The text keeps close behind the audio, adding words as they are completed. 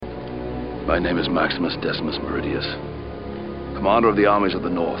My name is Maximus Decimus Meridius, commander of the armies of the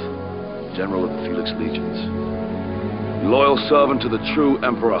North, general of the Felix Legions, loyal servant to the true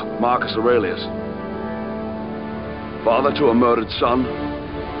emperor, Marcus Aurelius, father to a murdered son,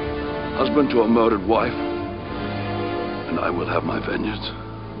 husband to a murdered wife, and I will have my vengeance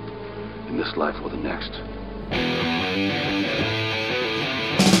in this life or the next.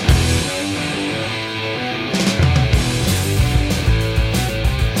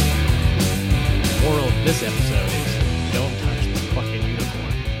 Moral of this episode is don't touch the fucking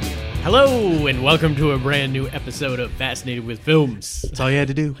unicorn. Hello, and welcome to a brand new episode of Fascinated with Films. That's all you had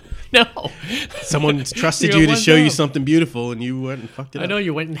to do. No. Someone trusted you to show you something beautiful, and you went and fucked it up. I know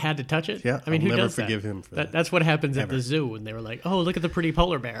you went and had to touch it. Yeah, I mean, I'll who never does that? forgive him for that. That's what happens at Ever. the zoo when they were like, "Oh, look at the pretty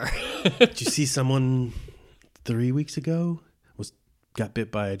polar bear." Did you see someone 3 weeks ago got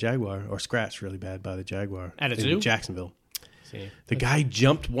bit by a jaguar or scratched really bad by the jaguar At a in zoo? Jacksonville? See, The guy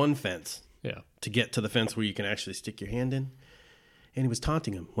jumped one fence yeah. to get to the fence where you can actually stick your hand in, and he was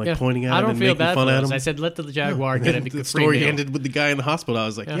taunting him, like Yeah. pointing at I him don't and feel making bad fun for at those. him. I said, let the jaguar And get then a the free story meal. ended with the guy in the hospital. I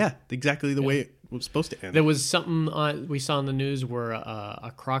was like, Yeah. yeah, exactly the way it was supposed to end. There was something we saw in the news where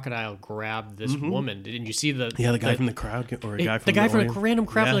a crocodile grabbed this woman. Didn't you see the? Yeah, the guy from the crowd, or a guy from the guy from a audience. random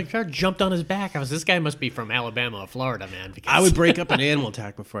crowd Yeah. like car jumped on his back. I was, this guy must be from Alabama or Florida, man. Because, I would break up an animal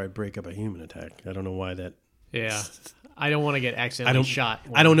attack before I'd break up a human attack. I don't know why that. yeah. I don't want to get accidentally shot.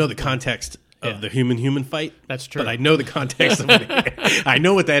 I don't know the context of Yeah. the human fight. That's true. But I know the context of it. I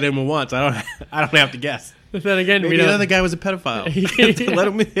know what that animal wants. I don't have to guess. But then again, Maybe we the don't. other guy was a pedophile. Yeah. Let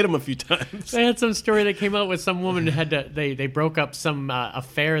him hit him a few times. They had some story that came out with some woman who had to. They broke up some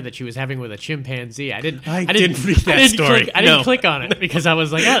affair that she was having with a chimpanzee. I didn't read that story. I didn't No. click on it because I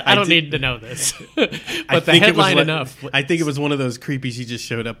was like, I don't need to know this. But the headline enough. I think it was one of those creepies. He just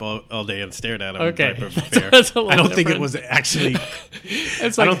showed up all day and stared at him. Okay. type of affair. That's a little I don't think it different. was actually.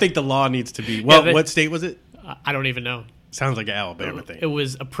 It's I like, don't think the law needs to be. Well, they- what state was it? I don't even know. Sounds like an Alabama thing. It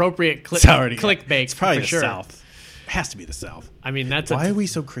was appropriate It's already clickbait. It's probably for the sure. South. It has to be the South. I mean, that's Why are we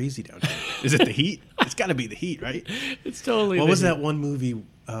so crazy down here? Is it the heat? It's got to be the heat, right? It's totally. What the- was that one movie?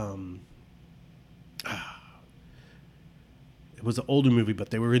 It was an older movie, but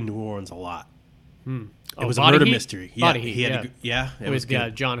they were in New Orleans a lot. It was a Body murder Heat? mystery. Yeah, Body Heat, he had yeah. to go- yeah, It was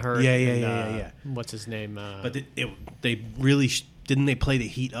good. John Hurt. Yeah, and, yeah. What's his name? But they really didn't they play the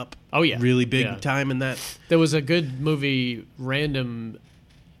Heat up? Oh, yeah. really big Yeah. time in that. There was a good movie, random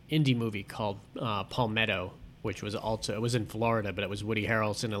indie movie called Palmetto, which was also, it was in Florida, but it was Woody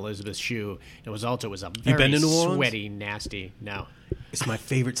Harrelson, Elizabeth Shue. It was a very been to New Orleans? sweaty, nasty. No, It's my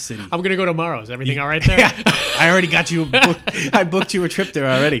favorite city. I'm gonna go tomorrow. Is everything all right there? Yeah, I already got you. I booked you a trip there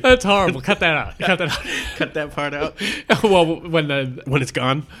already. That's horrible. Cut that out. Cut that Cut that part out out. Well, when when it's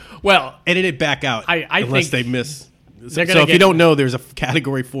gone. well, Edit it back out. I unless think they miss. they're So gonna if you get- don't know, there's a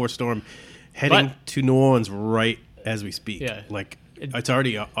Category 4 storm heading But- to New Orleans right as we speak. Yeah. Like it's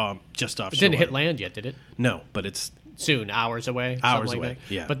already just offshore. it didn't hit land yet, did it? No, but it's Soon, hours away. Hours something like away,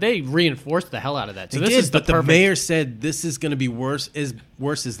 that. yeah. But they reinforced the hell out of that. So they this did, is but the perfect. mayor said this is going to be worse as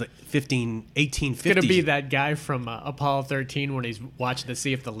the 1850s. It's gonna be that guy from Apollo 13 when he's watching to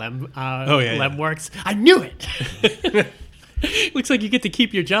see if the lem yeah. lem works. I knew it. Looks like you get to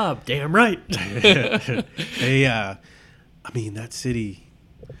keep your job. Damn right. They, I mean, that city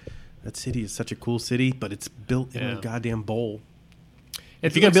is such a cool city, but it's built in Yeah. a goddamn bowl.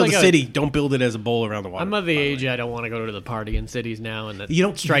 If If you're gonna build a city, don't build it as a bowl around the water. I'm of the by age way. I don't want to go to the party in cities now, and that You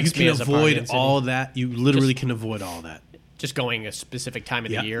don't strikes you me can as a party in avoid city. all of that. You literally can avoid all that. Just going a specific time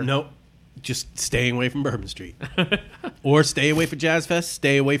of the year. No, just staying away from Bourbon Street, or stay away from Jazz Fest.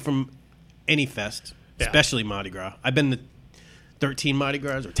 Stay away from any fest, Yeah. especially Mardi Gras. I've been to 13 Mardi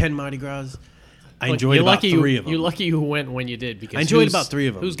Gras or 10 Mardi Gras. I Look, enjoyed you're about lucky 3 of them. You're lucky you went when you did because I enjoyed who's- about 3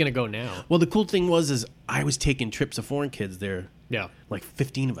 of them. Who's gonna go now? Well, the cool thing was I was taking trips of foreign kids there, Yeah. like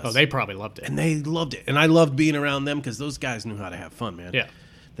 15 of us. Oh, they probably loved it. and they loved it, and I loved being around them because those guys knew how to have fun, man. Yeah.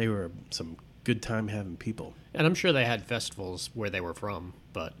 They were some good time having people And I'm sure they had festivals where they were from,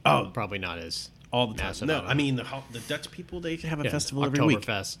 but probably not as all the time. massive. No, I mean the Dutch people, they have a festival every week.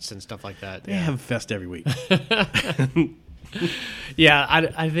 Oktoberfests and stuff like that. They have a fest every week. Yeah,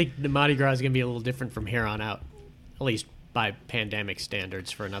 I think the Mardi Gras is going to be a little different from here on out, at least by pandemic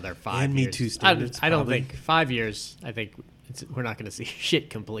standards for another 5 And Me years. Too standards, I don't probably. think 5 years. I think we're not going to see shit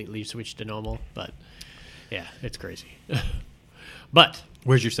completely switch to normal, but yeah, it's crazy. But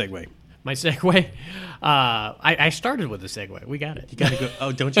Where's your segue? my segue, I started with the segue. We got it. You gotta go.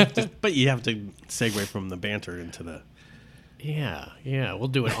 Oh, don't you? Have to, but you have to segue from the banter into the Yeah, we'll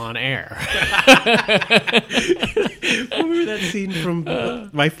do it on air. Remember that scene from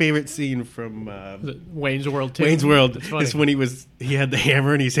my favorite scene from Wayne's World 2. Wayne's World It's funny. is when he had the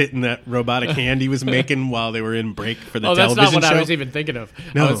hammer and he's hitting that robotic hand he was making while they were in break for the that's television not what show. I was even thinking of.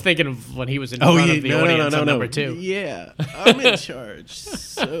 No. I was thinking of when he was in front of the audience on number 2. Yeah, I'm in charge.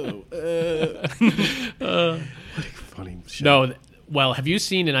 So, funny show. No, well, have you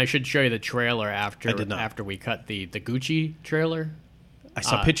seen? And I should show you the trailer after. I did not. After we cut the Gucci trailer. I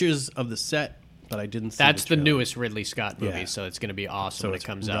saw pictures of the set, but I didn't see That's the trailer. newest Ridley Scott movie, Yeah. so it's going to be awesome So when it's it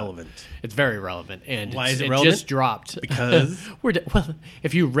comes relevant. out. It's very relevant, and Why is it it relevant? just dropped Because? well,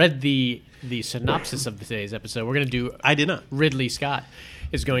 if you read the synopsis of today's episode, we're going to do. I did not. Ridley Scott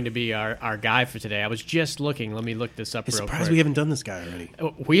is going to be our guy for today. I was just looking. Let me look this up I'm real surprised quick. we haven't done this guy already.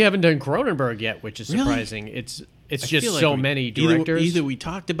 We haven't done Cronenberg yet, which is Really? surprising. It's I just feel like so we- many directors. Either we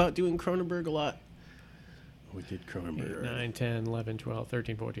talked about doing Cronenberg a lot, or we did Cronenberg already. 9, 10, 11, 12,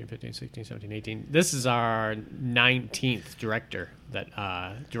 13, 14, 15, 16, 17, 18. This is our 19th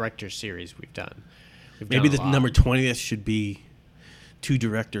director series we've done. Maybe done a the lot. number 20th should be 2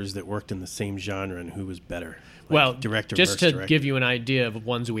 directors that worked in the same genre and who was better. Like Well, director just to versus director. give you an idea of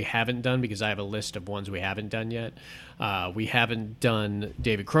ones we haven't done, because I have a list of ones we haven't done yet. We haven't done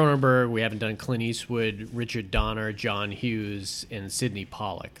David Cronenberg. We haven't done Clint Eastwood, Richard Donner, John Hughes, and Sidney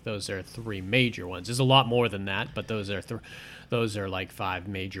Pollack. Those are 3 major ones. There's a lot more than that, but those are like 5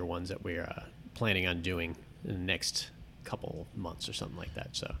 major ones that we're planning on doing in the next couple months or something like that.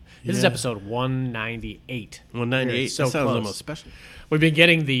 So this is Yeah. episode 198. 198. So That sounds close. almost special. We've been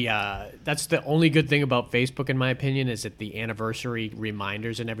getting the. That's the only good thing about Facebook, in my opinion, is that the anniversary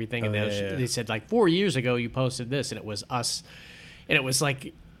reminders and everything. And Oh, those- yeah. they said like 4 years ago you posted this, and it was us, and it was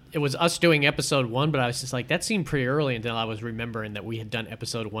like it was us doing episode 1. But I was just like, that seemed pretty early until I was remembering that we had done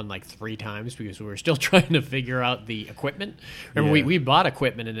episode 1 like 3 times because we were still trying to figure out the equipment. Remember, Yeah. we bought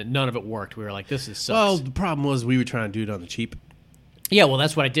equipment and none of it worked. We were like, this is sucks. Well, the problem was we were trying to do it on the cheap. yeah, well,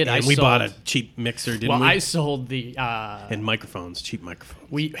 that's what I did. And we bought a cheap mixer, didn't we? I sold the. And microphones, cheap microphones.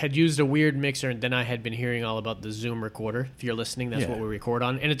 We had used a weird mixer, and then I had been hearing all about the Zoom recorder. If you're listening, that's Yeah. what we record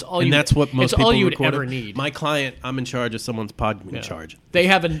on, and it's all. And you, that's what most it's people all you would record. ever need. My client, I'm in charge of someone's pod in Yeah. charge. They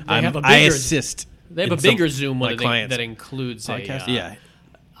have a I bigger. assist. They have in a bigger some- Zoom my one clients' that includes podcast.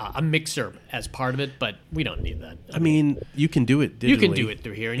 a mixer as part of it, but we don't need that. I mean, you can do it digitally. You can do it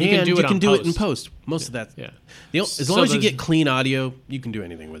through here, and you can do it on it in post. post. Most of that. Yeah. As So long as you those- get clean audio, you can do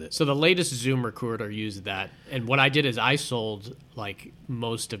anything with it. So the latest Zoom recorder used that, and what I did is I sold like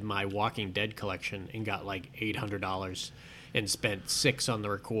most of my Walking Dead collection and got like $800 and spent $600 on the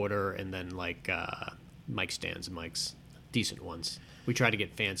recorder and then like mic stands and mics, decent ones. We tried to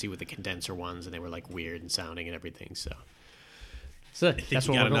get fancy with the condenser ones, and they were like weird and sounding and everything. So Think that's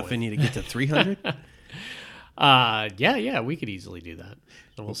you what got we're enough going in you to get to 300? yeah, we could easily do that.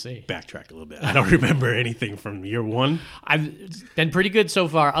 And we'll see. Backtrack a little bit. I don't remember anything from year 1. I've been pretty good so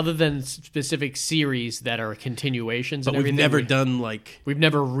far, other than specific series that are continuations. But and we've everything. never done like We've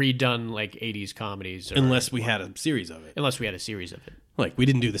never redone like 80s comedies, unless we had a series of it. unless we had a series of it. Like we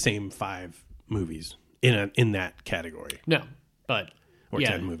didn't do the same 5 movies in that category No, but or yeah,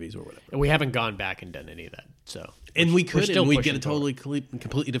 10 movies or whatever. and we haven't gone back and done any of that. So And we we're could, still and we'd pushing get a forward.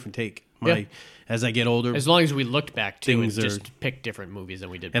 completely different take. Yeah. As I get older, As long as we looked back to and Things are- just picked different movies than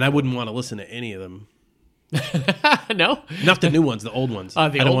we did. and I wouldn't want to listen to any of them. No, Not the new ones, the old ones. The I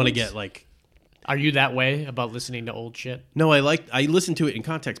don't old want to ones? get like. Are you that way about listening to old shit? No, I listen to it in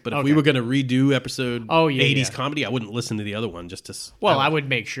context. But if we Okay. were going to redo episode Oh, yeah, 80s yeah. comedy, I wouldn't listen to the other one just to. Well, I would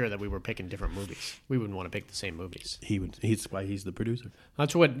make sure that we were picking different movies. We wouldn't want to pick the same movies. He's why he's the producer.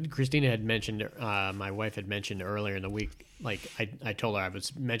 That's what Christina had mentioned. My wife had mentioned earlier in the week. Like I told her I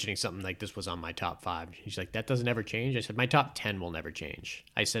was mentioning something like this was on my top 5. She's like, that doesn't ever change. I said my top 10 will never change.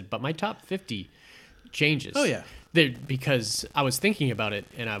 I said, but my top 50 changes. Oh, yeah. Because I was thinking about it,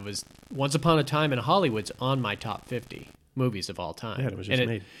 and I was Once Upon a Time in Hollywood's on my top 50 movies of all time. Yeah, it was just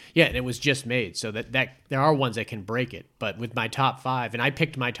made. Yeah, and it was just made. So that there are ones that can break it. But with my top 5, and I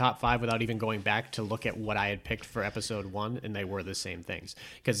picked my top 5 without even going back to look at what I had picked for episode 1, and they were the same things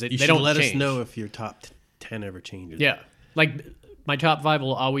because they You should don't let change. us know if your top 10 ever changes. Yeah, like my top 5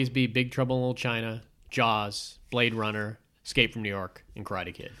 will always be Big Trouble in Little China, Jaws, Blade Runner, Escape from New York, and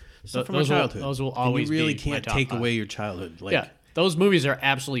Karate Kid. Stuff from our childhood. Those will And always you really be my can't top take 5. away your childhood. Like, Yeah, those movies are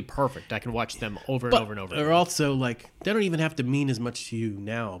absolutely perfect. I can watch them over and but over and over. they're also like they don't even have to mean as much to you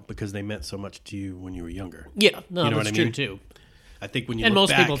now because they meant so much to you when you were younger. Yeah, no, You know that's what I true mean? too. I think when you And look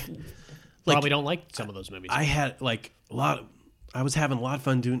most back, people probably don't like some of those movies. I had like a lot. I was having a lot of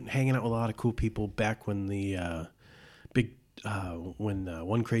fun hanging out with a lot of cool people back when the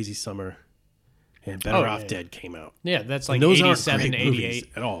One Crazy Summer and Better Oh, Off yeah. Dead came out. Yeah, that's like And those 87, aren't great 88. movies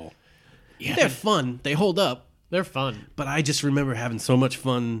at all. Yeah. They're fun. They hold up. They're fun. But I just remember having so much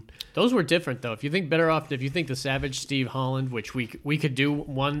fun. Those were different though. If you think if you think the Savage Steve Holland, which we could do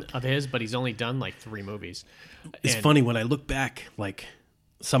one of his, but he's only done like 3 movies. It's And- funny when I look back, like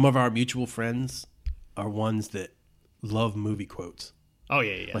some of our mutual friends are ones that love movie quotes. Oh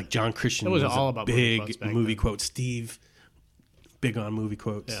yeah. Like John Christian It was was all a about movie quotes big back movie then. quote. Steve, big on movie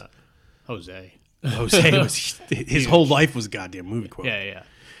quotes. Yeah. Jose. Jose was his whole life was goddamn movie quote. Yeah.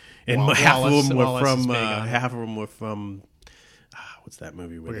 And Wal- half Wallace- of them were Wallace is from big on it. half of them were from what's that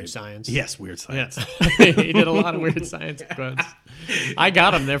movie? Where Weird Science. Yes, Weird Science. Yeah. He did a lot of Weird Science quotes. I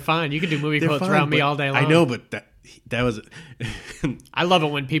got them. They're fine. You can do movie They're quotes fine, around me but all day long. I know, but that was I love it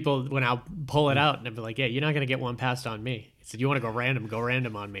when I'll pull it out and I'll be like, yeah, you're not going to get one passed on me. He said, you want to go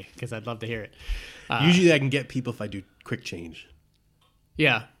random on me because I'd love to hear it. usually I can get people if I do quick change.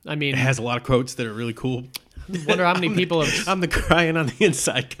 Yeah. I mean, It has a lot of quotes that are really cool. wonder how many people have. I'm the crying on the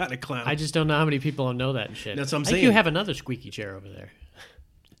inside kind of clown. I just don't know how many people know that and shit. That's what I'm I think saying. you have another squeaky chair over there.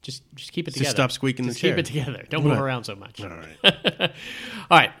 Just keep it together. Just stop squeaking Just the chair. Keep it together. Don't move Right. around so much. All right.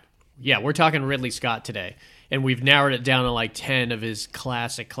 All right. Yeah, we're talking Ridley Scott today. And we've narrowed it down to like 10 of his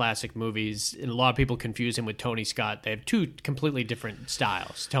classic movies. And a lot of people confuse him with Tony Scott. They have 2 completely different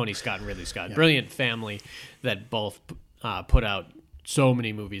styles, Tony Scott and Ridley Scott. Brilliant family that both put out so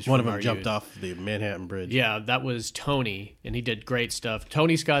many movies. One of from them our jumped youth. off the Manhattan Bridge. Yeah, that was Tony, and he did great stuff.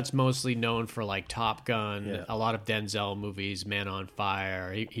 Tony Scott's mostly known for like Top Gun, Yeah. a lot of Denzel movies, Man on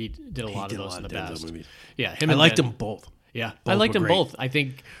Fire. He did a lot did of a those lot in the of Denzel past. movies. Yeah, I liked them both. Yeah, Both I liked were them great. both. I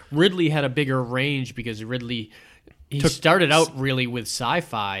think Ridley had a bigger range because he started out really with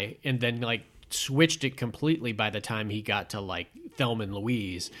sci-fi and then like switched it completely by the time he got to like Thelma and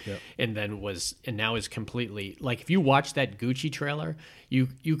Louise, and now is completely like if you watch that Gucci trailer, you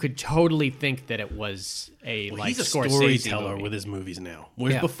could totally think that it was a like He's a Scorsese storyteller movie. with his movies now.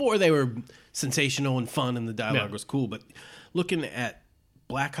 Whereas Yeah. before they were sensational and fun and the dialogue Yeah. was cool. But looking at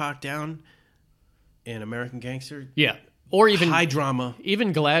Black Hawk Down and American Gangster, Yeah, or even high drama.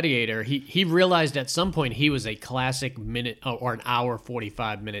 Even Gladiator, he realized at some point he was a classic minute or an hour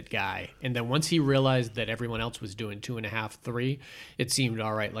 45-minute guy, and then once he realized that everyone else was doing 2.5, 3, it seemed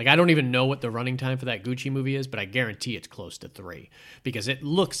all right. Like I don't even know what the running time for that Gucci movie is, but I guarantee it's close to 3 because it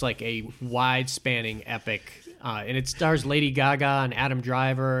looks like a wide-spanning epic, and it stars Lady Gaga and Adam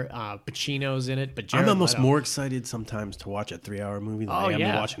Driver, Pacino's in it. But Jared I'm almost Leto. more excited sometimes to watch a 3-hour movie than I am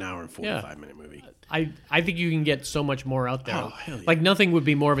yeah. to watch an hour and 45-minute movie. I think you can get so much more out there. Oh, hell yeah. Like nothing would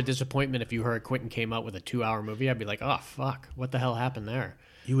be more of a disappointment if you heard Quentin came out with a 2-hour movie. I'd be like, oh fuck, what the hell happened there?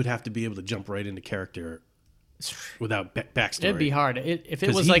 You would have to be able to jump right into character without backstory. It'd be hard. If it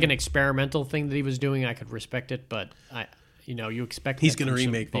 'Cause was he- like an experimental thing that he was doing, I could respect it. But you expect He's that going to from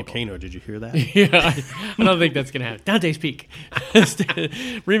some remake people. Volcano. Did you hear that? Yeah, I don't think that's gonna happen. Dante's Peak,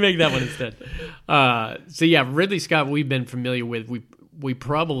 remake that one instead. So yeah, Ridley Scott, we've been familiar with. We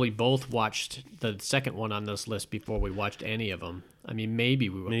probably both watched the second one on this list before we watched any of them. I mean, maybe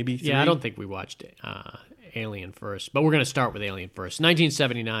we Maybe Yeah, I 3? don't think we watched Alien first, but we're going to start with Alien first.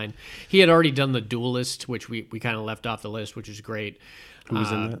 1979. He had already done The Duelist, which we kind of left off the list, which is great. Who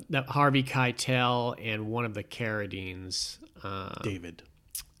was in that? Harvey Keitel and one of the Carradines. David.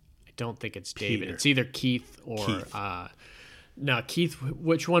 I don't think it's David. Peter. It's either Keith or Keith. no, Keith.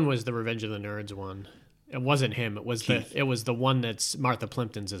 Which one was the Revenge of the Nerds one? It wasn't him. It was Keith. it was the one that's Martha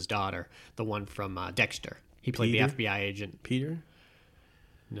Plimpton's daughter, the one from Dexter. He played Peter? the FBI agent. Peter?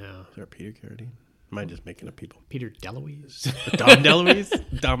 No, Is that Peter Carradine? Am I just making up people? Peter DeLuise. Dom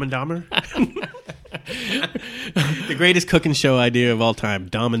DeLuise? Dom and Dahmer? The greatest cooking show idea of all time.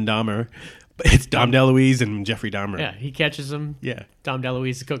 Dom and Dahmer. It's Dom DeLuise and Jeffrey Dahmer. Yeah, he catches him. Yeah. Dom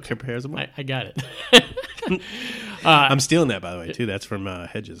DeLuise cooks. Prepares them. I got it. I'm stealing that, by the way, too. That's from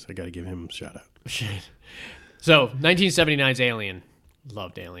Hedges. I got to give him a shout out. Shit. So 1979's Alien.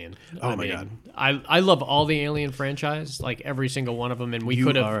 Loved Alien. Oh, my God. I love all the Alien franchise, like every single one of them, and we You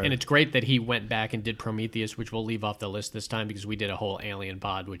could have. are- And it's great that he went back and did Prometheus, which we'll leave off the list this time because we did a whole Alien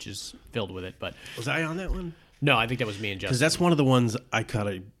pod, which is filled with it. But Was I on that one? no, I think that was me and Justin. Because that's one of the ones I could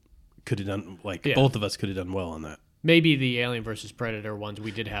have done, like, Yeah. both of us could have done well on that. Maybe the Alien versus Predator ones.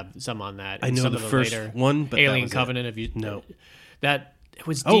 We did have some on that. I and know some the of first later one, but that Alien was it. Covenant. Have you? No. That it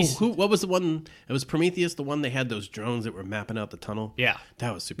was. Oh, decent. what was the one? It was Prometheus, the one they had those drones that were mapping out the tunnel? Yeah.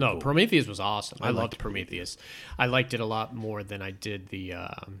 That was super No, cool. Prometheus was awesome. I loved liked Prometheus. I liked it a lot more than I did the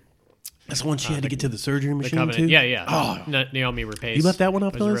That's the one she had to get to the surgery The machine Covenant. too? Yeah. Oh, Naomi Rapace. You left that one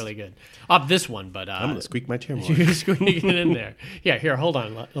off was the list? really good. Off this one, but I'm going to squeak my chair more. you're squeaking it in there. Yeah, here, hold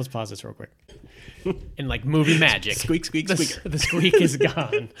on. Let's pause this real quick. In like movie magic. Squeak, squeak, the, squeaker. the squeak is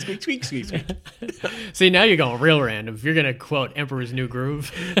gone. Squeak, squeak, squeak, squeak. See, now you're going real random. If you're going to quote Emperor's New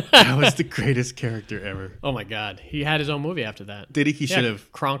Groove. That was the greatest character ever. Oh my God. He had his own movie after that. Did he? He should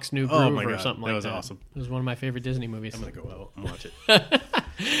have. Kronk's New Oh Groove my or God, something that like was that. awesome. It was one of my favorite Disney movies. I'm going to go out and watch it.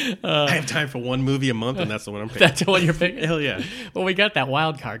 I have time for one movie a month, and that's the one I'm picking. That's the one you're picking? Hell yeah. Well, we got that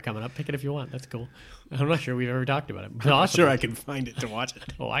wild card coming up. Pick it if you want. That's cool. I'm not sure we've ever talked about it. I'm not sure I can find it to watch it.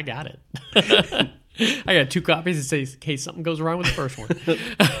 Oh, I got it. I got 2 copies in case something goes wrong with the first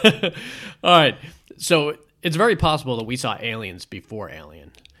one. All right. So it's very possible that we saw Aliens before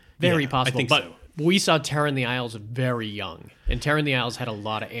Alien. Very Yeah, possible. I think but so. we saw Terror in the Isles very young. And Terror in the Isles had a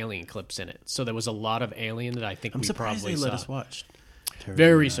lot of Alien clips in it. So there was a lot of Alien that I think I'm we surprised probably they saw. let us watch.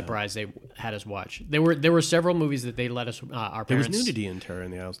 Very surprised they had us watch. There were several movies that they let us. Our There was parents. nudity in Terror in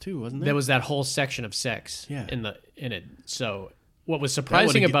the Isles too, wasn't there? There was that whole section of sex Yeah. in it. So what was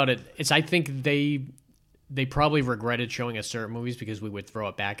surprising about it is I think they probably regretted showing us certain movies because we would throw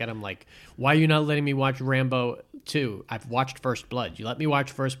it back at them like, why are you not letting me watch Rambo 2? I've watched First Blood. You let me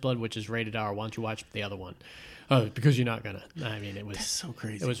watch First Blood, which is rated R. Why don't you watch the other one? Oh, because you're not gonna. I mean, it was That's so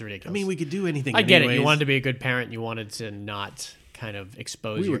crazy. It was ridiculous. I mean, we could do anything. I get it. You anyways. wanted to be a good parent. You wanted to not kind of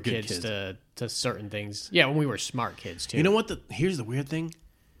expose We your were good kids kids. to certain things. Yeah, when we were smart kids too. You know what? Here's the weird thing.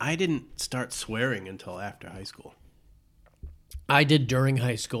 I didn't start swearing until after high school. I did during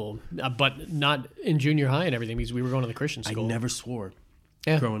high school, but not in junior high and everything because we were going to the Christian school. I never swore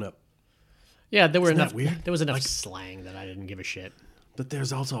Yeah. growing up. Yeah, there were Isn't that enough. weird? There was enough slang that I didn't give a shit. But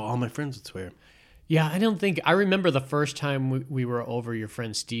there's also all my friends would swear. Yeah, I don't think I remember the first time we were over your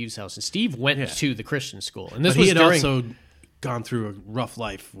friend Steve's house, and Steve went Yeah. to the Christian school, and this But was he had during. also gone through a rough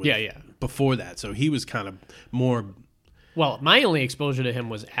life. Yeah. Before that, so he was kind of more. Well, my only exposure to him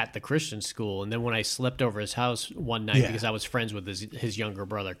was at the Christian school, and then when I slept over his house one night Yeah. because I was friends with his younger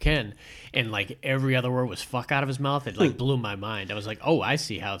brother Ken, and like every other word was "fuck" out of his mouth. It like blew my mind. I was like, "Oh, I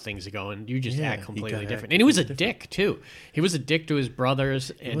see how things are going. You just Yeah, act he completely gotta different." act And he was a dick too. He was a dick to his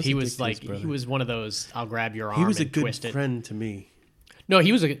brothers, and was he a was dick to his like, brother. he was one of those "I'll grab your arm He was a and good twist it." friend to me. No,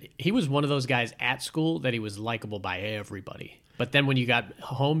 he was one of those guys at school that he was likable by everybody. But then when you got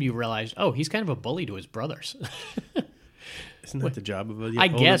home, you realized, oh, he's kind of a bully to his brothers. Isn't that the job of a I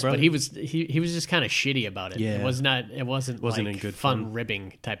older guess, brother? but he was just kind of shitty about it. Yeah. It wasn't Wasn't like in good fun fun.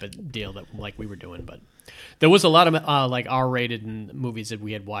 ribbing type of deal that like we were doing. But there was a lot of like R-rated movies that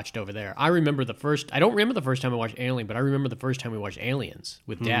we had watched over there. I don't remember the first time I watched Alien, but I remember the first time we watched Aliens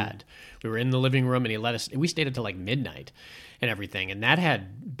with Dad. We were in the living room and he let us. We stayed until like midnight and everything, and that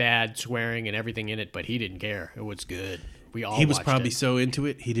had bad swearing and everything in it, but he didn't care. It was good. We all He was watched probably it. so into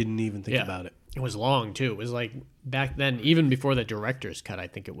it, he didn't even think about it. It was long too. It was like back then, even before the director's cut, I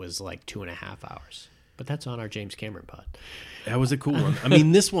think it was like 2.5 hours. But that's on our James Cameron pod. That was a cool one. I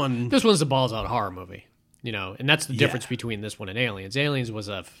mean, this one. This one's a balls out horror movie, you know, and that's the Yeah. difference between this one and Aliens. Aliens was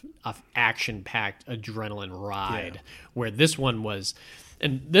a action packed adrenaline ride, where this one was,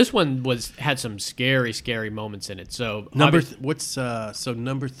 and this one had some scary moments in it. So Number 3.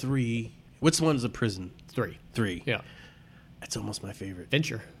 What's the one is a prison? 3, 3. yeah, That's almost my favorite.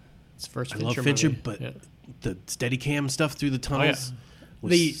 Fincher. It's the first I Fincher love Fincher, movie. but Yeah. the Steadicam stuff through the tunnels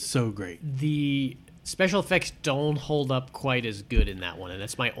was The- so great. The special effects don't hold up quite as good in that one, and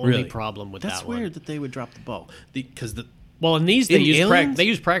that's my only Really? problem with That's that one. weird that they would drop the ball because Well, in these they In use Aliens? they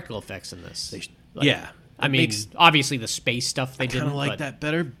use practical effects in this. yeah, I that mean, makes- obviously the space stuff they I kind didn't of like but that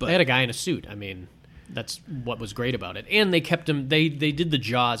better. But They had a guy in a suit. I mean, that's what was great about it, and they kept him. They did the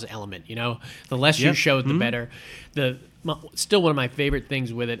Jaws element. You know, the less you Yep. showed, the better. Still one of my favorite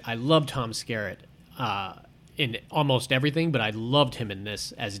things with it. I love Tom Skerritt in almost everything, but I loved him in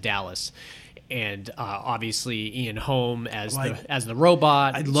this as Dallas. And obviously Ian Holm as the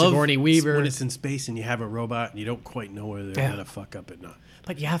robot. I love Sigourney Weaver. when it's in space and you have a robot and you don't quite know whether they're gonna fuck up or not.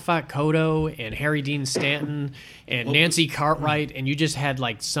 But Yaphet Kotto and Harry Dean Stanton and Nancy Cartwright, and you just had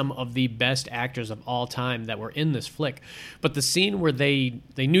like some of the best actors of all time that were in this flick. But the scene where they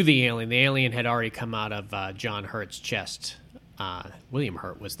knew the alien had already come out of John Hurt's chest. William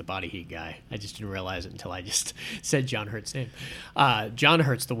Hurt was the body heat guy. I just didn't realize it until I just said John Hurt's name. John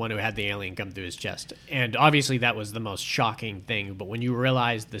Hurt's the one who had the alien come through his chest. And obviously that was the most shocking thing. But when you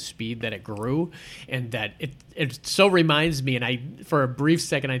realize the speed that it grew and that it so reminds me, and for a brief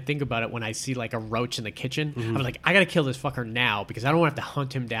second I think about it when I see like a roach in the kitchen. I'm like, I gotta kill this fucker now because I don't want to have to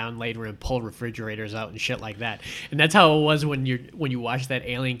hunt him down later and pull refrigerators out and shit like that. And that's how it was when you watch that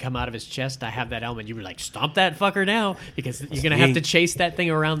alien come out of his chest. I have that element. You were like, stomp that fucker now because you're gonna have to chase that thing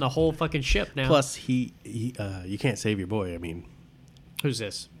around the whole fucking ship now. Plus, he you can't save your boy. I mean, who's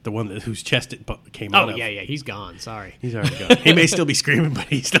this? the one whose chest it came out Oh of. yeah, he's gone. Sorry. He's already gone. He may still be screaming, but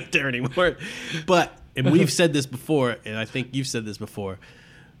he's not there anymore. But, and we've said this before, and I think you've said this before,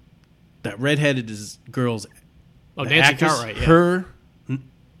 that redheaded girl's Nancy actress, Cartwright. Yeah. her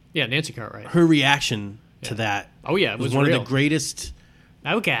Nancy Cartwright. her reaction to that. Oh, yeah, it was one real. of the greatest.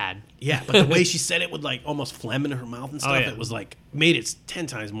 Oh God. Yeah, but the way she said it with like almost phlegm in her mouth and stuff, yeah. it was like made it 10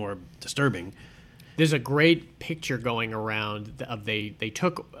 times more disturbing. There's a great picture going around of they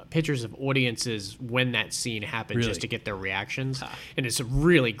took pictures of audiences when that scene happened Really? just to get their reactions, and it's a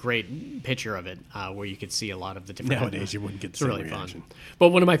really great picture of it where you could see a lot of the different. Nowadays, you wouldn't get the It's same really reaction. fun. But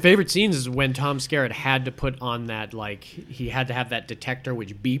one of my favorite scenes is when Tom Skerritt had to put on that, like, he had to have that detector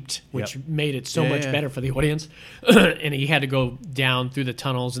which beeped, which Yep. made it so Yeah, much yeah. better for the audience. And he had to go down through the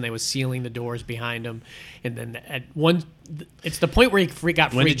tunnels, and they was sealing the doors behind him. And then at one, it's the point where he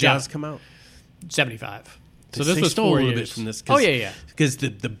got When did freaked Jaws out. come out? 75. So They this was stole 4 a little years. bit from this. Oh yeah. Because the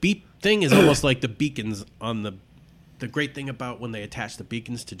beep thing is almost like the beacons on the great thing about when they attach the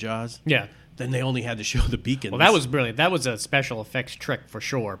beacons to Jaws. Yeah. Then they only had to show the beacons. Well, that was brilliant. That was a special effects trick for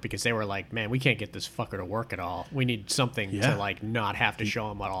sure, because they were like, man, we can't get this fucker to work at all. We need something Yeah. to like not have to show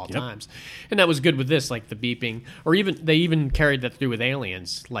him at all Yep. times. And that was good with this, like the beeping, or even they even carried that through with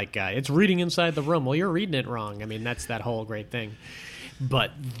Aliens. Like it's reading inside the room. Well, you're reading it wrong. I mean, that's that whole great thing.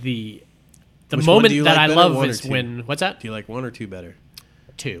 But the Which one moment do you that like I better, love one or is two? when what's that? Do you like 1 or 2 better?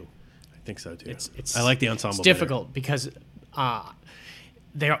 2. I think so too. It's I like the ensemble. It's difficult because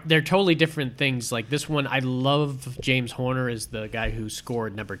they're totally different things. Like this one, I love James Horner is the guy who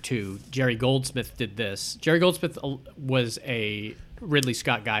scored number 2. Jerry Goldsmith did this. Jerry Goldsmith was a Ridley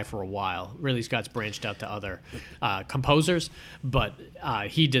Scott guy for a while. Ridley Scott's branched out to other composers, but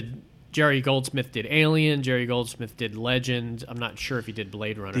he did. Jerry Goldsmith did Alien. Jerry Goldsmith did Legend. I'm not sure if he did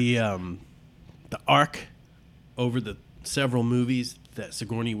Blade Runner. The arc over the several movies that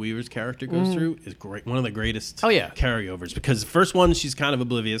Sigourney Weaver's character goes through is great. One of the greatest Oh, yeah. carryovers, because the first one she's kind of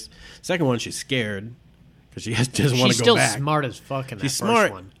oblivious. Second one she's scared because she doesn't want She's to go still back. smart as fuck in that She's first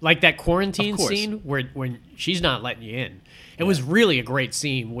smart. one. Like that quarantine Of course. scene where when she's not letting you in. It was really a great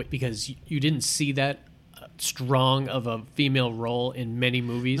scene because you didn't see that strong of a female role in many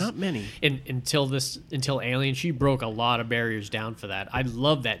movies. Not many. Until Alien, she broke a lot of barriers down for that. I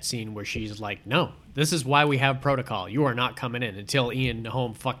love that scene where she's like, "No, this is why we have protocol. You are not coming in." Until Ian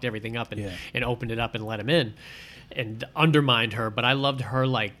Holm fucked everything up and opened it up and let him in. And undermined her, but I loved her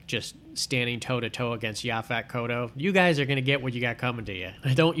like just standing toe to toe against Yaphet Kotto. You guys are gonna get what you got coming to you.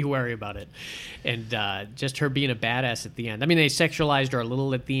 Don't you worry about it. And just her being a badass at the end. I mean, they sexualized her a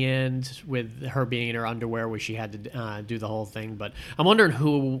little at the end with her being in her underwear, where she had to do the whole thing. But I'm wondering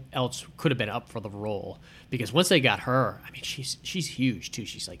who else could have been up for the role, because once they got her, I mean, she's huge too.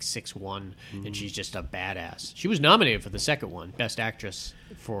 She's like 6'1", and she's just a badass. She was nominated for the second one, Best Actress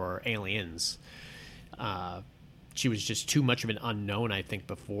for Aliens. She was just too much of an unknown, I think,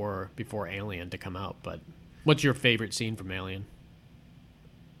 before Alien to come out. But what's your favorite scene from Alien?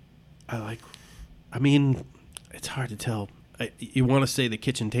 I mean, it's hard to tell. You want to say the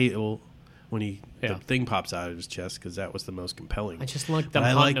kitchen table when the thing pops out of his chest, because that was the most compelling. I just like them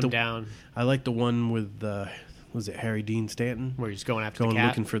But hunting him down, I like the one with was it Harry Dean Stanton where he's going after the cat.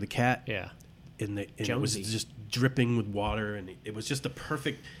 looking for the cat. Yeah. And it was Jonesy. just dripping with water, and it was just the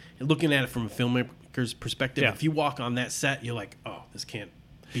perfect. Looking at it from a filmmaker's perspective, Yeah. if you walk on that set, you're like, "Oh, this can't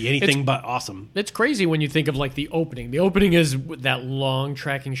be anything but awesome." It's crazy when you think of like the opening. The opening is with that long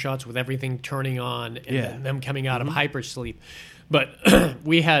tracking shots with everything turning on and then them coming out of hypersleep. But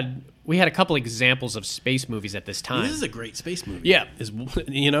we had a couple examples of space movies at this time. This is a great space movie. Yeah.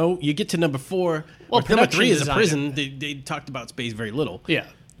 You get to number 4. Well, Well, number 3 is a production prison. They talked about space very little. Yeah.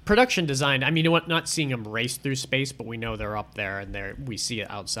 Production design. I mean, you know what? Not seeing them race through space, but we know they're up there and we see it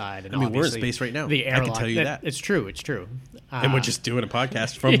outside. And I mean, we're in obviously space right now. The I can airlock, tell you that. It's true. It's true. And we're just doing a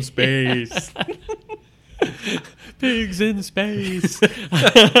podcast from space. pigs in space.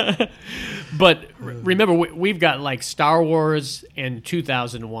 But remember, we've got like Star Wars and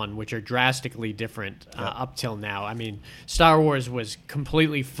 2001, which are drastically different up till now. I mean, Star Wars was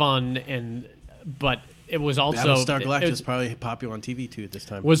completely fun, but it was also Battlestar Galactica is probably popular on TV too at this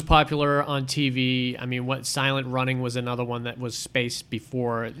time. was popular on TV. I mean, what Silent Running was another one that was space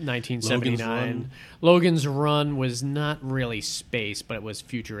before 1979. Logan's Run was not really space, but it was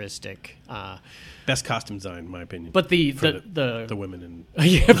futuristic. Back Best costume design, in my opinion. But the women and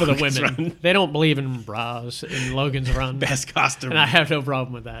yeah, for the Logan's women, Run. they don't believe in bras in Logan's Run. Best costume. And I have no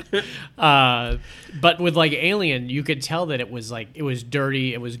problem with that. But with like Alien, you could tell that it was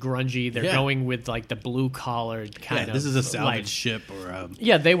dirty, it was grungy. They're going with like the blue collared kind of. This is a salvage like, ship or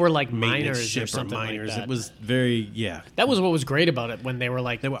yeah, they were like maintenance miners ship or something miners. like that. It was very That was what was great about it when they were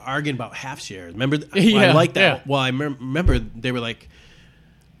like They were arguing about half shares. Remember? Yeah, I like that. yeah. Well, I remember they were like.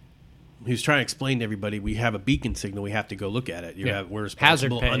 He was trying to explain to everybody, we have a beacon signal, we have to go look at it. We're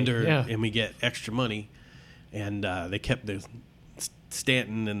responsible Hazard pay, and we get extra money. And they kept the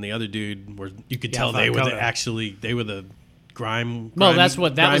Stanton and the other dude were you could tell they were the grimy that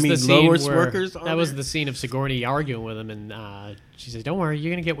was the scene lowest where, workers. That was the scene of Sigourney arguing with him, and she said, "Don't worry,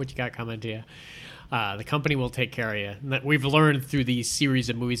 you're gonna get what you got coming to you. The company will take care of you." And that we've learned through these series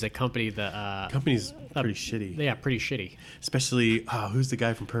of movies that company's pretty shitty. Yeah, pretty shitty. Especially who's the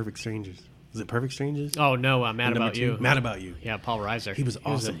guy from Perfect Strangers? Was it Perfect Strangers? Oh no, Mad About You. Mad About You. Yeah, Paul Reiser. He was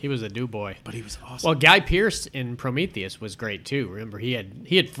awesome. He was a do boy. But he was awesome. Well, Guy Pearce in Prometheus was great too. Remember, he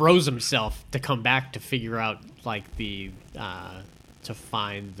had froze himself to come back to figure out like the to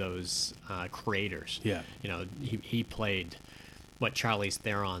find those creators. Yeah. You know, he played Charlize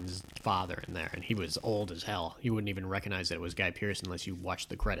Theron's father in there, and he was old as hell. You wouldn't even recognize that it was Guy Pearce unless you watched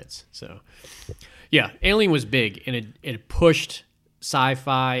the credits. So, yeah, Alien was big, and it pushed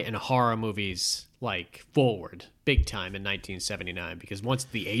sci-fi and horror movies like forward big time in 1979, because once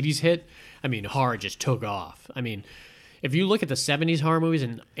the 80s hit, I mean, horror just took off. I mean, if you look at the 70s horror movies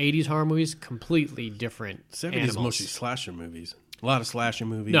and 80s horror movies, completely different 70s animals. mostly slasher movies. A lot of slasher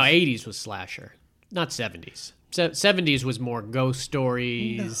movies. No, 80s was slasher, not 70s. 70s was more ghost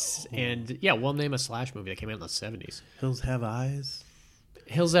stories and we'll name a slash movie that came out in the 70s. Hills Have Eyes.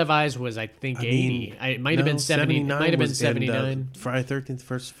 Hills Have Eyes was, I think, 80. It might have been 70. It might have been 79. Friday the 13th,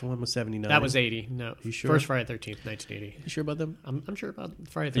 first one was 79. That was 80. No, you sure? First Friday the 13th, 1980. You sure about them? I'm sure about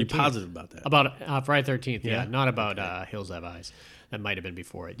Friday the 13th. Are you positive about that? About Friday the 13th, yeah. Not about Hills Have Eyes. That might have been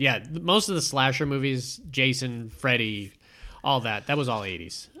before it. Yeah, most of the slasher movies, Jason, Freddy, all that was all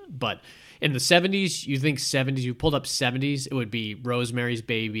 80s. But in the 70s, you pulled up 70s, it would be Rosemary's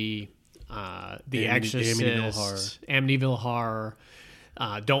Baby, The Exorcist, Amityville Horror,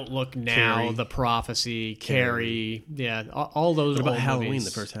 Don't Look Now, Carrie. The Prophecy, Carrie. Yeah, all those What about old Halloween, movies.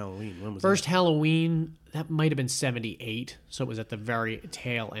 the first Halloween? When was First that? Halloween, that might have been 78, so it was at the very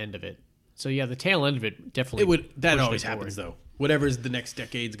tail end of it. So yeah, the tail end of it definitely That pushed always it happens, forward. though. Whatever's the next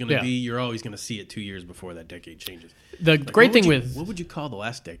decade's going to Yeah. be, you're always going to see it 2 years before that decade changes. The great thing with What would you call the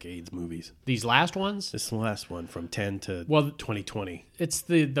last decade's movies? these last ones, This last one, from 10 to 2020. it's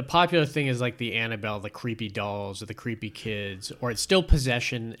the popular thing is like the Annabelle, the creepy dolls, or the creepy kids, or it's still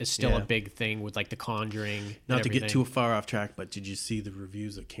possession is still a big thing with like the Conjuring. and Not to get everything. too far off track, but did you see the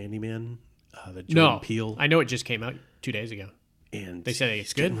reviews of Candyman? The Jordan Peele? I know it just came out 2 days ago. And They say it's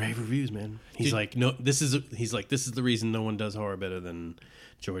he's getting good? rave reviews, man. He's like, no, this is the reason no one does horror better than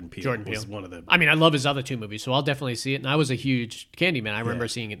Jordan Peele. Jordan was Peele. one of the. I mean, I love his other two movies, so I'll definitely see it. And I was a huge Candyman. I remember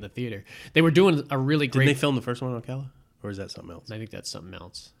seeing it in the theater. They were doing a really Didn't they great. film the first one on Ocala, or is that something else? I think that's something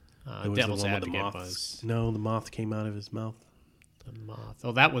else. It was Devil's the one with Advocate the moths. was No, the moth came out of his mouth. the moth.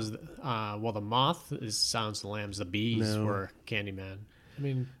 Oh, that was the moth is Silence of the Lambs. The bees No. were Candyman. I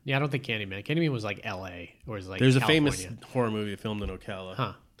mean, yeah, I don't think Candyman. Candyman was like L.A. or is like There's California. a famous horror movie filmed in Ocala.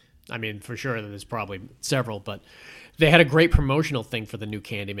 Huh. I mean, for sure, there's probably several, but they had a great promotional thing for the new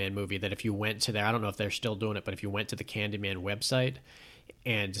Candyman movie that if you went to there, I don't know if they're still doing it, but if you went to the Candyman website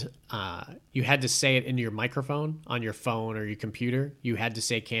and you had to say it into your microphone on your phone or your computer, you had to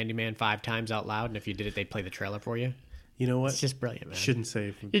say Candyman 5 times out loud, and if you did it, they'd play the trailer for you. You know what? It's just brilliant, man. Shouldn't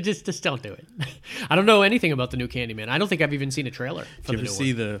say. You just don't do it. I don't know anything about the new Candyman. I don't think I've even seen a trailer for Did you the ever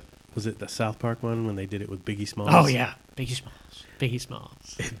new see one. was it the South Park one when they did it with Biggie Smalls? Oh, yeah. Biggie Smalls. Biggie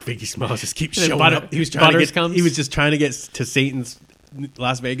Smalls. Biggie Smalls just keeps And then showing up. Butters comes. He was just trying to get to Satan's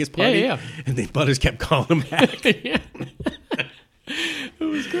Las Vegas party. Yeah. And then Butters kept calling him back. Yeah. It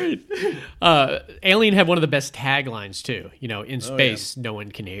was great. Alien had one of the best taglines too. You know, in space, no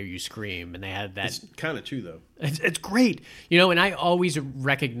one can hear you scream, and they had that. It's kind of true though. It's great, you know. And I always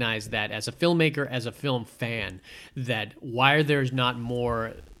recognize that as a filmmaker, as a film fan, that why there's not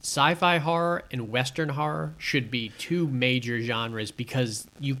more sci-fi horror and Western horror should be two major genres, because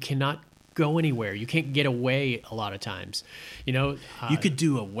you cannot go anywhere. You can't get away a lot of times. You know, You could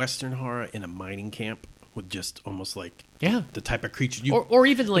do a Western horror in a mining camp with just almost like the type of creature you. or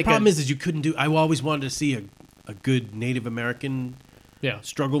even like the problem is you couldn't do. I always wanted to see a good Native American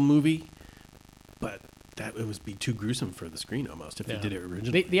struggle movie, but that it would be too gruesome for the screen almost if you did it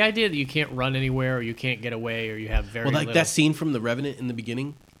originally. The idea that you can't run anywhere or you can't get away or you have very Well, like little. that scene from The Revenant in the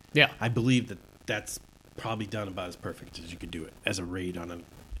beginning. Yeah. I believe that that's probably done about as perfect as you could do it as a raid on an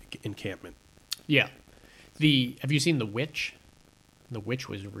encampment. Yeah. Have you seen The Witch? The Witch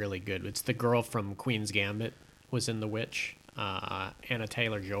was really good. It's the girl from Queen's Gambit was in The Witch. Anna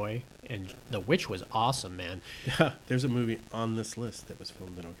Taylor-Joy, and The Witch was awesome, man. Yeah, there's a movie on this list that was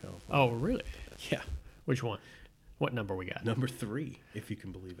filmed in Ocala. Oh, really? Yeah. Which one? What number we got? Number 3, if you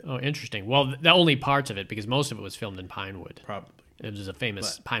can believe it. Oh, interesting. Well, the only parts of it, because most of it was filmed in Pinewood. Probably. It was a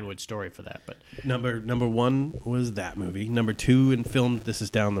famous Pinewood story for that. But Number 1 was that movie. Number 2 in film, this is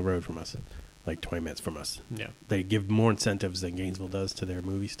down the road from us, like 20 minutes from us. yeah, They give more incentives than Gainesville does to their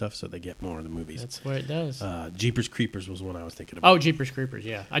movie stuff, so they get more of the movies. that's what it does. Jeepers Creepers was one I was thinking about. Oh, Jeepers Creepers,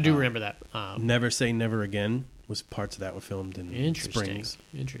 yeah. I do remember that. Never Say Never Again was parts of that were filmed in Interesting. Springs.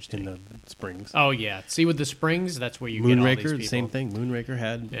 Interesting. In the Springs. Oh, yeah. See, with the Springs, that's where you get all these Moonraker, people. the same thing. Moonraker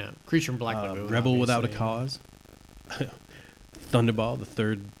had Yeah. Creature from Black Lagoon. Rebel Without a obviously. Cause. Thunderball, the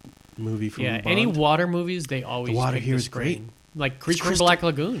third movie from Yeah, Bond. any water movies, they always The water pick here the is great. screen. Like Creature from crystal- Black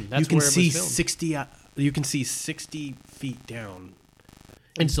Lagoon. That's you can where see it was filmed. 60. You can see 60 feet down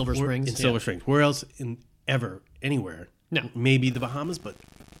In Silver Springs. In Silver Springs. Where else anywhere? No. Maybe the Bahamas, but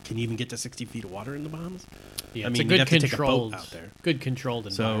can you even get to 60 feet of water in the Bahamas? Yeah, I it's mean, a you'd good have to take a controlled, boat out there. good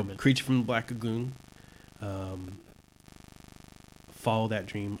controlled So, environment. Creature from the Black Lagoon. Follow That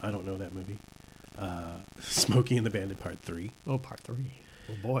Dream. I don't know that movie. Smokey and the Bandit Part 3. Oh, part 3.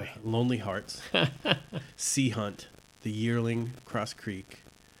 Oh boy. Lonely Hearts. Sea Hunt. The Yearling. Cross Creek.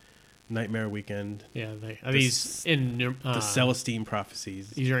 Nightmare Weekend. Yeah, are these in The Celestine Prophecies.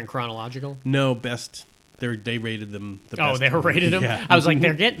 these are in chronological? No, best. They rated them the best. Oh, they rated them? Yeah. I was like,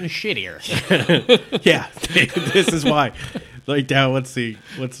 they're getting shittier. Yeah, this is why. Like now, let's see.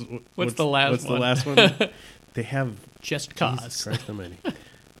 What's the last What's one? the last one? They have Just Jesus cause. Christ Almighty.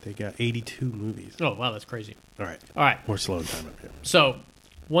 They got 82 movies. Oh, wow, that's crazy. All right, All right. we're slowing time up here. So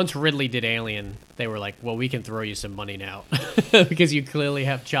once Ridley did Alien, they were like, well, we can throw you some money now because you clearly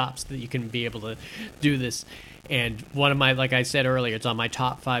have chops that you can be able to do this. And one of my, like I said earlier, it's on my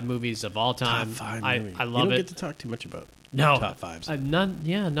top 5 movies of all time. Top 5 movies. I You love don't it. get to talk too much about No, top 5s.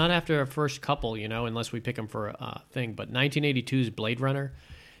 Not after our first couple, unless we pick them for a thing. But 1982's Blade Runner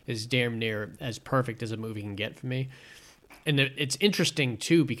is damn near as perfect as a movie can get for me. And it's interesting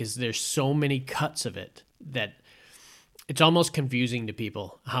too because there's so many cuts of it that it's almost confusing to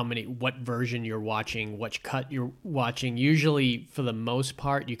people what version you're watching, which cut you're watching. Usually, for the most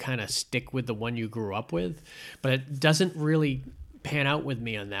part, you kind of stick with the one you grew up with, but it doesn't really pan out with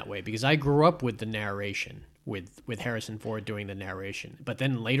me on that way because I grew up with the narration, with Harrison Ford doing the narration. But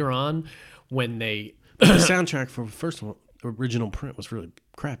then later on, when they the soundtrack for the first one, original print, was really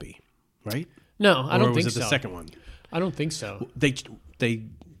crappy, right? no, I Or don't was think it so. the second one? I don't think so. They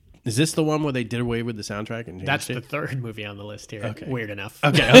is this the one where they did away with the soundtrack and That's changed the it? third movie on the list here. Okay. Weird enough.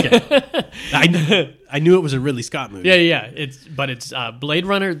 Okay. I knew it was a Ridley Scott movie. Yeah. It's Blade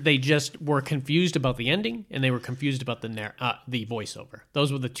Runner. They just were confused about the ending, and they were confused about the voiceover.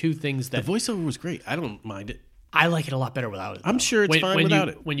 Those were the two things The that voiceover was great. I don't mind it. I like it a lot better without it. I'm though. sure it's fine without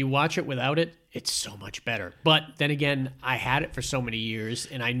it. When you watch it without it, it's so much better. But then again, I had it for so many years,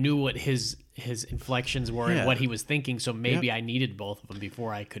 and I knew what his inflections were Yeah. and what he was thinking. So maybe I needed both of them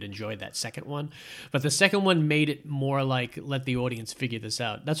before I could enjoy that second one. But the second one made it more like let the audience figure this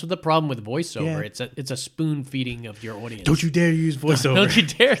out. That's what the problem with voiceover. Yeah. It's a spoon feeding of your audience. Don't you dare use voiceover. Don't you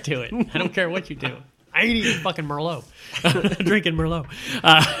dare do it. I don't care what you do. I ain't eating fucking Merlot. Drinking Merlot.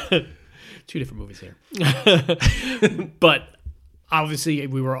 2 different movies here. But obviously,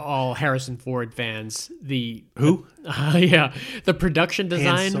 we were all Harrison Ford fans. Who? The production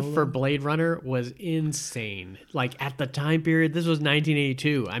design Solo? for Blade Runner was insane. Like, at the time period, this was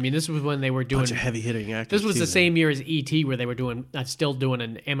 1982. I mean, this was when they were doing... Bunch of heavy hitting actors. This was too, the then. same year as E.T., where they were still doing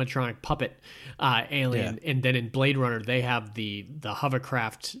an animatronic puppet alien. Yeah. And then in Blade Runner, they have the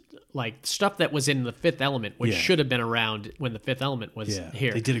hovercraft, like stuff that was in The Fifth Element, which Yeah. should have been around when The Fifth Element was Yeah,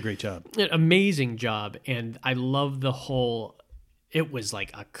 here. they did a great job. An amazing job. And I love the whole... It was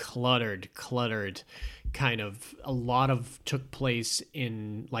like a cluttered kind of... A lot of took place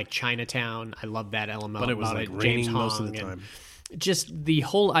in like Chinatown. I love that element. But it was about like James raining most of Hong the and- time. Just the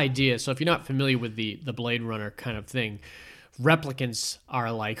whole idea. So if you're not familiar with the Blade Runner kind of thing, replicants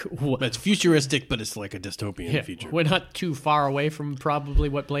are like It's futuristic, but it's like a dystopian future. we're not too far away from probably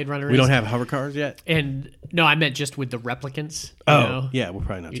what Blade Runner is. We don't have hover cars yet? And no, I meant just with the replicants. you Oh, know? yeah, we're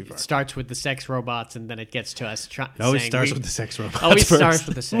probably not too far. It starts with the sex robots, and then it gets to us. It always saying starts with the sex robots. Always first. starts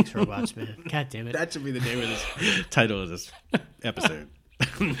with the sex robots, man. God damn it. That should be the name of this title of this episode.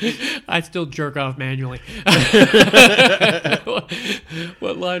 I still jerk off manually.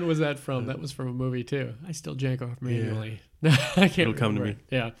 What line was that from? That was from a movie too. I still jank off manually. I can't It'll come to remember me.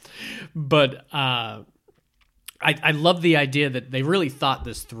 it. Yeah, but I love the idea that they really thought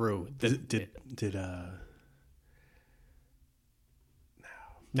this through. Did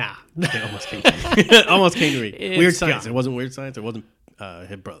Nah. it almost came to me. It almost came to me. It's Weird Science. gone. It wasn't Weird Science. It wasn't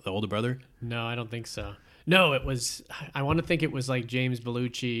the older brother. No, I don't think so. No, it was. I want to think it was like James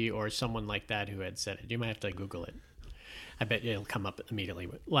Belushi or someone like that who had said it. You might have to Google it. I bet it'll come up immediately.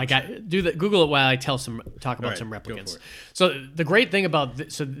 Like I do that. Google it while I talk about right, some go replicants. for it. So the great thing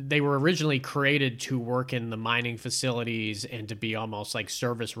about so they were originally created to work in the mining facilities and to be almost like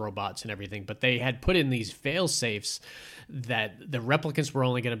service robots and everything. But they had put in these fail safes that the replicants were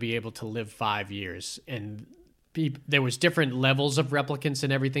only going to be able to live 5 years and. There was different levels of replicants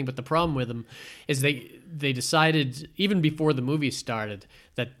and everything, but the problem with them is they decided even before the movie started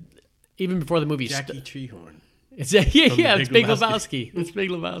that even before the movie Jackie Treehorn. it's the it's Big Big Lebowski. It's Big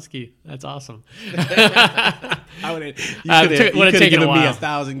Lebowski. That's awesome. I would have. You It could would've have taken given a me while.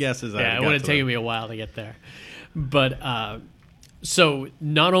 1,000 guesses. Yeah, it would have taken me a while to get there, but. So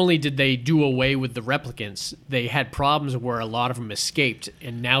not only did they do away with the replicants, they had problems where a lot of them escaped,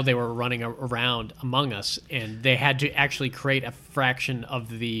 and now they were running around among us, and they had to actually create a fraction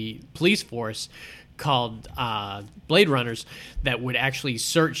of the police force called Blade Runners that would actually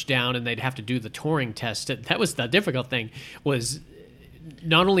search down, and they'd have to do the Turing test. That was the difficult thing, was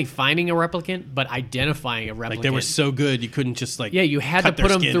not only finding a replicant, but identifying a replicant. Like they were so good, you couldn't just like Yeah, you had to cut their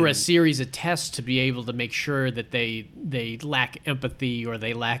put them skin through a and- series of tests to be able to make sure that they lack empathy or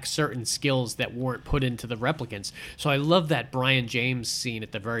they lack certain skills that weren't put into the replicants. So I love that Brian James scene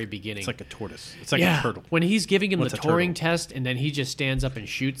at the very beginning. It's like a tortoise. It's like yeah, a turtle. when he's giving him What's the a turtle? Turing test and then he just stands up and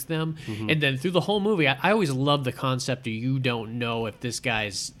shoots them. And then through the whole movie, I always love the concept of you don't know if this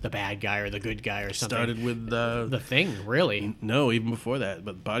guy's the bad guy or the good guy or something. Started with the Thing, really. no, even before that,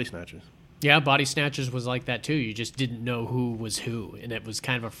 but Body Snatchers. Yeah, Body Snatchers was like that too. You just didn't know who was who, and it was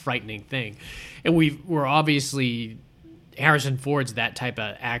kind of a frightening thing. And we're obviously Harrison Ford's that type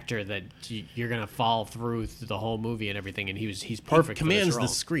of actor that you're gonna fall through the whole movie and everything, and he's perfect. He for this commands role.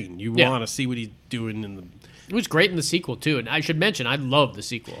 the screen. You Yeah. want to see what he's doing in the. It was great in the sequel too, and I should mention I love the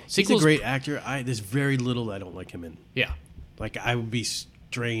sequel. He's a Sequel's great actor. There's very little I don't like him in. Yeah, Like I would be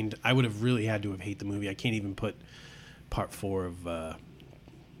strained. I would have really had to have hate the movie. I can't even put part 4 of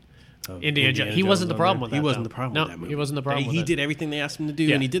Indiana Jones. He wasn't the on problem there. with that. He wasn't though. the problem No, with that movie. he wasn't the problem. He with it. did everything they asked him to do,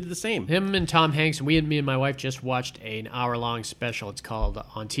 Yeah. and he did the same. Him and Tom Hanks, and me and my wife just watched an hour-long special. It's called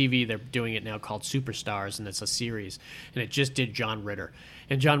on TV. They're doing it now called Superstars, and it's a series. And it just did John Ritter,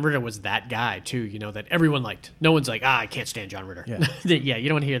 and John Ritter was that guy too. You know that everyone liked. No one's like, I can't stand John Ritter. Yeah. Yeah, you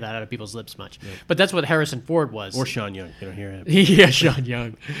don't hear that out of people's lips much. But that's what Harrison Ford was. Or Sean Young. You don't hear him. yeah, Sean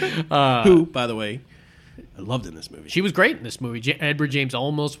Young. Who, by the way, I loved in this movie. She was great in this movie. Edward James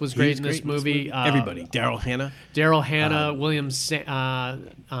Olmos was great in this movie. Everybody. Daryl Hannah, Daryl Hannah, William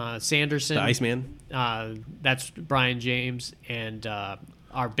Sanderson, the Iceman. That's Brian James, and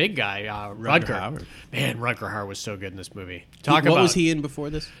our big guy, Rutger Rutger. Hauer. Man, Rutger Hauer was so good in this movie. What about was he in before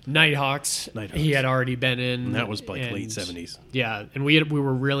this? Nighthawks. Nighthawks. He had already been in. And that was like and- late 70s. Yeah, and we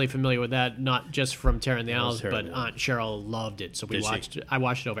were really familiar with that, not just from Terror in the Owls, Terror in but the Owls. Aunt Cheryl loved it, so we Did she? watched it. I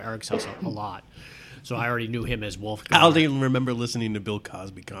watched it over Eric's house a lot, so I already knew him as Wolf. I don't even remember listening to Bill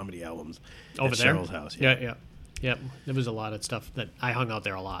Cosby comedy albums Over at there? Cheryl's house. Yeah. Yep. There was a lot of stuff that I hung out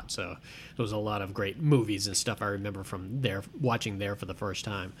there a lot, so there was a lot of great movies and stuff I remember from there, watching there for the first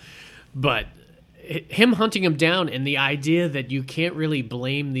time. But him hunting him down and the idea that you can't really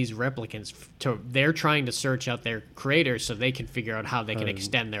blame these replicants they're trying to search out their creators so they can figure out how they can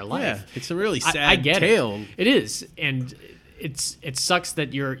extend their life. Yeah, it's a really sad I get tale. It is, and it sucks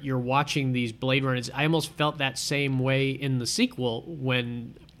that you're watching these Blade Runners. I almost felt that same way in the sequel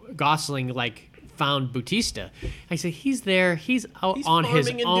when Gosling found Bautista. I said he's there. He's out He's on his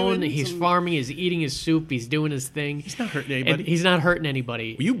farming and own. doing He's some- farming. He's eating his soup. He's doing his thing. He's not hurting And anybody. he's not hurting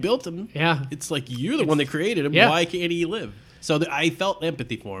anybody. You built him. Yeah. It's like you're the one that created him. Yeah. Why can't he live? So I felt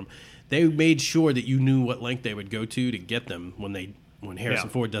empathy for him. They made sure that you knew what length they would go to get them when Harrison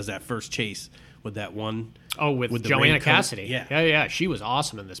Yeah. Ford does that first chase with that one. Oh, with the Joanna raincoat. Cassidy. Yeah. yeah. She was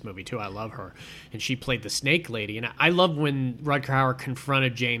awesome in this movie too. I love her, and she played the Snake Lady. And I love when Rutger Hauer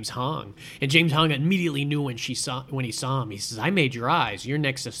confronted James Hong, and James Hong immediately knew when he saw him. He says, "I made your eyes. You're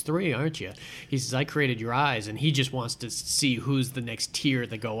Nexus 3, aren't you?" He says, "I created your eyes," and he just wants to see who's the next tier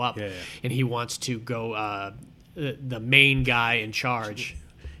that go up, Yeah. and he wants to go the main guy in charge.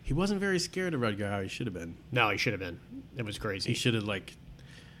 He wasn't very scared of Rutger Hauer. He should have been. No, he should have been. It was crazy. He should have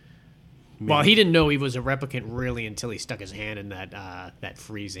Well, he didn't know he was a replicant really until he stuck his hand in that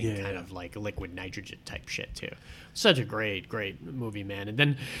freezing kind of like liquid nitrogen type shit too. Such a great movie, man. And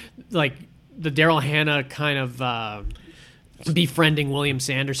then like the Daryl Hannah kind of befriending William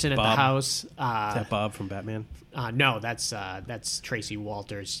Sanderson at the house. Is that Bob from Batman? No, that's Tracy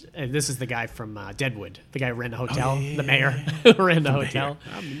Walters. This is the guy from Deadwood, the guy who ran the hotel, the mayor who ran the hotel.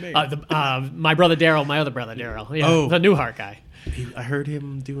 I'm the mayor. My brother Daryl, my other brother Daryl, the Newhart guy. I heard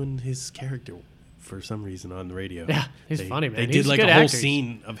him doing his character for some reason on the radio. Yeah, he's funny, man. They He's did like good a whole actor.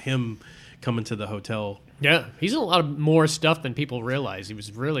 scene of him coming to the hotel. Yeah, he's in a lot of more stuff than people realize. He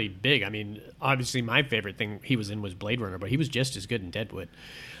was really big. I mean, obviously my favorite thing he was in was Blade Runner, but he was just as good in Deadwood.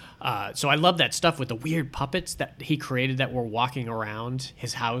 So I love that stuff with the weird puppets that he created that were walking around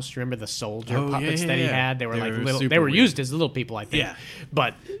his house. Remember the soldier puppets that he had? They were like little. They were used as little people, I think. Yeah,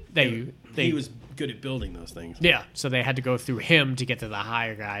 but he was good at building those things. Yeah, so they had to go through him to get to the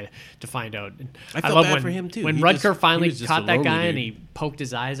higher guy to find out. I felt love bad when, for him, too. When He Rutger finally was just caught a that lonely guy and dude. he poked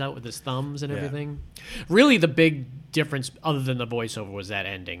his eyes out with his thumbs and everything. Really, the big difference, other than the voiceover, was that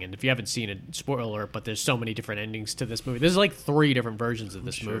ending. And if you haven't seen it, spoiler alert, but there's so many different endings to this movie. There's like 3 different versions of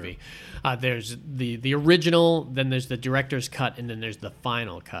this movie. There's the original, then there's the director's cut, and then there's the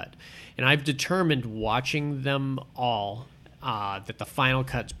final cut. And I've determined watching them all that the final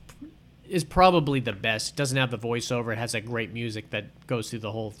cut is probably the best. It doesn't have the voiceover. It has that great music that goes through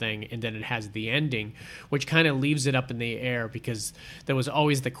the whole thing. And then it has the ending, which kind of leaves it up in the air because there was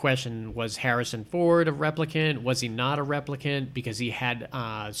always the question, was Harrison Ford a replicant? Was he not a replicant? Because he had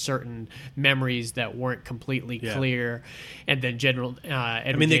certain memories that weren't completely clear. And then General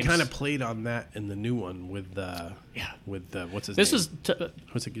Edward They James, kind of played on that in the new one with what's his name? This was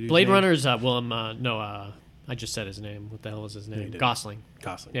What's the dude's Blade name? Runner's I just said his name. What the hell was his name? Gosling.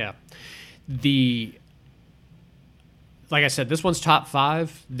 Yeah. Like I said, this one's top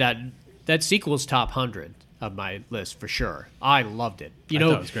 5. That sequel's top 100 of my list for sure. I loved it. I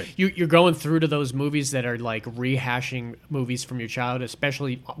thought it was great. You're going through to those movies that are like rehashing movies from your childhood,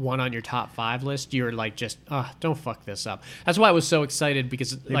 especially one on your top 5 list. You're like, just don't fuck this up. That's why I was so excited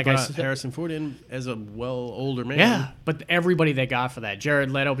because, They like I brought said, Harrison Ford in as a older man. yeah, but everybody they got for that,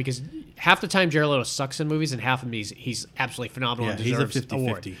 Jared Leto, because half the time Jared Leto sucks in movies, and half of them he's absolutely phenomenal and he's a deserves 50-50.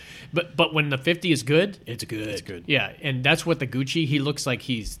 award. But when the 50 is good, it's good. It's good. Yeah, and that's what the Gucci. He looks like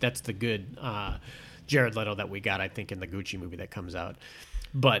that's the good Jared Leto that we got, I think, in the Gucci movie that comes out.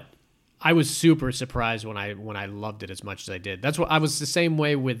 But I was super surprised when I loved it as much as I did. That's what I was the same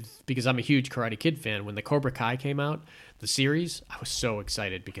way with, because I'm a huge Karate Kid fan. When the Cobra Kai came out, the series, I was so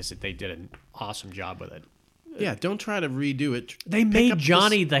excited because they did an awesome job with it. Yeah, don't try to redo it. They made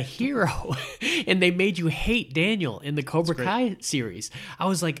Johnny the hero, and they made you hate Daniel in the Cobra Kai series. I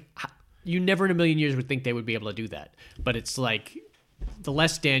was like, you never in a million years would think they would be able to do that. But it's like, the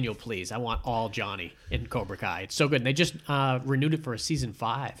less Daniel, please. I want all Johnny in Cobra Kai. It's so good. And they just renewed it for a season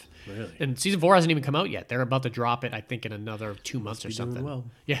 5. Really? And season 4 hasn't even come out yet. They're about to drop it, I think, in another 2 months or something. Doing well.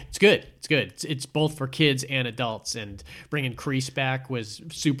 Yeah, it's good. It's good. It's both for kids and adults. And bringing Kreese back was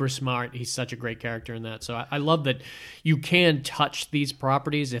super smart. He's such a great character in that. So I love that you can touch these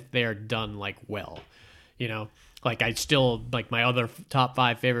properties if they're done like well. You know, like I still like my other top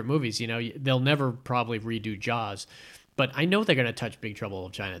 5 favorite movies. You know, they'll never probably redo Jaws. But I know they're going to touch Big Trouble in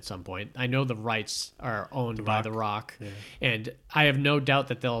Little China at some point. I know the rights are owned by The Rock, and I have no doubt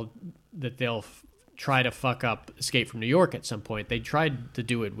that they'll try to fuck up Escape from New York at some point. They tried to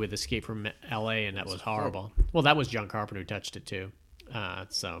do it with Escape from L.A., and that was horrible. Well, that was John Carpenter who touched it too.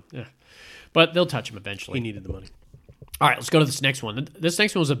 But they'll touch him eventually. He needed the money. All right, let's go to this next one. This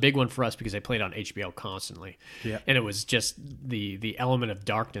next one was a big one for us because they played on HBO constantly. Yeah. And it was just the element of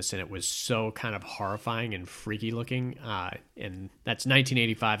darkness, and it was so kind of horrifying and freaky looking. And that's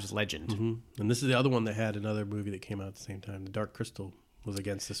 1985's Legend. Mm-hmm. And this is the other one that had another movie that came out at the same time. The Dark Crystal was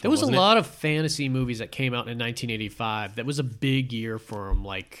against this one. There was a wasn't lot of fantasy movies that came out in 1985. That was a big year for them.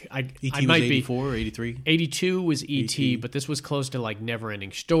 Like E.T. I was might 84 or 83? 82 was E.T., but this was close to like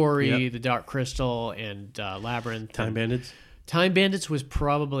Neverending Story, Yep. The Dark Crystal, and Labyrinth. Time Bandits? Time Bandits was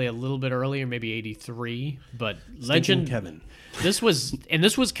probably a little bit earlier, maybe 83, but Legend. Kevin. This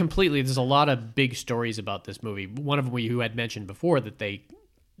was completely. There's a lot of big stories about this movie. One of them you had mentioned before that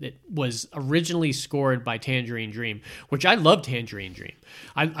it was originally scored by Tangerine Dream, which I love Tangerine Dream.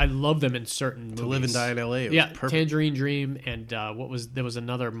 I love them in certain movies. To Live and Die in L.A. It was Yeah, perfect. Tangerine Dream, and there was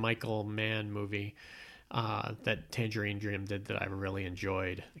another Michael Mann movie that Tangerine Dream did that I really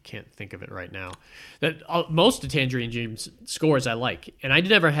enjoyed. I can't think of it right now. Most of Tangerine Dream's scores I like, and I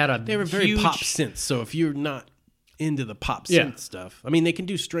never had a. They were very huge, pop synth, so if you're not into the pop synth stuff, I mean, they can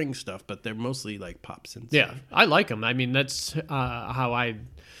do string stuff, but they're mostly like pop synth Yeah, stuff. I like them. I mean, that's how I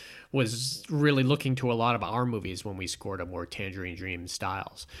was really looking to a lot of our movies when we scored them were Tangerine Dream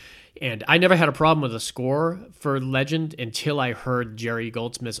styles. And I never had a problem with the score for Legend until I heard Jerry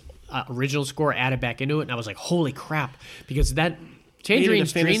Goldsmith's original score added back into it, and I was like, holy crap, because that Tangerine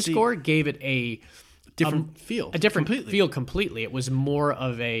Dream score gave it a different feel. A different feel completely. It was more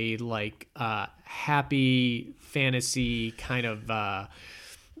of a like happy fantasy kind of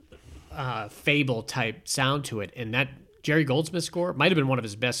fable type sound to it, and that Jerry Goldsmith score might have been one of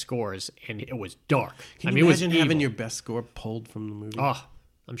his best scores, and it was dark. Can you imagine having your best score pulled from the movie? Oh,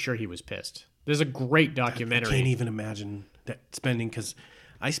 I'm sure he was pissed. There's a great documentary. I can't even imagine that spending, because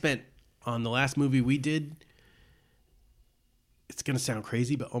I spent on the last movie we did, it's going to sound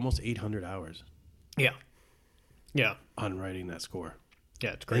crazy, but almost 800 hours. Yeah. Yeah. On writing that score.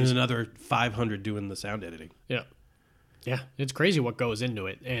 Yeah, it's crazy. And another 500 doing the sound editing. Yeah. Yeah, it's crazy what goes into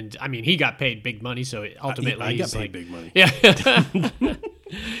it. And, I mean, he got paid big money, so ultimately I got he's paid like, big money. Yeah.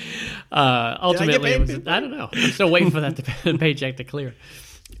 Ultimately, I don't know. I'm still waiting for that paycheck to clear.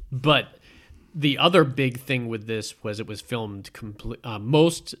 But the other big thing with this was it was filmed,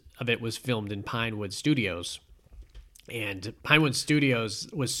 most of it was filmed in Pinewood Studios. And Pinewood Studios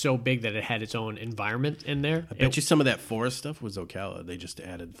was so big that it had its own environment in there. I bet you some of that forest stuff was Ocala. They just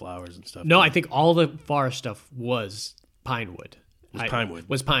added flowers and stuff. No, I think all the forest stuff was Pinewood.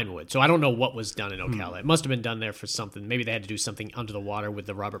 Was Pinewood. So I don't know what was done in Ocala. It must have been done there for something. Maybe they had to do something under the water with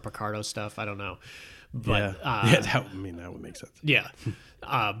the Robert Picardo stuff. I don't know. But that would make sense. Yeah.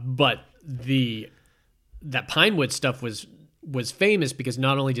 But that Pinewood stuff was famous because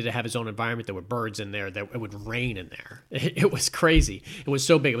not only did it have its own environment, there were birds in there, that it would rain in there. It was crazy. It was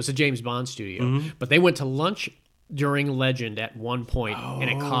so big. It was a James Bond studio. But they went to lunch during Legend at one point, and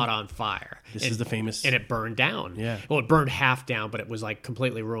it caught on fire. This is the famous... And it burned down. Yeah. Well, it burned half down, but it was like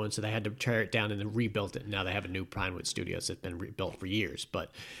completely ruined, so they had to tear it down and then rebuilt it. And now they have a new Pinewood Studios that's been rebuilt for years.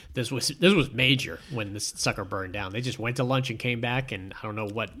 But this was major when this sucker burned down. They just went to lunch and came back, and I don't know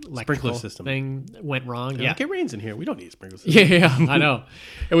what electrical thing went wrong. Yeah, like, it rains in here. We don't need a sprinkler system. Yeah, I know.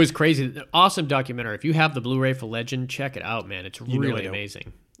 It was crazy. Awesome documentary. If you have the Blu-ray for Legend, check it out, man. It's really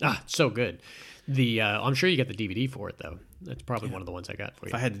amazing. It's so good. I'm sure you get the DVD for it, though. That's probably one of the ones I got for you.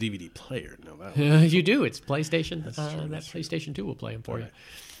 If I had the DVD player, no, that you do. It's PlayStation. That PlayStation 2 will play them for you.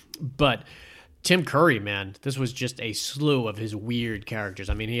 But Tim Curry, man, this was just a slew of his weird characters.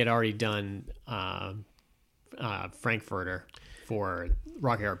 I mean, he had already done Frankfurter for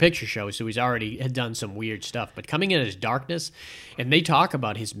Rocky Horror Picture Show, so he's already had done some weird stuff. But coming in as Darkness, and they talk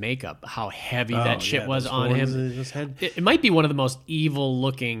about his makeup, how heavy that shit was on him. It might be one of the most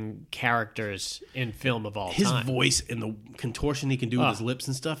evil-looking characters in film of all time. His voice and the contortion he can do with his lips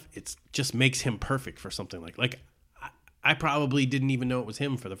and stuff, it just makes him perfect for something like I probably didn't even know it was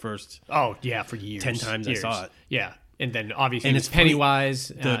him for the first... Oh, yeah, for years. 10 times I saw it. Yeah, and then obviously it's Pennywise.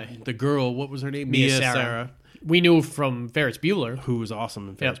 The girl, what was her name? Mia Sara. We knew from Ferris Bueller, who was awesome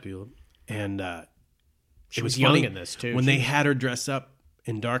in Ferris Bueller, and she was young in this too. When they had her dress up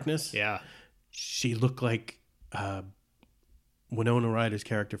in Darkness, she looked like Winona Ryder's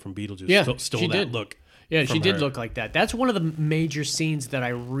character from Beetlejuice. Yeah, stole that look. Yeah, she did look like that. That's one of the major scenes that I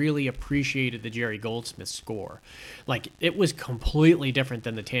really appreciated the Jerry Goldsmith score. Like, it was completely different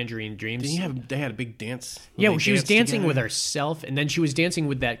than the Tangerine Dreams. They had a big dance? Yeah, she was dancing with herself, and then she was dancing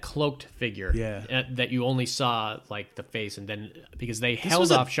with that cloaked figure that you only saw, like, the face, and then, because they held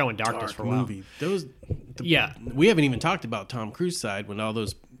off showing Darkness for a while. We haven't even talked about Tom Cruise's side when all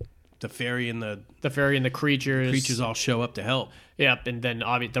those... The fairy and the creatures all show up to help. Yep, and then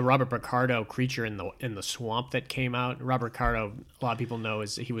the Robert Picardo creature in the swamp that came out. Robert Picardo, a lot of people know,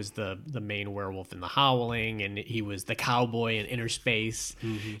 he was the main werewolf in The Howling, and he was the cowboy in Inner Space,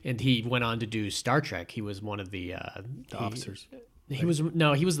 and he went on to do Star Trek. He was one of the officers. He was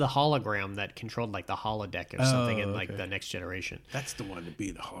the hologram that controlled like the holodeck or something in like the Next Generation. That's the one to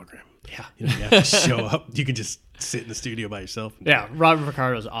be the hologram. Yeah, you don't have to show up. You can just sit in the studio by yourself. Yeah, Robert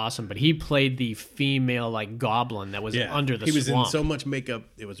Picardo is awesome, but he played the female like goblin that was under the swamp. He was in so much makeup,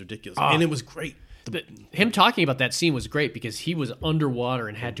 it was ridiculous, and it was great. Him talking about that scene was great because he was underwater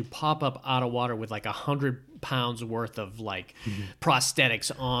and had to pop up out of water with like 100 pounds worth of like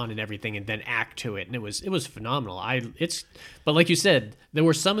prosthetics on and everything, and then act to it, and it was phenomenal. But like you said, there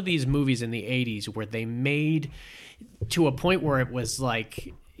were some of these movies in the 80s where they made to a point where it was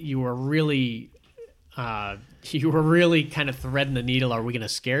like you were really kind of threading the needle. Are we going to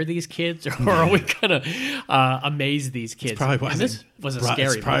scare these kids, or are we going to amaze these kids? Probably why this was a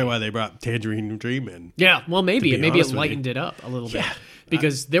scary. It's probably why they brought Tangerine Dream in. Yeah, well, maybe it lightened it up a little bit.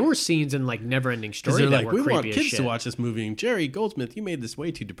 because there were scenes in like Neverending Story they're that like, were we creepy want as kids shit. to watch this movie, and Jerry Goldsmith, you made this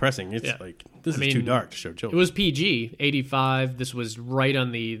way too depressing. It's like, this is too dark to show children. It was PG, 85. This was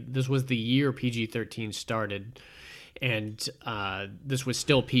this was the year PG-13 started. And this was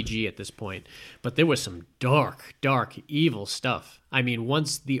still PG at this point. But there was some dark, evil stuff. I mean,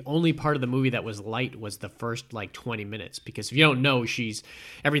 once the only part of the movie that was light was the first, like, 20 minutes. Because if you don't know, she's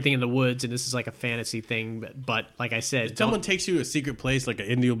everything in the woods, and this is like a fantasy thing. But like I said... If someone takes you to a secret place, like an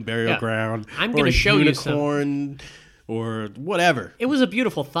Indian burial ground, I'm going to show you some... unicorn, or whatever. It was a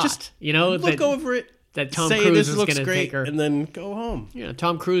beautiful thought. Just look over it. That Tom say Cruise this was looks going to great, take her, and then go home. Yeah,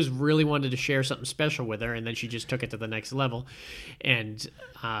 Tom Cruise really wanted to share something special with her, and then she just took it to the next level. And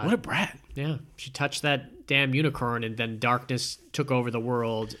what a brat! Yeah, she touched that damn unicorn, and then darkness took over the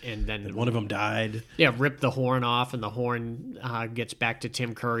world, and then one of them died. Yeah, ripped the horn off, and the horn gets back to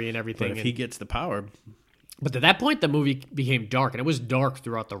Tim Curry and everything. But if he gets the power. But at that point, the movie became dark, and it was dark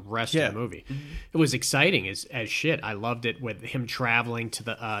throughout the rest of the movie. It was exciting as shit. I loved it with him traveling to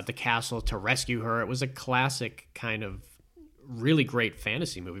the castle to rescue her. It was a classic kind of really great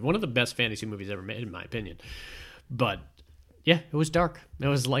fantasy movie. One of the best fantasy movies ever made, in my opinion. But yeah, it was dark. It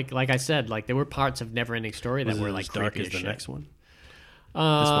was like I said, like there were parts of Neverending Story that were like dark creepy as the shit. next one.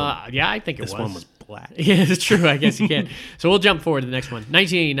 Yeah, I think this one was black. Yeah, it's true. I guess you can. So we'll jump forward to the next one,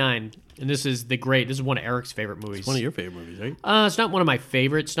 1989. And this is This is one of Eric's favorite movies. It's one of your favorite movies, right? It's not one of my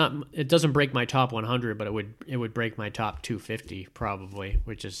favorites. It doesn't break my top 100, but it would break my top 250 probably,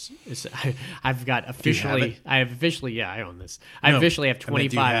 which is I've got officially. I own this. I officially have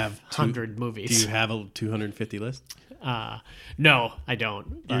 2,500 movies. Do you have a 250 list? No, I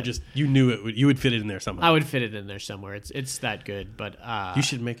don't. You knew it. You would fit it in there somehow. I would fit it in there somewhere. It's that good, but you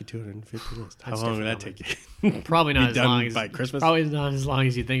should make a 250 list. How long would that take you? Probably not as long as by Christmas. Probably not as long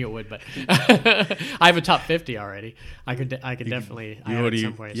as you think it would, but I have a top 50 already. I could definitely. I have it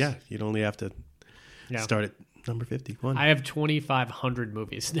someplace. Yeah, you'd only have to start at number 51. I have 2,500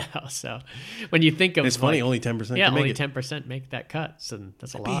 movies now, so when you think of it's funny, only 10%. Yeah, only 10% make that cut, so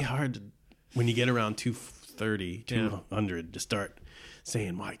that's a lot. It'd be hard when you get around 230, 200 to start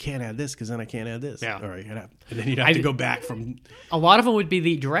saying, well, I can't add this because then I can't add this. Yeah. Or and then you'd have to go back from... A lot of them would be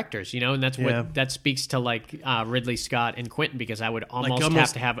the directors, and that's what that speaks to like Ridley Scott and Quentin, because I would almost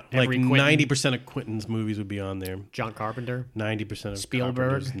have to have every like Quentin. 90% of Quentin's movies would be on there. John Carpenter. 90% of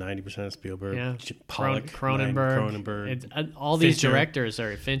Spielberg. 90% of Spielberg. Yeah. Pollock. Cronenberg. All these directors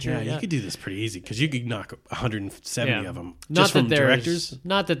are Fincher. Yeah, you could do this pretty easy because you could knock 170 of them not just from directors.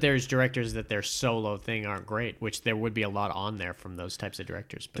 Not that there's directors that their solo thing aren't great, which there would be a lot on there from those types of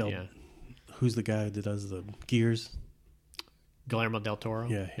directors. But who's the guy that does the Gears? Guillermo del Toro.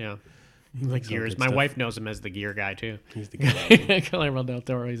 Yeah. Like Gears. My wife knows him as the Gear guy too. He's the guy. Guillermo del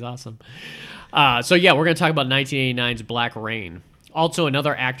Toro. He's awesome. We're going to talk about 1989's Black Rain. Also,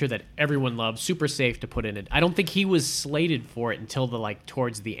 another actor that everyone loves, super safe to put in it. I don't think he was slated for it until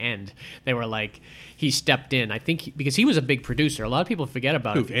towards the end. They were like, he stepped in. I think because he was a big producer. A lot of people forget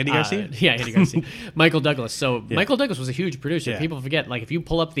about it. Andy Garcia? Yeah, Andy Garcia. Michael Douglas. So Michael Douglas was a huge producer. People forget. Like if you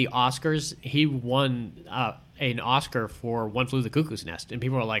pull up the Oscars, he won an Oscar for One Flew the Cuckoo's Nest, and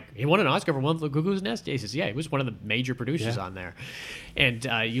people are like, he won an Oscar for One Flew the Cuckoo's Nest? He says, yeah, he was one of the major producers on there. And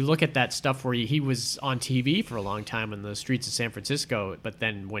you look at that stuff where he was on TV for a long time in the streets of San Francisco, but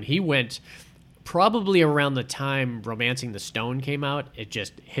then when he went, probably around the time Romancing the Stone came out,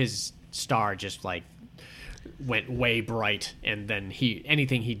 his star just like went way bright, and then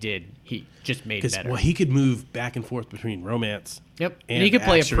anything he did, he just made better. Well, he could move back and forth between romance. Yep, and he could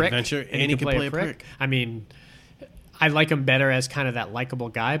play a action, prick, adventure, and he could play a prick. I mean, I like him better as kind of that likable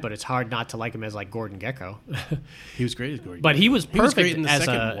guy, but it's hard not to like him as like Gordon Gekko. He was great as Gordon. But he was perfect. He was great in the as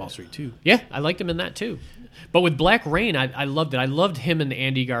second Wall Street too. Yeah, I liked him in that too. But with Black Rain, I loved it. I loved him and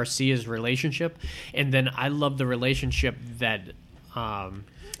Andy Garcia's relationship, and then I loved the relationship that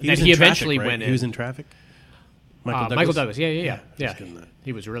he eventually went in. He was in Traffic. Michael Douglas. Yeah.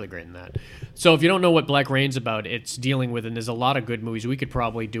 He was really great in that. So if you don't know what Black Rain's about, it's dealing with, and there's a lot of good movies. We could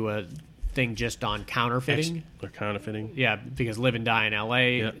probably do a thing just on counterfeiting. Or counterfeiting. Yeah, because Live and Die in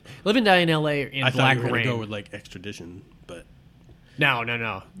L.A. Yeah. Live and Die in L.A. and I Black thought you were going Rain. to go with like extradition, but... No.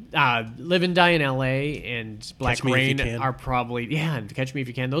 Live and Die in L.A. and Black Catch Me If You Rain Can. are probably... Yeah, and Catch Me If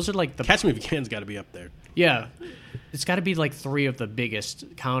You Can. Those are like the... Catch Me If You Can's got to be up there. Yeah. It's got to be like three of the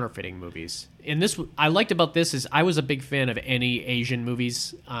biggest counterfeiting movies. And this, I liked about this is I was a big fan of any Asian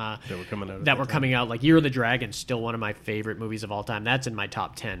movies that were coming out. Like Year of the Dragon, still one of my favorite movies of all time. That's in my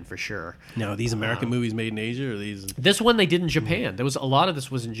top 10 for sure. Now, are these American movies made in Asia, or are these? This one they did in Japan. There was a lot of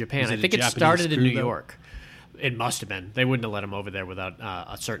this was in Japan. I think it started in New York. It must have been. They wouldn't have let him over there without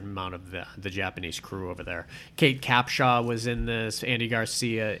a certain amount of the Japanese crew over there. Kate Capshaw was in this, Andy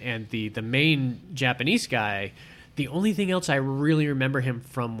Garcia, and the main Japanese guy. The only thing else I really remember him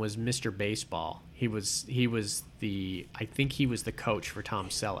from was Mr. Baseball. He was I think he was the coach for Tom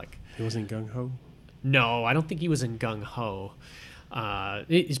Selleck. He wasn't Gung Ho? No, I don't think he was in Gung Ho.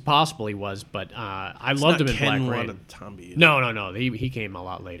 It's possible he was, but I loved him in Black Rain. No. He came a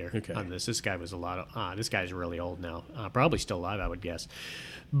lot later on this. This guy was this guy's really old now. Probably still alive, I would guess.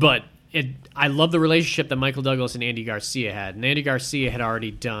 But I love the relationship that Michael Douglas and Andy Garcia had. And Andy Garcia had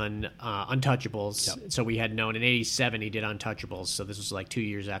already done Untouchables, so we had known in '87 he did Untouchables. So this was like 2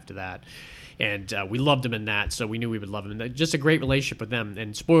 years after that. And we loved him in that, so we knew we would love him. And just a great relationship with them.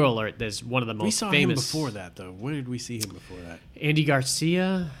 And spoiler alert, there's one of the most famous... We saw him before that, though. Where did we see him before that? Andy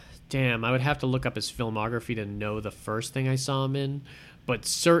Garcia? Damn, I would have to look up his filmography to know the first thing I saw him in. But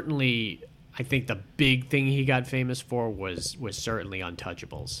certainly, I think the big thing he got famous for was certainly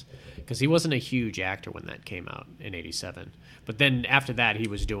Untouchables. Because he wasn't a huge actor when that came out in '87. But then after that, he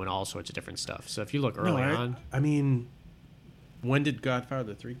was doing all sorts of different stuff. So if you look early on... I mean... When did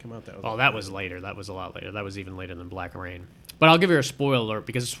Godfather 3 come out? That was later. That was a lot later. That was even later than Black Rain. But I'll give you a spoiler alert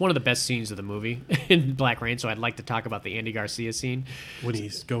because it's one of the best scenes of the movie in Black Rain, so I'd like to talk about the Andy Garcia scene. When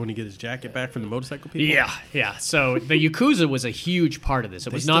he's going to get his jacket back from the motorcycle people? Yeah. So the Yakuza was a huge part of this.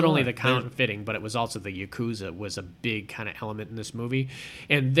 It was not only the counterfeiting, but it was also the Yakuza was a big kind of element in this movie.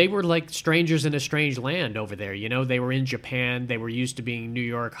 And they were like strangers in a strange land over there. You know, they were in Japan. They were used to being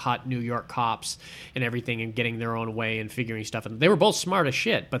hot New York cops and everything and getting their own way and figuring stuff. And they were both smart as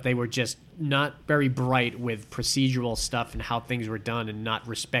shit, but they were just not very bright with procedural stuff and how things were done and not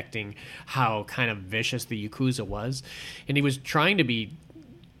respecting how kind of vicious the Yakuza was. And he was trying to be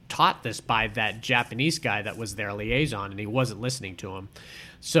taught this by that Japanese guy that was their liaison, and he wasn't listening to him.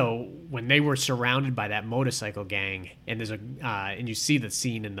 So when they were surrounded by that motorcycle gang, and there's and you see the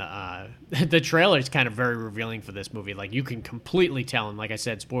scene in the the trailer is kind of very revealing for this movie. Like you can completely tell, and like I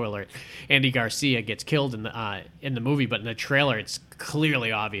said, spoiler: Andy Garcia gets killed in the movie, but in the trailer, it's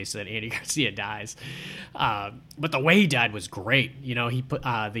clearly obvious that Andy Garcia dies. But the way he died was great. You know, he put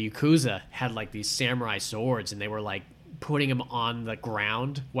the Yakuza had like these samurai swords, and they were like putting him on the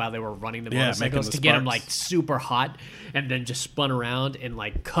ground while they were running the motorcycles to get him like super hot, and then just spun around and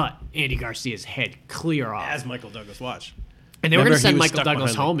like cut Andy Garcia's head clear off. As Michael Douglas watched. And they were going to send Michael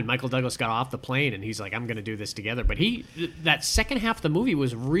Douglas home, and Michael Douglas got off the plane, and he's like, I'm going to do this together. But that second half of the movie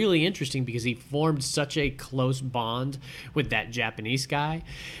was really interesting because he formed such a close bond with that Japanese guy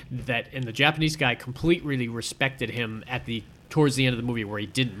and the Japanese guy completely respected him towards the end of the movie where he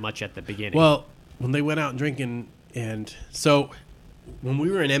didn't much at the beginning. Well, when they went out drinking, and so when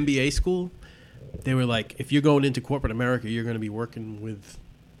we were in MBA school, they were like, if you're going into corporate America, you're going to be working with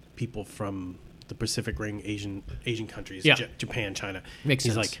people from the Pacific Ring, Asian countries, Japan, China. Makes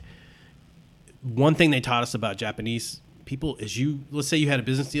sense. He's like, one thing they taught us about Japanese people is let's say you had a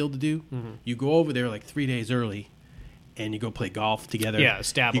business deal to do, you go over there like 3 days early, and you go play golf together. Yeah,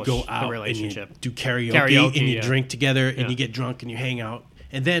 establish you go out the relationship. And you do karaoke and you drink together, and you get drunk and you hang out.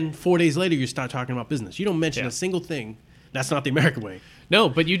 And then 4 days later, you start talking about business. You don't mention a single thing. That's not the American way. No,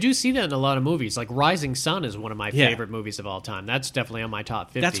 but you do see that in a lot of movies. Like Rising Sun is one of my favorite movies of all time. That's definitely on my top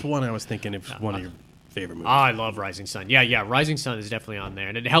 50. That's one I was thinking of one of your favorite movies. I love Rising Sun. Yeah, Rising Sun is definitely on there.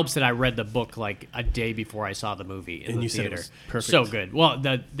 And it helps that I read the book like a day before I saw the movie in the theater. Said it was perfect. So good. Well,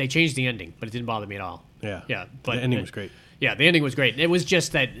 they changed the ending, but it didn't bother me at all. Yeah. But the ending was great. Yeah, the ending was great. It was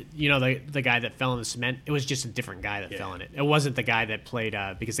just that, you know, the guy that fell in the cement, it was just a different guy that fell in it. It wasn't the guy that played,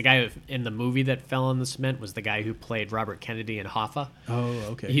 because the guy in the movie that fell in the cement was the guy who played Robert Kennedy in Hoffa. Oh,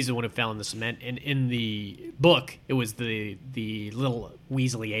 okay. He's the one who fell in the cement. And in the book, it was the little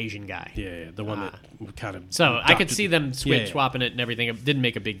Weasley Asian guy. Yeah, the one that kind of... So I could see them swapping it and everything. It didn't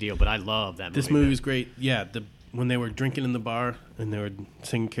make a big deal, but I love that movie. This movie was great. Yeah, when they were drinking in the bar and they were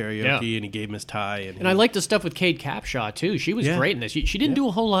singing karaoke and he gave him his tie. And I like the stuff with Kate Capshaw, too. She was great in this. She didn't do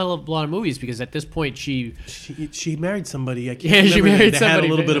a whole lot of movies because at this point she married somebody. I can't remember. She married somebody. They had a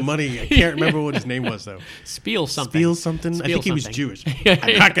little bit of money. I can't remember what his name was, though. Spiel something. I think he was Jewish.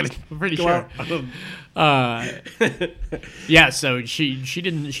 I'm not going to... Pretty sure. So she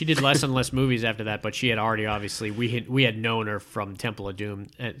did less and less movies after that, but she had already obviously we had known her from Temple of Doom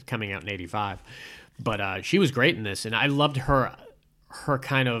coming out in '85. But she was great in this, and I loved her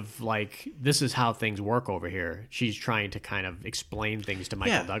kind of like, this is how things work over here. She's trying to kind of explain things to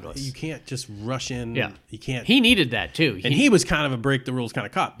Michael Douglas. You can't just rush in. Yeah. You can't. He needed that, too. He was kind of a break the rules kind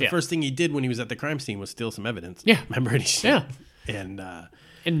of cop. The first thing he did when he was at the crime scene was steal some evidence. Yeah. Remember?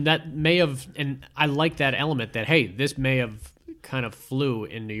 And that may have, and I like that element that, hey, this may have kind of flew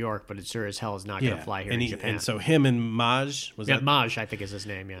in New York, but it sure as hell is not going to fly here in Japan. And so him and Maj Maj, I think is his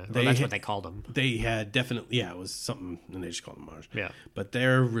name. Yeah, that's what they called him. They had definitely it was something, and they just called him Maj. Yeah, but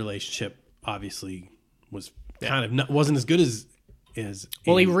their relationship obviously was kind of wasn't as good as.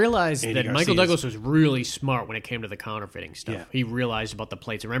 Well, he realized Andy that Michael Garcia's. Douglas was really smart when it came to the counterfeiting stuff. Yeah. He realized about the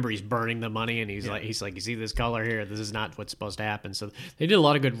plates. Remember, he's burning the money, and he's like, you see this color here? This is not what's supposed to happen. So they did a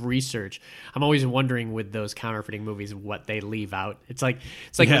lot of good research. I'm always wondering with those counterfeiting movies what they leave out. It's like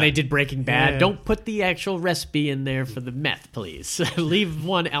when they did Breaking Bad. Yeah. Don't put the actual recipe in there for the meth, please. Leave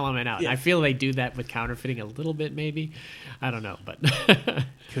one element out. Yeah. I feel they do that with counterfeiting a little bit, maybe. I don't know, but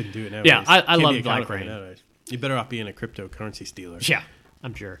Couldn't do it nowadays. Yeah, I Can't love be a Black counterfeiter Rain. nowadays. You're better off being a cryptocurrency stealer. yeah.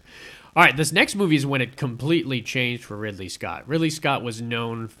 I'm sure. All right, this next movie is when it completely changed for Ridley Scott. Ridley Scott was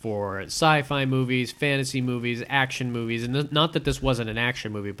known for sci-fi movies, fantasy movies, action movies, and not that this wasn't an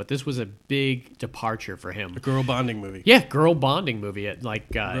action movie, but this was a big departure for him. A girl bonding movie. Yeah, girl bonding movie.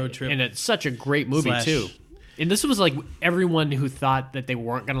 Road trip. And it's such a great movie Slash- too. And this was like everyone who thought that they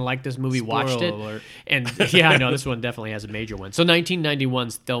weren't going to like this movie watched it. alert. And yeah, I know this one definitely has a major one. So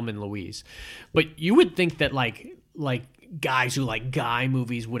 1991's Thelma and Louise. But you would think that like guys who like guy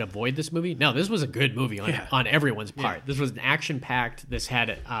movies would avoid this movie. No, this was a good movie on everyone's part. Yeah. This was an action-packed. This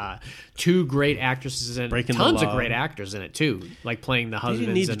had two great actresses in it. Breaking the tons of law. great actors in it too, like playing the They husbands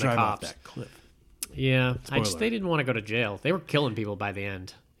didn't need to and the drive off cops. that cliff. Yeah, Spoiler. they didn't want to go to jail. They were killing people by the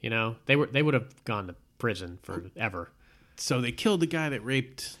end. You know, they would have gone to prison forever. So they killed the guy that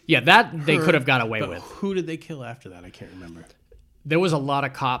raped. Yeah, that they her, could have got away but with. Who did they kill after that? I can't remember. There was a lot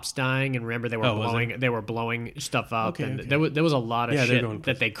of cops dying, and remember they were was blowing they were blowing stuff up, Okay, and okay. there was a lot of Yeah, they're going shit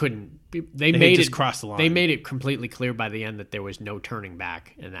to that they couldn't. They had made just it crossed the line. They made it completely clear by the end that there was no turning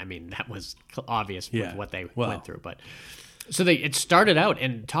back, and I mean that was obvious Yeah. with what they Well. went through. But so it started out,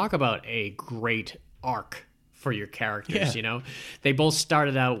 and talk about a great arc for your characters. Yeah. You know, they both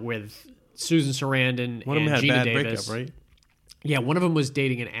started out with Susan Sarandon One of and them had Gina a bad Davis. breakup, right? Yeah, one of them was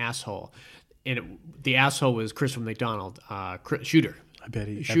dating an asshole, and the asshole was Christopher McDonald, Shooter. I bet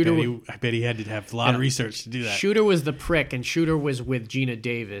he had to have a lot of research to do that. Shooter was the prick, and Shooter was with Gina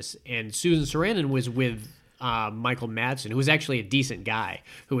Davis, and Susan Sarandon was with Michael Madsen, who was actually a decent guy,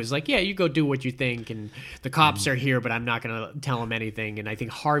 who was like, yeah, you go do what you think, and the cops are here, but I'm not going to tell them anything. And I think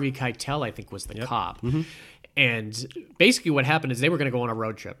Harvey Keitel, was the cop. Mm-hmm. And basically what happened is they were going to go on a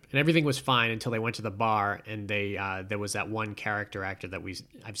road trip, and everything was fine until they went to the bar, and they there was that one character actor that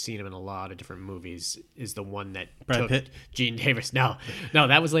I've seen him in a lot of different movies, is the one that Brad took Pitt? Gina Davis. No,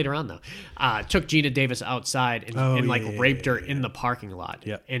 that was later on though. Took Gina Davis outside and raped her in the parking lot.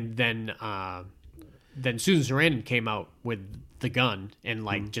 Yeah. And then Susan Sarandon came out with the gun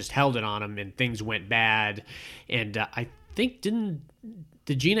and just held it on him, and things went bad. And I think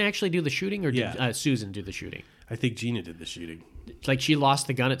did Gina actually do the shooting, or did Susan do the shooting? I think Gina did the shooting. Like she lost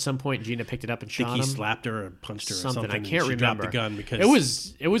the gun at some point, and Gina picked it up and I think shot he him. slapped her or punched her or something. I and can't she remember. dropped the gun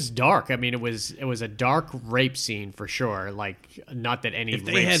because it was dark. I mean, it was a dark rape scene for sure. Like, not that any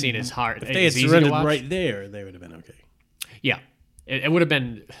rape scene is hard. If they had is easy to surrendered watch. right there, they would have been okay. Yeah, it would have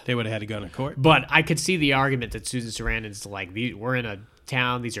been. They would have had to go to court. But I could see the argument that Susan Sarandon's like, we're in a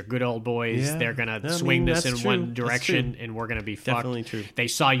town. These are good old boys. Yeah. They're gonna I swing mean, this in that's true. one That's direction, true. and we're gonna be fucked. Definitely true. They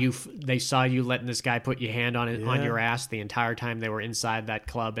saw you letting this guy put your hand on Yeah. your ass the entire time they were inside that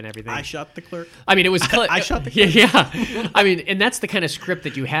club and everything. I shot the clerk. I mean, it was. I shot the yeah. I mean, and that's the kind of script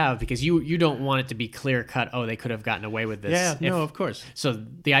that you have, because you don't want it to be clear cut. Oh, they could have gotten away with this. Yeah, no, of course. So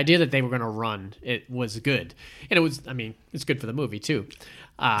the idea that they were going to run it was good, and it was. I mean, it's good for the movie too.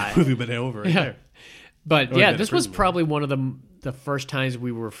 Movie been over right there. But Or yeah, been this a was prison probably one of the first times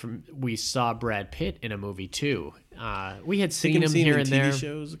we saw Brad Pitt in a movie too. We had seen him here in and TV there.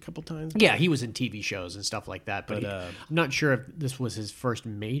 shows a couple times. Yeah, he was in TV shows and stuff like that. But But, I'm not sure if this was his first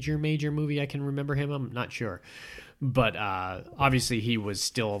major movie I can remember him. I'm not sure. But obviously he was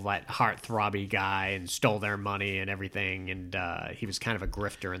still that heartthrobby guy and stole their money and everything. And he was kind of a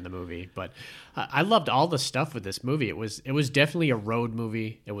grifter in the movie. But I loved all the stuff with this movie. It was definitely a road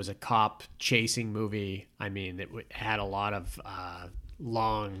movie. It was a cop chasing movie. I mean, it had a lot of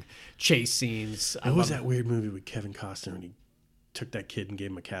long chase scenes. What was that weird movie with Kevin Costner when he took that kid and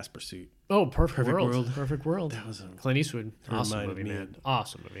gave him a Casper suit? Oh, Perfect World. World. Perfect World. That was a Clint Eastwood. Awesome reminded movie, me man.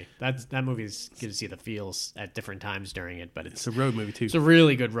 Awesome movie. That movie's good to see the feels at different times during it, but it's a road movie too. it's a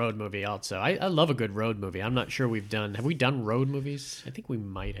really good road movie also. I love a good road movie. I'm not sure have we done road movies? I think we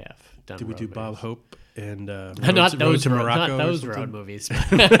might have done. Did we do road Bob movies. Hope and Not those to road, Morocco? not or those something? road movies.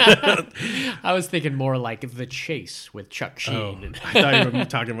 I was thinking more like The Chase with Chuck Sheen. Oh, I thought you were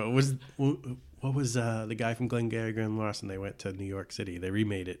talking about what was the guy from Glengarry Glen Larson? They went to New York City. They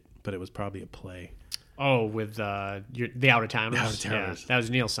remade it, but it was probably a play. Oh, with the Out of Towners. The Out of Towners. Yeah, that was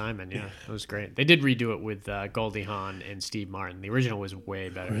Neil Simon. Yeah, it was great. They did redo it with Goldie Hawn and Steve Martin. The original was way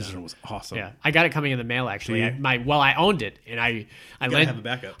better. The original was awesome. Yeah, I got it coming in the mail actually. Did you? I owned it and I lent. have a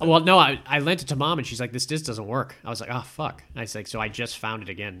backup. Well, no, I lent it to Mom and she's like, this disc doesn't work. I was like, oh fuck. I was like, so I just found it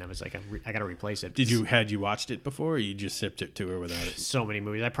again. And I was like, I got to replace it. Had you watched it before, or you just sipped it to her without it? So many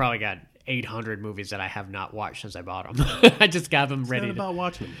movies. I probably got 800 movies that I have not watched since I bought them. I just got them ready. It's not about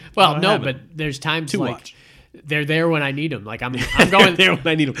watching them. Well, no, but there's times To like watch. they're there when I need them. Like I'm going there when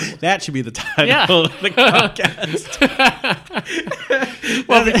I need them. That should be the title Yeah. of the podcast.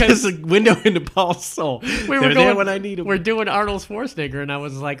 Well, because it's a window into Paul's soul. They're there when I need them. We're doing Arnold Schwarzenegger, and I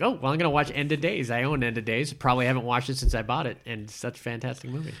was like, oh, well, I'm going to watch End of Days. I own End of Days. Probably haven't watched it since I bought it, and it's such a fantastic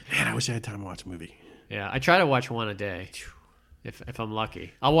movie. Man, I wish I had time to watch a movie. Yeah, I try to watch one a day. If I'm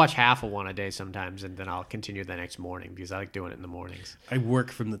lucky, I'll watch half of one a day sometimes, and then I'll continue the next morning because I like doing it in the mornings. I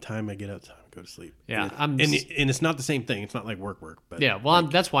work from the time I get up to the time I go to sleep. Yeah, and it's not the same thing. It's not like work. But Yeah, well,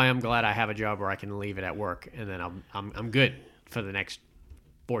 that's why I'm glad I have a job where I can leave it at work, and then I'm good for the next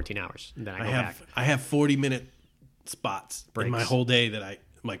 14 hours, and then I go back. I have 40-minute spots Breaks. in my whole day that I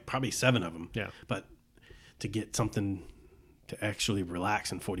like, probably 7 of them. Yeah, but to get something to actually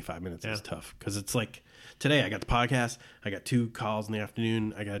relax in 45 minutes is tough because it's like today I got the podcast, I got 2 calls in the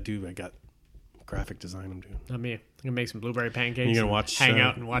afternoon, I got graphic design I'm doing. not me. I'm gonna make some blueberry pancakes. You're gonna watch, hang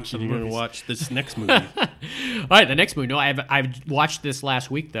out and watch some You're movies. gonna watch this next movie. All right, the next movie. No, I've watched this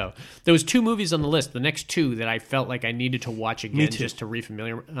last week though. There was 2 movies on the list. The next 2 that I felt like I needed to watch again just to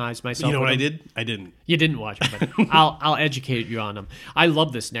refamiliarize myself. You know with what I them. did? I didn't. You didn't watch them, but I'll educate you on them. I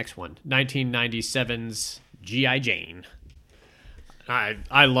love this next one, 1997's G.I. Jane.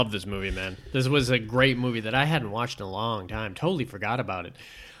 I love this movie, man. This was a great movie that I hadn't watched in a long time. Totally forgot about it.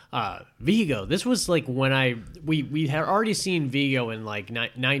 Vigo. This was like when we had already seen Vigo in like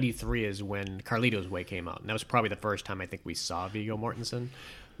 93 is when Carlito's Way came out. And that was probably the first time I think we saw Viggo Mortensen.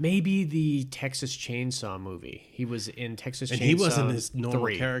 Maybe the Texas Chainsaw movie. He was in Texas Chainsaw. And he wasn't his normal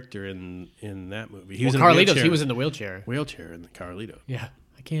 3. character in that movie. He Well, was in Carlito's, a wheelchair. he was in the wheelchair. Wheelchair in the Carlito. Yeah.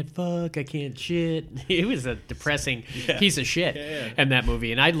 I can't fuck, I can't shit. He was a depressing piece of shit in that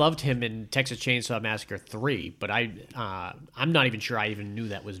movie. And I loved him in Texas Chainsaw Massacre 3, but I'm not even sure I even knew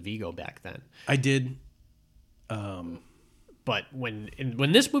that was Vigo back then. I did. But when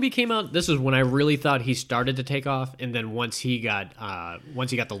this movie came out, this is when I really thought he started to take off. And then once he got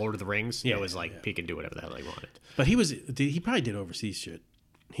the Lord of the Rings, it was like he can do whatever the hell he wanted. But he probably did overseas shit.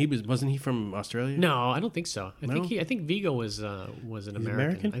 Wasn't he from Australia? No, I don't think so. I think Vigo was an American.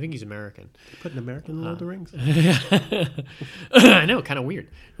 American? I think he's American. Put an American in Lord of the Rings. I know, kind of weird.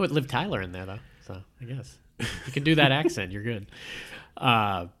 Put Liv Tyler in there though, so I guess you can do that accent. You're good.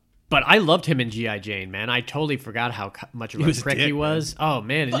 But I loved him in G.I. Jane, man. I totally forgot how much of a prick he was. Oh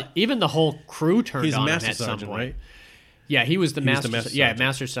man, even the whole crew turned He's a on him master at some sergeant, point. right? Yeah, he was the master. sergeant.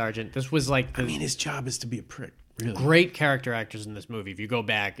 Master sergeant. This was like the his job is to be a prick. Really. great character actors in this movie. If you go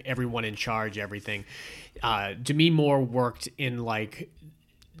back, everyone in charge, everything. Demi Moore worked in like.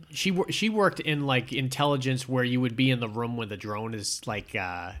 She worked in like intelligence where you would be in the room when the drone is like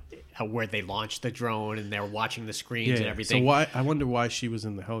where they launched the drone and they're watching the screens and everything. So I wonder why she was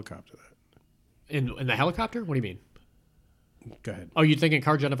in the helicopter. In the helicopter? What do you mean? Go ahead. Oh, you thinking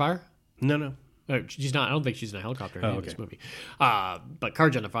Carja on Fire? No. She's not. I don't think she's in a helicopter in this movie. But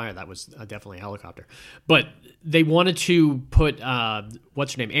Carja on Fire, that was definitely a helicopter. But they wanted to put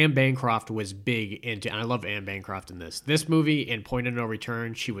what's her name? Anne Bancroft was big into, and I love Anne Bancroft in this. This movie in Point of No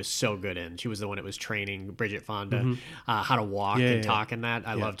Return, she was so good in. She was the one that was training Bridget Fonda how to walk and talk in that.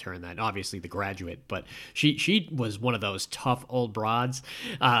 I loved her in that. Obviously, The Graduate, but she was one of those tough old broads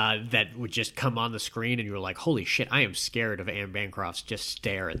that would just come on the screen, and you were like, "Holy shit, I am scared of Anne Bancroft's just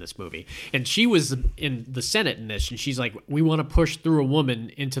stare in this movie." And she was in the Senate in this, and she's like, "We want to push through a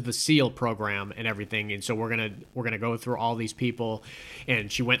woman into the SEAL program and everything, and so we're gonna go through all these people."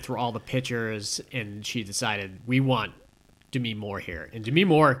 And she went through all the pictures, and she decided we want Demi Moore here, and Demi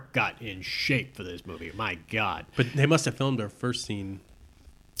Moore got in shape for this movie. My God! But they must have filmed her first scene.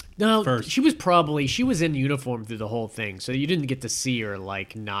 No, first. she was in uniform through the whole thing, so you didn't get to see her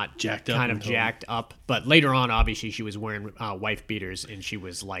like not Jacked up kind of until- jacked up. But later on, obviously, she was wearing wife beaters, and she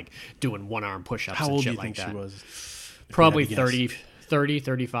was like doing one-arm push-ups How and old do shit you like think that. she was? If you Probably had to guess. 30,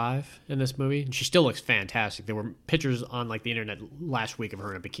 35 in this movie, and she still looks fantastic. There were pictures on like the internet last week of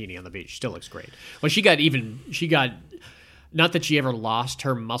her in a bikini on the beach. She still looks great. Well, she got not that she ever lost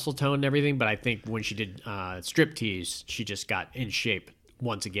her muscle tone and everything, but I think when she did striptease, she just got in shape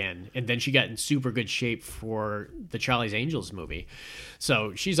once again, and then she got in super good shape for the Charlie's Angels movie.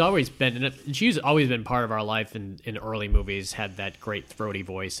 So she's always been, and she's always been part of our life in early movies, had that great throaty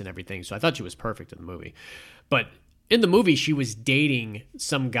voice and everything. So I thought she was perfect in the movie. But in the movie, she was dating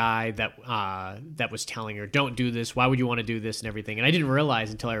some guy that was telling her, "Don't do this. Why would you want to do this?" and everything. And I didn't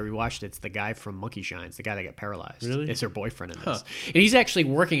realize until I rewatched it, it's the guy from Monkey Shines, the guy that got paralyzed. Really? It's her boyfriend in this. And he's actually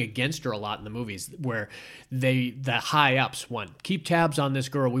working against her a lot in the movies, where the high ups want, keep tabs on this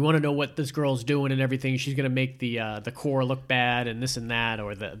girl. We want to know what this girl's doing and everything. She's going to make the Corps look bad and this and that,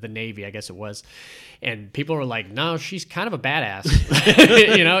 or the Navy, I guess it was. And people were like, "No, she's kind of a badass,"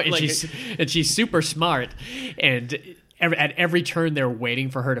 you know. And she's super smart, and at every turn they're waiting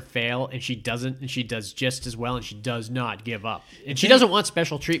for her to fail, and she doesn't, and she does just as well, and she does not give up, and she doesn't want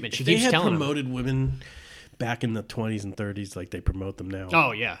special treatment. She keeps telling them. They had promoted women back in the 20s and 30s like they promote them now.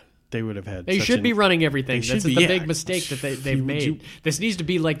 Oh yeah. They would have had. They should be running everything. That's the yeah. big mistake that they've made. This needs to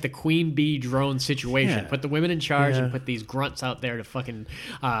be like the queen bee drone situation. Yeah. Put the women in charge Yeah. and put these grunts out there to fucking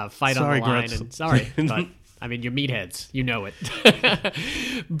fight Sorry, on the line. grunts. And sorry, but I mean, you're meatheads. You know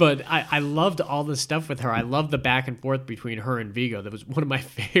it. But I loved all the stuff with her. I loved the back and forth between her and Vigo. That was one of my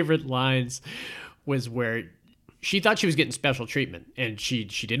favorite lines, was where she thought she was getting special treatment, and she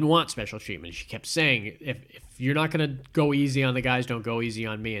didn't want special treatment. She kept saying, if you're not going to go easy on the guys, don't go easy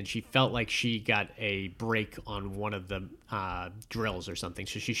on me. And she felt like she got a break on one of the drills or something.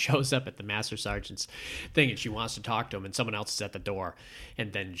 So she shows up at the master sergeant's thing, and she wants to talk to him, and someone else is at the door.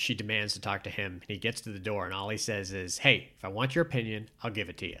 And then she demands to talk to him, and he gets to the door, and all he says is, "Hey, if I want your opinion, I'll give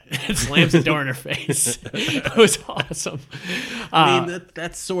it to you." And slams the door in her face. It was awesome. I mean,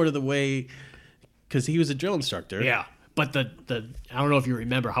 that's sort of the way, because he was a drill instructor. Yeah. But the I don't know if you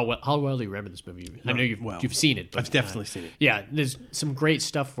remember how well do you remember this movie? I know you've seen it. But, I've definitely seen it. Yeah, there's some great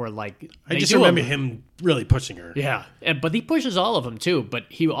stuff where I just remember him really pushing her. Yeah, but he pushes all of them too. But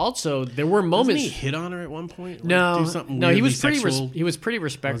he also, there were moments. Doesn't he hit on her at one point? Like, No, do something no, he was sexual? he was pretty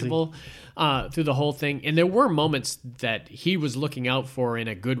respectable through the whole thing. And there were moments that he was looking out for in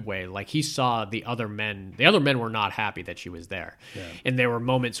a good way. Like he saw the other men. The other men were not happy that she was there. Yeah. And there were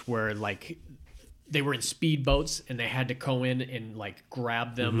moments where like they were in speedboats and they had to go in and like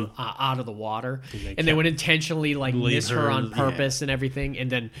grab them out of the water, and they would intentionally like miss her on purpose and everything. And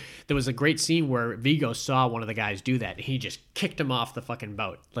then there was a great scene where Vigo saw one of the guys do that, and he just kicked him off the fucking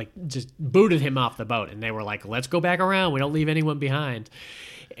boat, like just booted him off the boat. And they were like, "Let's go back around. We don't leave anyone behind."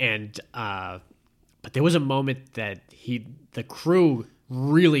 And but there was a moment that the crew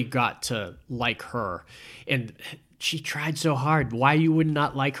really got to like her, and she tried so hard. Why you would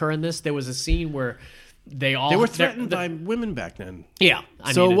not like her in this? There was a scene where they were threatened by women back then. Yeah,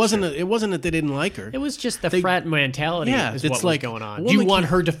 it wasn't that they didn't like her. It was just the frat mentality. Yeah, is it's what like was going on. Do you want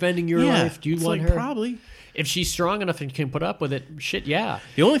her defending your life? Do you want her? Probably. If she's strong enough and can put up with it, shit, yeah.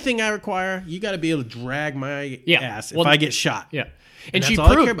 The only thing I require, you got to be able to drag my ass if I get shot. Yeah. And she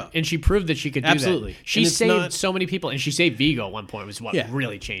proved that she could do Absolutely. that. She saved so many people, and she saved Vigo at one point, was what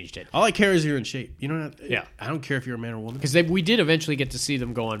really changed it. All I care is you're in shape. You know, yeah. I don't care if you're a man or woman. Because we did eventually get to see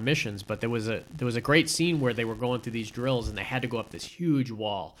them go on missions, but there was a great scene where they were going through these drills, and they had to go up this huge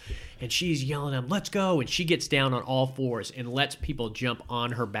wall, and she's yelling at them, "Let's go!" And she gets down on all fours and lets people jump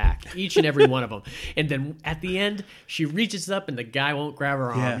on her back, each and every one of them. And then at the end, she reaches up, and the guy won't grab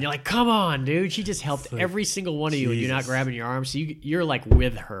her arm. Yeah. And you're like, "Come on, dude!" She just helped every single one of you, and you're not grabbing your arm, so you're like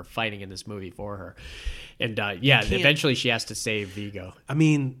with her, fighting in this movie for her. And eventually she has to save Vigo. I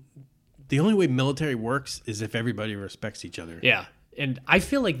mean, the only way military works is if everybody respects each other. Yeah. And I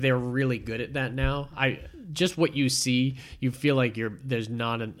feel like they're really good at that now. Just what you see, you feel like there's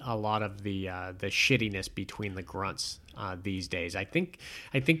not a lot of the shittiness between the grunts these days. I think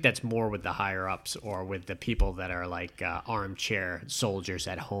that's more with the higher ups or with the people that are like armchair soldiers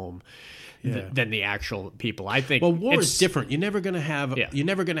at home than the actual people. I think. Well, war is different. You're never gonna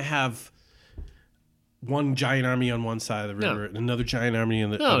have one giant army on one side of the river and another giant army on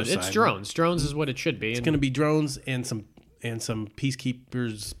the other side. No, it's drones. Drones is what it should be. It's going to be drones and some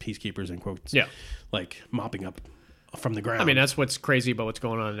peacekeepers in quotes. Yeah, like mopping up from the ground. I mean, that's what's crazy about what's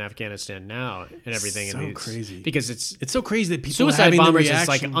going on in Afghanistan now and everything. So crazy because it's so crazy that people suicide bombers is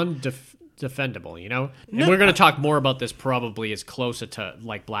like undefendable. Defendable, you know? And we're going to talk more about this probably as closer to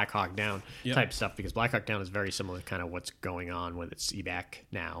like Black Hawk Down type stuff, because Black Hawk Down is very similar to kind of what's going on with its evac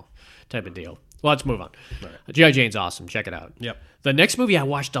now type of deal. Well, let's move on. Right. G.I. Jane's awesome. Check it out. Yep. The next movie I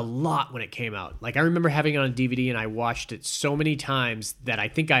watched a lot when it came out. Like, I remember having it on DVD, and I watched it so many times that I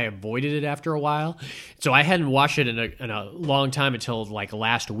think I avoided it after a while. So I hadn't watched it in a long time until, like,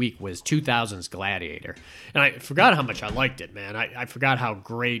 last week was 2000's Gladiator. And I forgot how much I liked it, man. I forgot how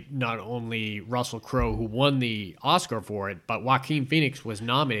great not only Russell Crowe, who won the Oscar for it, but Joaquin Phoenix was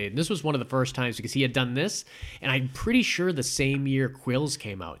nominated. And this was one of the first times because he had done this, and I'm pretty sure the same year Quills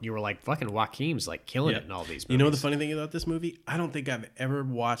came out. And you were like, fucking Joaquin's, like, killing it in all these movies. You know the funny thing about this movie? I don't think I've ever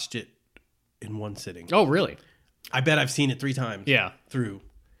watched it in one sitting. Oh, really? I bet I've seen it 3 times. Yeah. Through.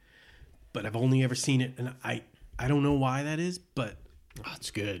 But I've only ever seen it, and I don't know why that is, but... Oh,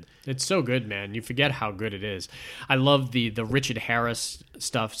 it's good. It's so good, man. You forget how good it is. I love the Richard Harris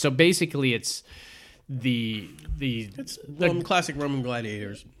stuff. So basically it's It's classic Roman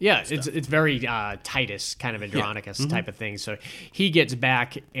gladiators. Yeah, stuff. It's very Titus kind of Andronicus type of thing. So he gets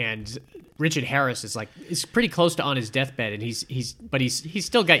back, and Richard Harris is pretty close to on his deathbed, and he's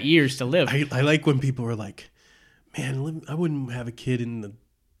still got years to live. I like when people are like, "Man, I wouldn't have a kid in the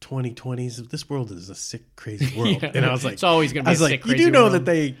 2020s. This world is a sick, crazy world." And I was like, it's always going to be a sick, crazy you do know world.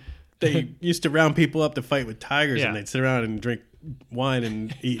 that they used to round people up to fight with tigers, Yeah. and they'd sit around and drink wine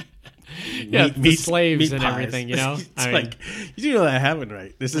and eat. The slaves meat and pies. everything, you know? It's like, you do know that happened,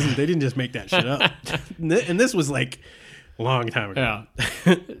 right? They didn't just make that shit up. And this was like a long time ago.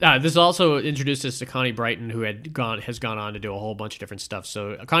 Yeah. This also introduced us to Connie Brighton, who has gone on to do a whole bunch of different stuff.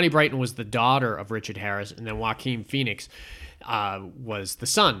 So Connie Brighton was the daughter of Richard Harris, and then Joaquin Phoenix was the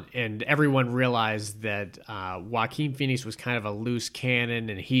son. And everyone realized that Joaquin Phoenix was kind of a loose cannon,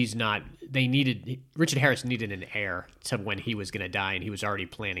 and Richard Harris needed an heir to when he was going to die, and he was already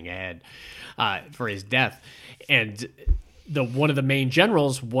planning ahead for his death. And one of the main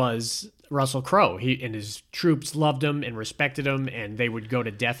generals was Russell Crowe. He and his troops loved him and respected him, and they would go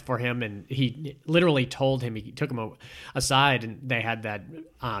to death for him. And he literally told him, he took him aside, and they had that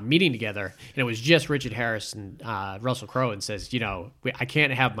meeting together. And it was just Richard Harris and Russell Crowe, and says, I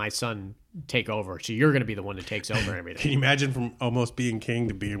can't have my son take over, so you're going to be the one that takes over and everything. Can you imagine from almost being king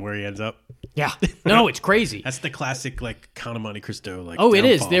to being where he ends up? Yeah. No, it's crazy. That's the classic, Count of Monte Cristo. Oh, it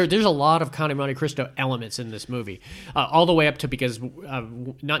is. downfall. There's a lot of Count of Monte Cristo elements in this movie, all the way up to because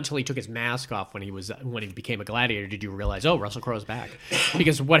not until he took his mask off when he became a gladiator did you realize, oh, Russell Crowe's back.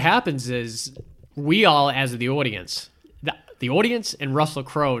 Because what happens is we all, as the audience, the audience and Russell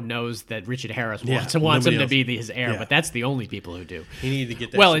Crowe knows that Richard Harris wants him to be his heir, but that's the only people who do. He needed to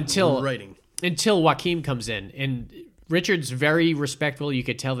get that writing. Until Joaquin comes in, and Richard's very respectful. You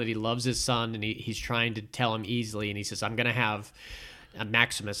could tell that he loves his son, and he's trying to tell him easily. And he says, "I'm going to have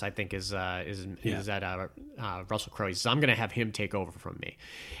Maximus." I think is that Russell Crowe. He says, "I'm going to have him take over from me."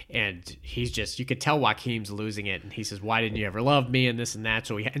 And you could tell Joaquin's losing it. And he says, "Why didn't you ever love me?" and this and that.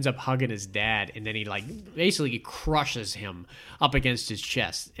 So he ends up hugging his dad, and then he basically crushes him up against his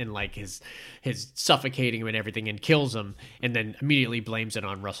chest and his suffocating him and everything, and kills him, and then immediately blames it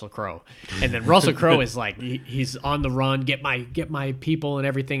on Russell Crowe. And then Russell Crowe is he's on the run, get my people and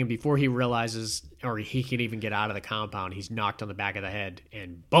everything, and before he realizes or he can even get out of the compound, he's knocked on the back of the head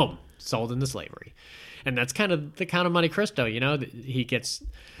and boom, sold into slavery. And that's kind of the Count of Monte Cristo, he gets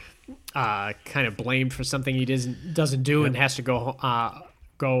kind of blamed for something he doesn't do, and has to go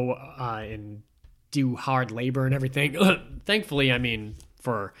and do hard labor and everything. Thankfully,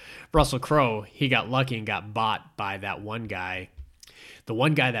 for Russell Crowe, he got lucky and got bought by that one guy. The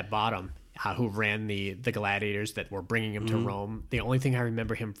one guy that bought him, who ran the gladiators that were bringing him to Rome. The only thing I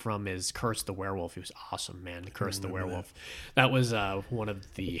remember him from is Curse the Werewolf. He was awesome, man. Curse the Werewolf. That was one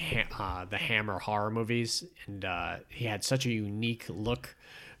of the Hammer horror movies, and he had such a unique look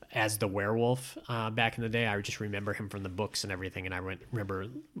as the werewolf back in the day. I just remember him from the books and everything, and I remember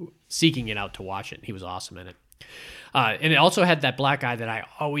seeking it out to watch it. He was awesome in it. And it also had that black guy that I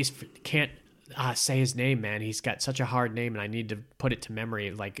always can't say his name, man. He's got such a hard name, and I need to put it to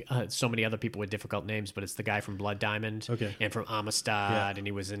memory, so many other people with difficult names, but it's the guy from Blood Diamond and from Amistad, and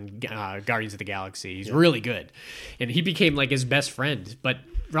he was in Guardians of the Galaxy. He's really good. And he became his best friend. But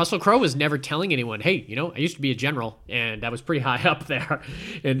Russell Crowe was never telling anyone, hey, I used to be a general, and I was pretty high up there,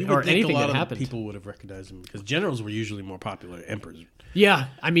 or anything that happened. People would have recognized him, because generals were usually more popular than emperors. Yeah,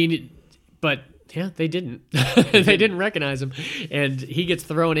 but... Yeah, they didn't. They didn't recognize him, and he gets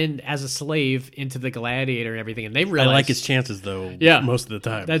thrown in as a slave into the gladiator and everything. And they realize I like his chances though. Yeah, most of the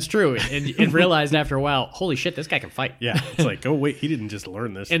time. That's true. And realized after a while, holy shit, this guy can fight. Yeah, it's oh wait, he didn't just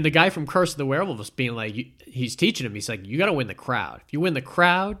learn this. And the guy from Curse of the Werewolf was being he's teaching him. He's like, you got to win the crowd. If you win the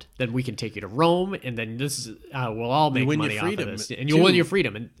crowd, then we can take you to Rome, and then this is we'll all make money off of this, and you'll win your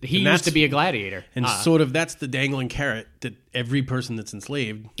freedom. And he used to be a gladiator, and that's the dangling carrot that every person that's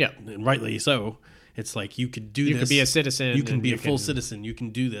enslaved, and rightly so, It's like you could do You this. could be a citizen. You can and be you a full can- citizen. You can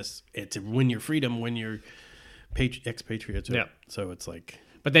do this to win your freedom when you're expatriate. Yeah. So it's like,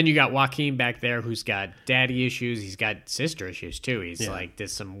 But then you got Joaquin back there who's got daddy issues. He's got sister issues too. He's like,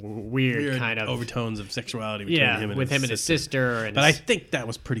 there's some weird kind of overtones of sexuality between him and with him and his sister. And But I think that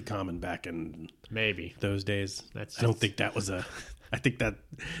was pretty common back in maybe. those days. That's- I don't think that was a. I think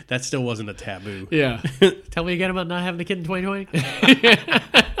that still wasn't a taboo. Yeah. Tell me again about not having a kid in 2020.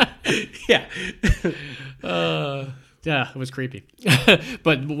 Yeah. Yeah, it was creepy.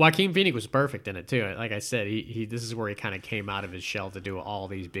 But Joaquin Phoenix was perfect in it too. Like I said, he this is where he kind of came out of his shell to do all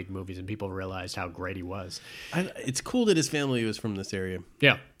these big movies, and people realized how great he was. It's cool that his family was from this area.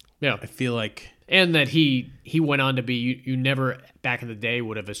 Yeah, yeah. I feel like And that he went on to be, you never back in the day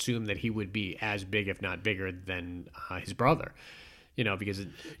would have assumed that he would be as big, if not bigger, than his brother. You know, because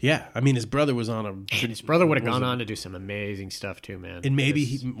I mean, his brother was on a. his brother would have gone on to do some amazing stuff too, man. And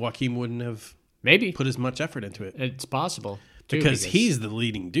maybe Joaquin wouldn't have maybe put as much effort into it it's possible too, because he's the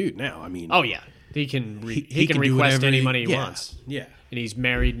leading dude now. I mean, oh yeah, he can he can do request whatever any money he wants. Yeah. And he's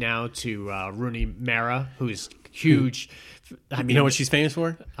married now to Rooney Mara, who's huge. I mean, You know what she's famous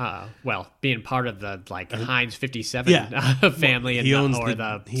for? well, being part of the Heinz 57 family and He owns the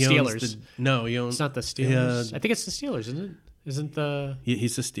Steelers. He owns. It's not the Steelers. I think it's the Steelers, isn't it? Isn't the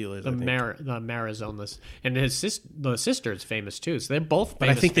He's the Steelers. I think. the Maras own this, and the sister is famous too. So they're both. But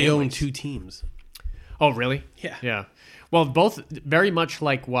I famous think they own families. 2 teams. Oh, really? Yeah. Yeah. Well, both very much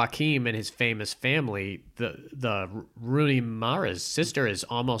like Joaquin and his famous family. The Rooney Mara's sister is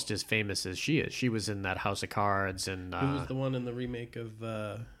almost as famous as she is. She was in that House of Cards and Who was the one in the remake of?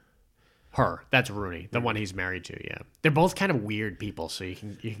 her. That's Rooney, the one he's married to. Yeah, they're both kind of weird people, so you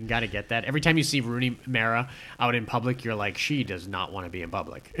can gotta get that. Every time you see Rooney Mara out in public, you're like, she does not want to be in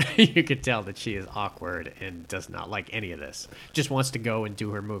public. You could tell that she is awkward and does not like any of this. Just wants to go and do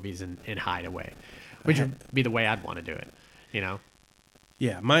her movies and hide away, which would be the way I'd want to do it. You know.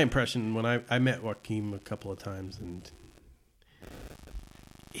 Yeah, my impression when I met Joaquin a couple of times, and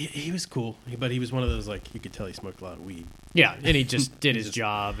he was cool, but he was one of those, like, you could tell he smoked a lot of weed. Yeah, and he just did his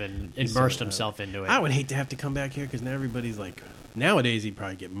job and immersed himself into it. I would hate to have to come back here because now everybody's like, nowadays he'd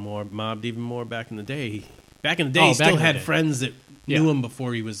probably get more mobbed even more. Back in the day, he still had friends that knew him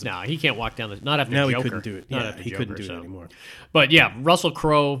before he was. No, he can't walk down the. Not after Now Joker. he couldn't do it. Not Yeah, after he Joker, couldn't do so. it anymore. But yeah, Russell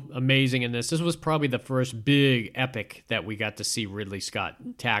Crowe, amazing in this. This was probably the first big epic that we got to see Ridley Scott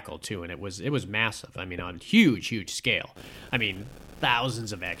tackle too, and it was massive. I mean, on huge scale. I mean,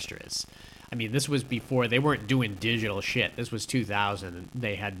 thousands of extras. I mean, this was before they weren't doing digital shit. This was 2000, and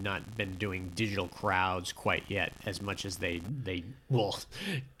they had not been doing digital crowds quite yet, as much as they will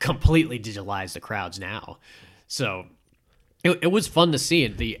completely digitalize the crowds now. So it was fun to see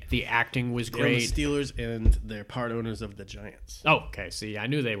it. The acting was They own the great. Steelers, and they're part owners of the Giants. Oh, okay. See, I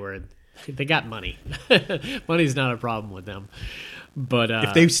knew they got money. Money's not a problem with them. But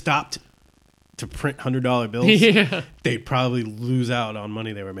If they stopped to print $100 bills, yeah. they'd probably lose out on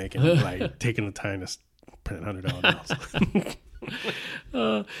money they were making by taking the time to print $100 bills.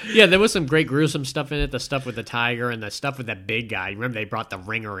 Yeah, there was some great gruesome stuff in it. The stuff with the tiger and the stuff with that big guy. Remember they brought the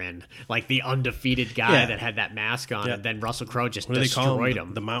ringer in, like the undefeated guy Yeah. that had that mask on, Yeah. and then Russell Crowe just What do they call destroyed him?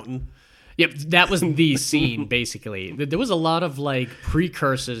 him. The Mountain. Yep, that was the scene, basically. There was a lot of, like,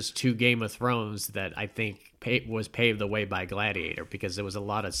 precursors to Game of Thrones that I think was paved the way by Gladiator, because there was a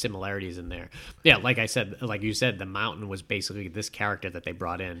lot of similarities in there. Yeah, like you said, the Mountain was basically this character that they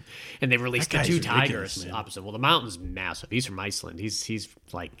brought in. And they released the That two guy's ridiculous, tigers man. opposite. Well, the Mountain's massive. He's from Iceland. He's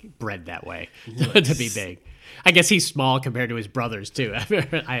like, bred that way to be big. I guess he's small compared to his brothers, too.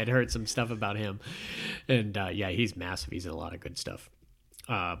 I had heard some stuff about him. And, yeah, he's massive. He's in a lot of good stuff.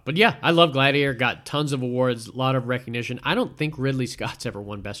 But yeah, I love Gladiator. Got tons of awards, a lot of recognition. I don't think Ridley Scott's ever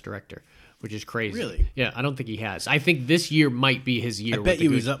won Best Director, which is crazy. Really? Yeah, I don't think he has. I think this year might be his year. I bet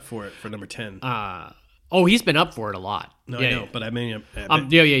you was up for it for number 10. Oh, he's been up for it a lot. No, yeah, I know, yeah. but I mean, I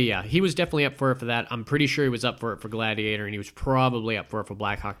bet- Yeah. He was definitely up for it for that. I'm pretty sure he was up for it for Gladiator, and he was probably up for it for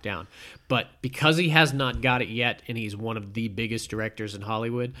Black Hawk Down. But because he has not got it yet, and he's one of the biggest directors in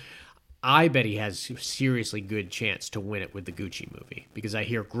Hollywood, I bet he has a seriously good chance to win it with the Gucci movie, because I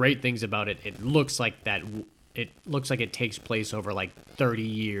hear great things about it. It looks like that. It looks like it takes place over like 30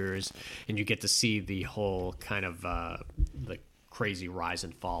 years, and you get to see the whole kind of the crazy rise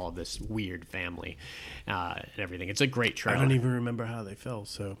and fall of this weird family and everything. It's a great I trailer. don't even remember how they fell,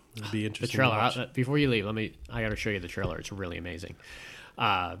 so it'd be The interesting. trailer. to watch. Before you leave, I got to show you the trailer. It's really amazing.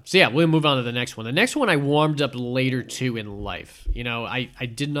 So yeah, we'll move on to the next one. The next one I warmed up later to in life. I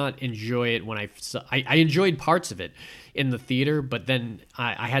did not enjoy it when I enjoyed parts of it in the theater, but then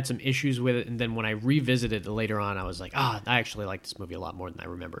I had some issues with it, and then when I revisited it later on, I was like, I actually like this movie a lot more than I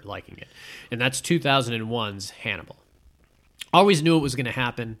remember liking it. And that's 2001's Hannibal. Always knew it was going to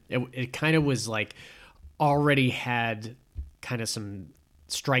happen. It kind of was like already had kind of some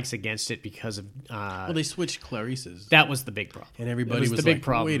strikes against it because of well, they switched Clarice's. That was the big problem. And everybody was the big like,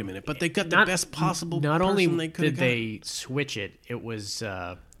 problem. wait a minute, but they got the best possible Not only person they could have did they switch it, it was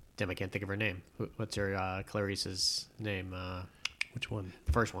damn, I can't think of her name. What's her Clarice's name? Which one?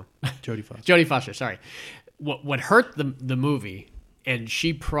 The first one. Jodie Foster. Jodie Foster, sorry. What hurt the movie, and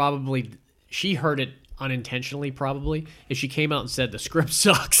she heard it unintentionally probably, is she came out and said the script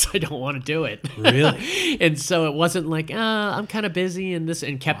sucks, I don't want to do it. Really? And so it wasn't like I'm kind of busy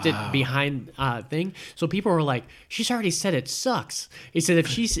and kept it behind thing. So people were like, she's already said it sucks. He said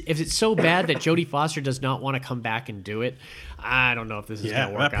if it's so bad that Jodie Foster does not want to come back and do it, I don't know if this is going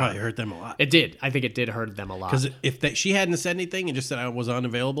to work out. That probably hurt them a lot. It did. I think it did hurt them a lot. Because if she hadn't said anything and just said I was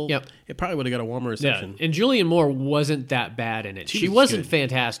unavailable, it probably would have got a warmer reception. Yeah. And Julianne Moore wasn't that bad in it. She wasn't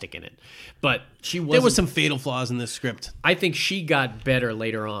fantastic in it, but she was. There was some fatal flaws in this script. I think she got better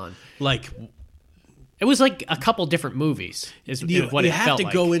later on. Like, it was like a couple different movies. Is what it felt like. You have to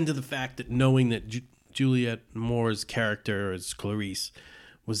go into the fact that knowing that Juliette Moore's character as Clarice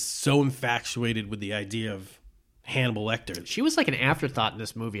was so infatuated with the idea of Hannibal Lecter. She was like an afterthought in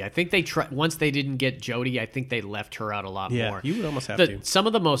this movie. I think they once they didn't get Jodie, I think they left her out a lot more. You would almost have to. Some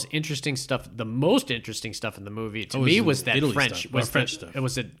of the most interesting stuff in the movie to me was that Italy French. Stuff. French stuff.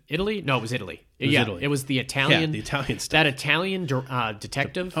 Was it Italy? No, it was Italy. Italy. It was the Italian. Yeah, the Italian stuff. That Italian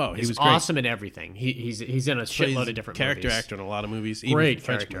detective. He was great. Awesome in everything. He's in a shitload of different character movies. actor in a lot of movies. Great even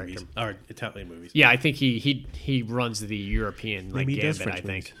French character movies actor. or Italian movies. Yeah, I think he runs the European Maybe he does gambit. I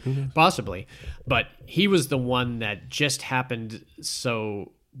French think possibly, but he was the one that just happened.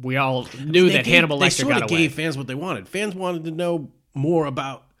 So we all knew that Hannibal Lecter got away. They gave fans what they wanted. Fans wanted to know more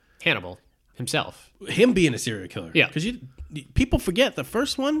about Hannibal himself, him being a serial killer. Yeah, because people forget the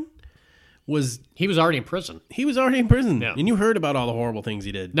first one he was already in prison. He was already in prison, yeah. And you heard about all the horrible things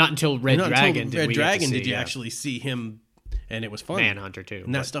he did. Not until Red Dragon did you actually see him, and it was fun. Manhunter too,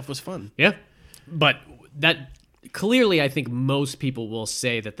 and that stuff was fun. Yeah, but that. Clearly, I think most people will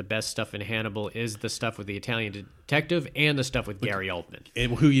say that the best stuff in Hannibal is the stuff with the Italian detective and the stuff with Gary Oldman.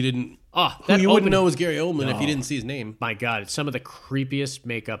 Who you didn't... wouldn't know was Gary Oldman if you didn't see his name. My God, it's some of the creepiest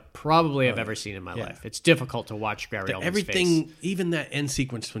makeup probably I've ever seen in my life. It's difficult to watch Gary Oldman's face. Even that end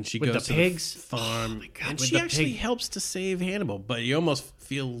sequence when she with goes the to pigs? the farm. Oh my God, and with she the actually pig. helps to save Hannibal, but you almost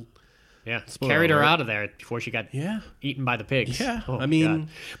feel... Yeah, Spoiler carried her alert. out of there before she got eaten by the pigs. Yeah, oh, I mean... God.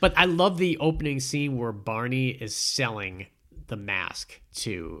 But I love the opening scene where Barney is selling the mask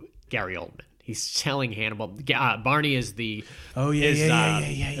to Gary Oldman. He's selling Hannibal. Barney is the...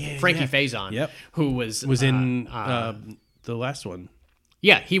 Frankie Faison, who was in the last one.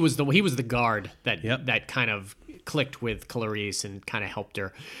 Yeah, he was the guard that kind of clicked with Clarice and kind of helped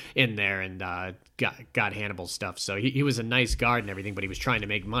her in there and got Hannibal's stuff. So he was a nice guard and everything, but he was trying to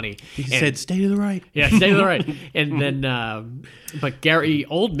make money. He said, "Stay to the right." Yeah, stay to the right. And then, but Gary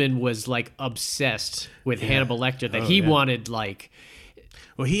Oldman was like obsessed with Hannibal Lecter that he wanted like.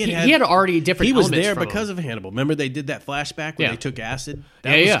 Well, he had already different. He was elements there from because him. of Hannibal. Remember they did that flashback when they took acid.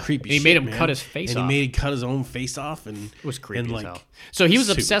 That was creepy. And he shit, made him man. cut his face and off. he made him cut his own face off, and it was creepy and as like, hell. So he was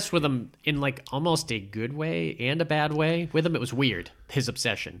obsessed with him in like almost a good way and a bad way with him. It was weird, his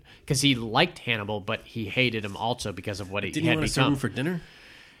obsession, because he liked Hannibal, but he hated him also because of what he didn't had you want to serve become. him for dinner?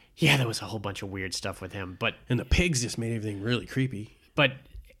 Yeah, there was a whole bunch of weird stuff with him, and the pigs just made everything really creepy. But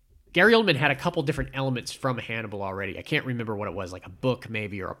Gary Oldman had a couple different elements from Hannibal already. I can't remember what it was, like a book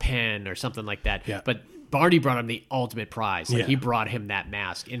maybe or a pen or something like that. Yeah. But Barney brought him the ultimate prize. Like he brought him that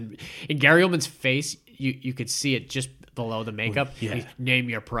mask. And in Gary Oldman's face, you could see it just below the makeup. Yeah. Name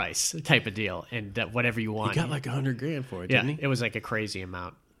your price type of deal. And whatever you want. He got like $100,000 for it, yeah, didn't he? It was like a crazy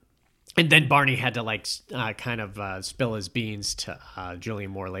amount. And then Barney had to like kind of spill his beans to Julianne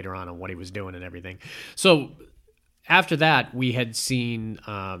Moore later on what he was doing and everything. So after that, we had seen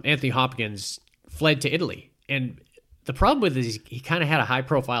Anthony Hopkins fled to Italy. And the problem with it is he kind of had a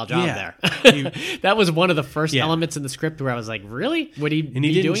high-profile job there. That was one of the first elements in the script where I was like, really? Would he And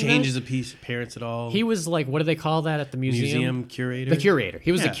he didn't change his appearance at all. He was like, what do they call that at the museum? Museum curator? The curator.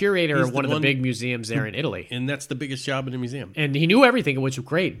 He was the curator He's of one of the big museums there in Italy. And that's the biggest job in the museum. And he knew everything, which was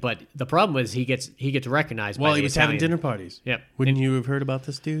great. But the problem was he gets recognized while by he the was Italian. having dinner parties. Yep. Wouldn't you have heard about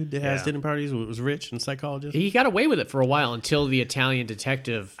this dude that has Yeah. dinner parties? Who was rich and psychologist? He got away with it for a while until the Italian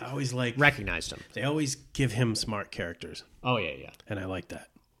detective I always like recognized him. They always give him smart characters. characters, Oh yeah. and I like that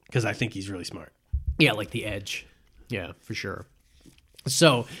because I think he's really smart. Yeah, like the Edge. Yeah, for sure.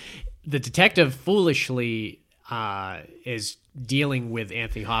 So the detective foolishly is dealing with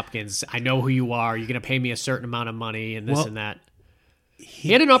Anthony Hopkins. I know who you are. You're going to pay me a certain amount of money and this Well, and that.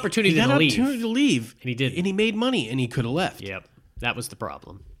 He had an opportunity He got to an leave. opportunity to leave, And he didn't. and he made money, and he could have left. Yep. That was the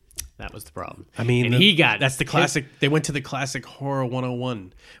problem. I mean, and he got that's the classic. They went to the classic horror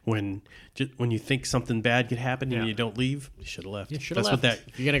 101 when you think something bad could happen and Yeah. you don't leave. You should have left. You should have That's left. what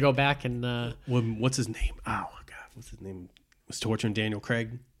that. If you're gonna go back and What's his name? Oh God, what's his name? Was torturing Daniel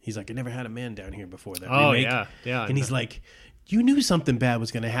Craig. He's like, I never had a man down here before that. Oh, remake. yeah. And he's like, you knew something bad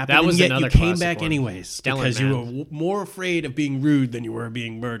was going to happen. That was and yet another you came classic back one. anyways Stellan, because you man. were more afraid of being rude than you were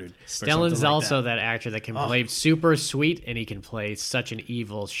being murdered. or Stellan's something like also that. that actor that can play super sweet and he can play such an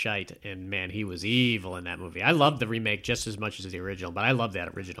evil shite. And man, he was evil in that movie. I love the remake just as much as the original, but I love that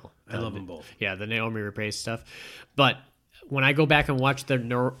original. I love them both. Yeah, the Naomi Rapace stuff. But when I go back and watch the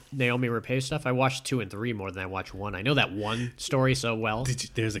Naomi Rapace stuff, I watch 2 and 3 more than I watch 1. I know that one story so well.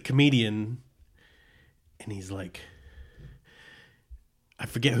 There's a comedian, and he's like, I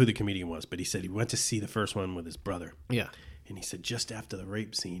forget who the comedian was, but he said he went to see the first one with his brother. Yeah. And he said just after the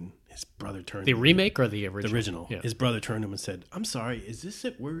rape scene, his brother turned The to him. remake or the original? The original. Yeah. His brother turned to him and said, "I'm sorry, is this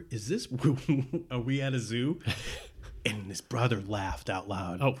are we at a zoo?" And his brother laughed out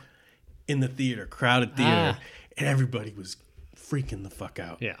loud. Oh. In the theater, crowded theater, Ah. and everybody was freaking the fuck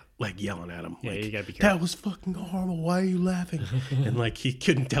out. Yeah. Like yelling at him. Yeah, like, you gotta be careful. That was fucking horrible. Why are you laughing? And like he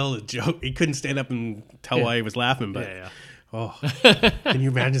couldn't tell a joke. He couldn't stand up and tell why he was laughing, but Yeah. oh. Can you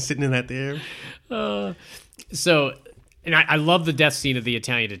imagine sitting in that theater? So, and I love the death scene of the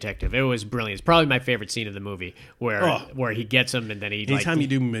Italian detective. It was brilliant. It's probably my favorite scene of the movie, where he gets him and then he Anytime you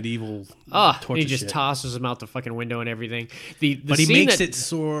do medieval torture he just shit. tosses him out the fucking window and everything. But he scene makes that- it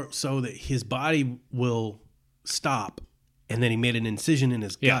so that his body will stop, and then he made an incision in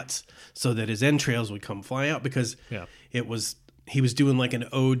his Yeah. guts so that his entrails would come flying out because Yeah. he was doing like an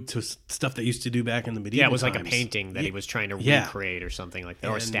ode to stuff that used to do back in the medieval Yeah, it was like a times. painting that he was trying to Yeah. recreate or something like that,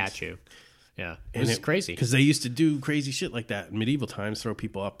 or a And- statue. Yeah, it And was crazy. because they used to do crazy shit like that in medieval times, throw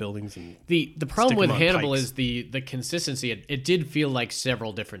people off buildings and The problem Stick with 'em on Hannibal pikes. is the consistency. It did feel like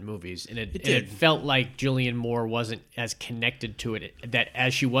several different movies, and it did. felt like Julianne Moore wasn't as connected to it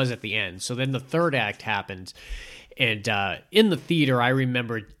as she was at the end. So then the third act happened, and in the theater, I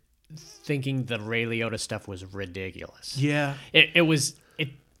remember thinking the Ray Liotta stuff was ridiculous. yeah.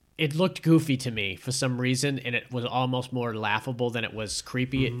 It looked goofy to me for some reason, and it was almost more laughable than it was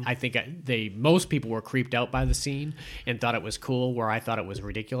creepy. Mm-hmm. I think most people were creeped out by the scene and thought it was cool, where I thought it was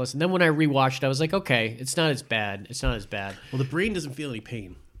ridiculous. And then when I rewatched, I was like, okay, it's not as bad. It's not as bad. Well, the brain doesn't feel any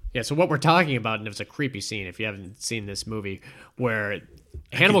pain. Yeah. So what we're talking about, and it was a creepy scene if you haven't seen this movie, where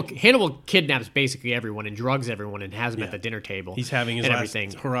Hannibal kidnaps basically everyone and drugs everyone and has them at the dinner table. He's having his and last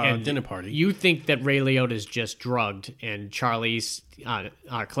everything. hurrah And dinner party. You think that Ray Liotta's just drugged and Charlize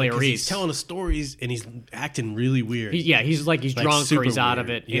Clarice. 'Cause he's telling us stories and he's acting really weird. He's like Like, drunk or super he's out of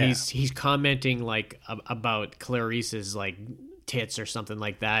weird. it, and Yeah. he's commenting like about Clarice's like tits or something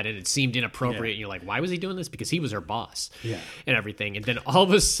like that, and it seemed inappropriate. Yeah. And you're like, why was he doing this? Because he was her boss, Yeah. and everything. And then all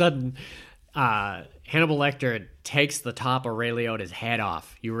of a sudden, Hannibal Lecter takes the top of Ray Liotta's head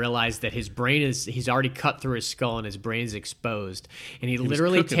off. You realize that his brain he's already cut through his skull and his brain's exposed. And he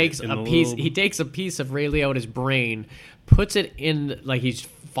literally cooking takes it in a a piece. little- He takes a piece of Ray Liotta's brain, puts it in like he's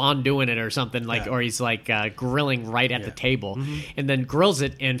fondueing it or something like, Yeah. or he's like grilling right at the Yeah. table, and then grills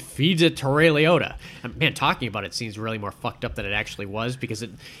it and feeds it to Ray Liotta. And man, talking about it seems really more fucked up than it actually was, because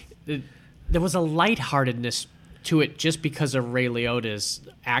there was a lightheartedness to it just because of Ray Liotta's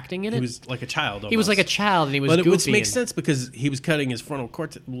acting in it. He was like a child. He was like a almost. child, and he was But it goofy. makes and- sense because he was cutting his frontal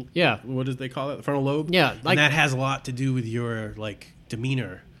cortex. Yeah. What do they call it? The frontal lobe. Yeah, like- and that has a lot to do with your like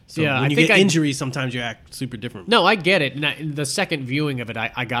demeanor. So Yeah, when I you think get I- injuries, sometimes you act super different. No, I get it. And in the second viewing of it,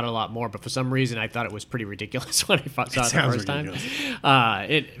 I got a lot more, but for some reason, I thought it was pretty ridiculous when I saw it the sounds first time.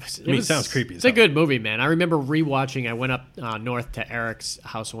 ridiculous. It sounds creepy as It's a hell. good movie, man. I remember rewatching. I went up north to Eric's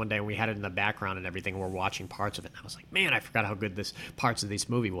house one day, and we had it in the background and everything. We're watching parts of it, and I was like, man, I forgot how good this parts of this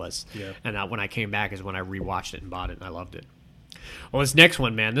movie was. Yeah. And when I came back is when I rewatched it and bought it, and I loved it. Well, this next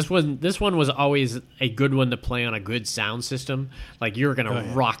one, man, this one was always a good one to play on a good sound system. Like, you're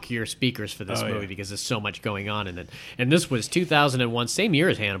gonna rock your speakers for this Oh, yeah. movie because there's so much going on in it. And this was 2001, same year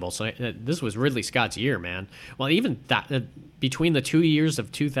as Hannibal. So this was Ridley Scott's year, man. Well, even between the 2 years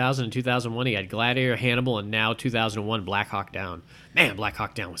of 2000 and 2001, he had Gladiator, Hannibal, and now 2001, Black Hawk Down. Man, Black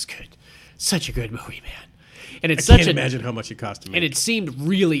Hawk Down was good. Such a good movie, man. And it's I such can't a, imagine how much it cost to make. and it seemed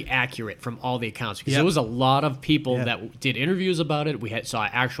really accurate from all the accounts because there was a lot of people that did interviews about it. We saw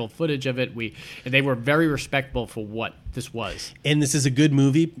actual footage of it. And they were very respectful for what this was. And this is a good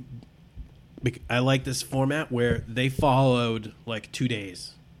movie. I like this format where they followed like 2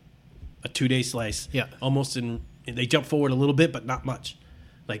 days, a 2-day slice. Yeah, almost they jumped forward a little bit, but not much.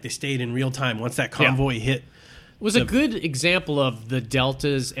 Like they stayed in real time once that convoy hit. It was a good example of the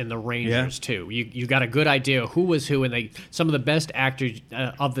Deltas and the Rangers too. You got a good idea of who was who, and some of the best actors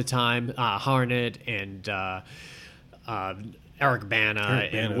of the time, Harnett and Eric Bana.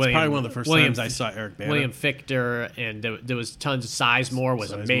 And William, probably one of the first times I saw Eric Bana. William Fichtner, and there was tons of Sizemore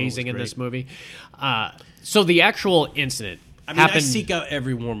was amazing in this movie. So the actual incident happened. I seek out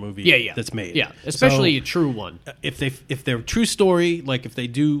every war movie that's made. Yeah, especially a true one. If they're a true story, like if they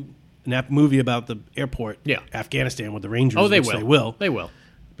do a movie about the airport, Afghanistan with the Rangers, they will. They will.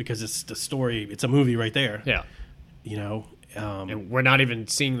 Because it's the story. It's a movie right there. Yeah. And we're not even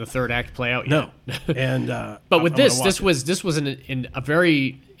seeing the third act play out yet. No. And but with this was in a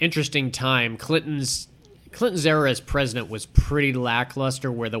very interesting time. Clinton's era as president was pretty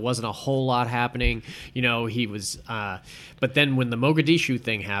lackluster, where there wasn't a whole lot happening. He was. But then when the Mogadishu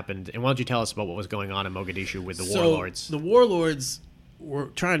thing happened, and why don't you tell us about what was going on in Mogadishu with the warlords? The warlords were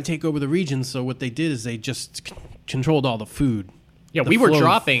trying to take over the region, so what they did is they just controlled all the food. Yeah, we were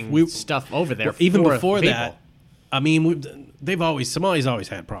dropping stuff over there. Even before that, I mean, Somali's always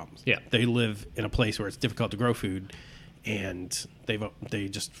had problems. Yeah, they live in a place where it's difficult to grow food, and they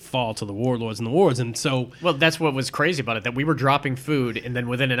just fall to the warlords and the wars. And so, well, that's what was crazy about it, that we were dropping food, and then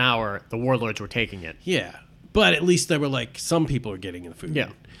within an hour, the warlords were taking it. Yeah, but at least they were like, some people are getting the food. Yeah.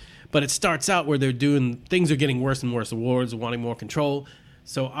 But it starts out where things are getting worse and worse. The warlords are wanting more control.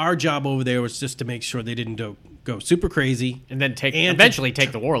 So our job over there was just to make sure they didn't go super crazy. And then eventually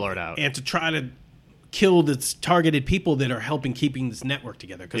take the warlord out. And to try to kill the targeted people that are helping keeping this network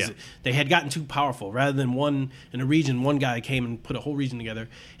together. Because they had gotten too powerful. Rather than one guy came and put a whole region together.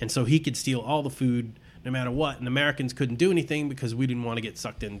 And so he could steal all the food no matter what. And Americans couldn't do anything because we didn't want to get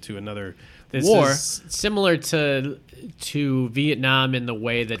sucked into another war. Is similar to Vietnam in the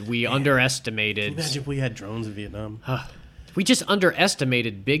way that we underestimated. Can you imagine if we had drones in Vietnam? We just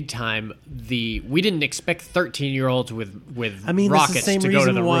underestimated big time. We didn't expect 13-year-olds with rockets to go to the roof. That's the same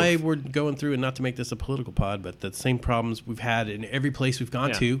reason why we're going through, and not to make this a political pod, but the same problems we've had in every place we've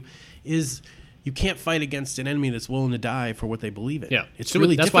gone to is you can't fight against an enemy that's willing to die for what they believe in. Yeah, it's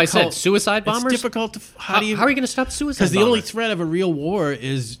really that's difficult. why I said suicide bombers. It's difficult to how are you going to stop suicide? Because the only threat of a real war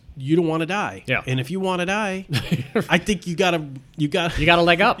is you don't want to die. Yeah, and if you want to die, I think you got a leg up. You got a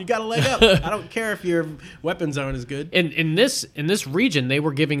leg up. I don't care if your weapons aren't as good. In this region, they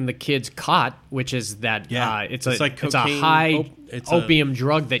were giving the kids khat, which is that it's a high opium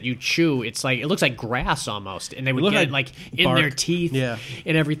drug that you chew. It looks like grass almost, and they would get like in their teeth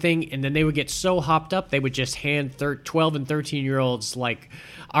and everything, and then they would get so hopped up they would just hand 12 and 13-year-olds like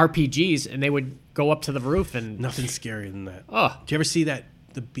RPGs, and they would go up to the roof and nothing scarier than that. Oh, did you ever see that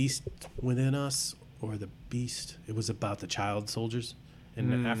The Beast Within Us or The Beast? It was about the child soldiers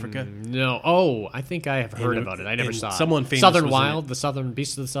in Africa. No. Oh, I think I have heard about it. I never saw it. Someone famous Southern Wild, the Southern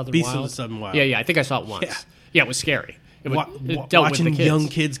Beast of the Southern Wild. Beast of the Southern Wild. Yeah, I think I saw it once. Yeah, it was scary. It dealt watching with the kids. Young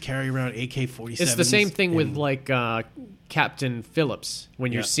kids carry around AK-47s. It's the same thing with like Captain Phillips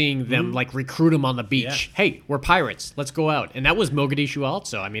when you're seeing them like recruit him on the beach. Yeah. Hey, we're pirates. Let's go out. And that was Mogadishu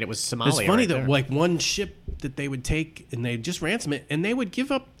also. I mean, it was Somalia. It's funny though, like one ship that they would take and they'd just ransom it, and they would give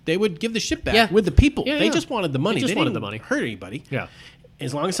the ship back with the people. Yeah, they just wanted the money. They wanted the money. Hurt anybody. Yeah.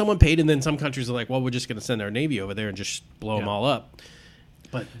 As long as someone paid, and then some countries are like, well, we're just going to send our navy over there and just blow them all up.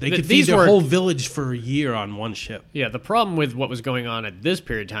 But they could feed their whole village for a year on one ship. Yeah, the problem with what was going on at this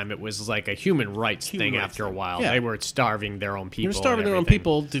period of time, it was like a human rights thing after a while. Yeah. They were starving their own people. They were starving their own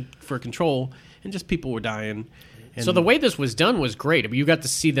people for control, and just people were dying. And so the way this was done was great. I mean, you got to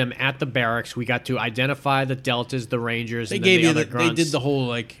see them at the barracks. We got to identify the Deltas, the Rangers, and the other grunts. They did the whole,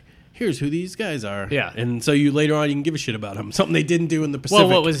 like, here's who these guys are. Yeah. And so later on, you can give a shit about them. Something they didn't do in the Pacific.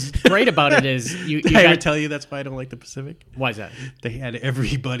 Well, what was great about it is Did I ever tell you that's why I don't like the Pacific? Why is that? They had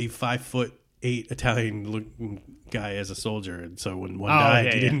everybody 5'8" Italian guy as a soldier, and so when one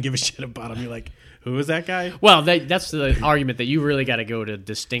died, you didn't give a shit about him. You're like, who is that guy? Well, that's the argument that you really got to go to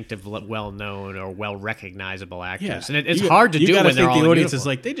distinctive, well-known or well-recognizable actors, and it's hard to do when they're all in uniform. The audience is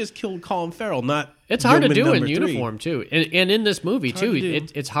like, they just killed Colin Farrell, not. It's hard to do in uniform too, and in this movie too,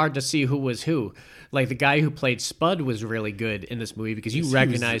 it's hard to see who was who. Like the guy who played Spud was really good in this movie because you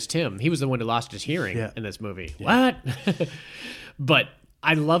recognized him. He was the one who lost his hearing in this movie. Yeah. What? But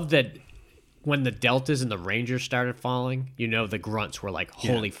I love that when the Deltas and the Rangers started falling, the grunts were like,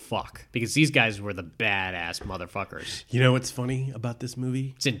 holy fuck. Because these guys were the badass motherfuckers. You know what's funny about this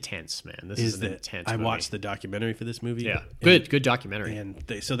movie? It's intense, man. This is an intense I movie. watched the documentary for this movie. Yeah. Good documentary. And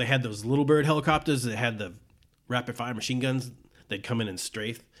they had those Little Bird helicopters that had the rapid fire machine guns. They'd come in and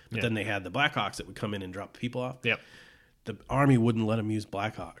strafe. But then they had the Blackhawks that would come in and drop people off. Yep. The Army wouldn't let them use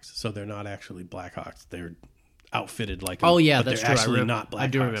Blackhawks. So they're not actually Blackhawks. They're outfitted like Oh, yeah, but that's they're true. actually not Blackhawks. I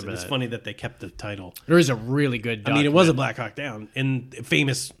do remember It's that. funny that they kept the title. There is a really good I mean, it was a Black Hawk Down. And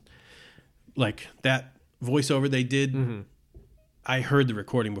famous, like, that voiceover they did, I heard the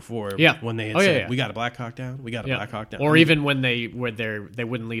recording before when they had said, we got a Black Hawk Down, we got a Black Hawk Down. Or even when they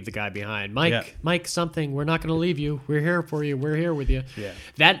wouldn't leave the guy behind. Mike something, we're not going to leave you. We're here for you. We're here with you.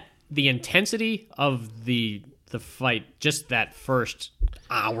 Yeah. The intensity of the fight, just that first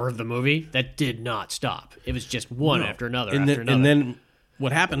hour of the movie, that did not stop. It was just one after another and after then, another. And then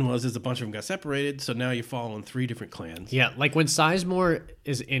what happened was a bunch of them got separated, so now you fall in 3 different clans. Yeah, like when Sizemore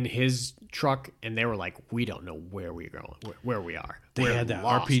is in his truck and they were like, we don't know where we're going, where we are. They We're had that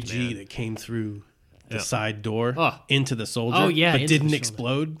lost, RPG man. that came through the side door into the soldier, Oh, yeah, but into the didn't soldier.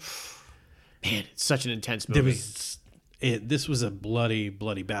 explode. Man, it's such an intense movie. This was a bloody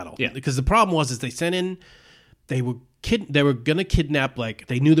battle. Yeah. Because the problem was they sent in, they were gonna kidnap, like,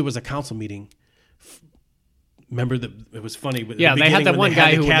 they knew there was a council meeting. Remember that it was funny. But Yeah, they had that one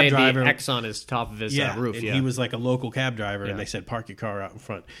guy who cab made driver, the X on his top of his roof. and Yeah, he was like a local cab driver, Yeah. and they said park your car out in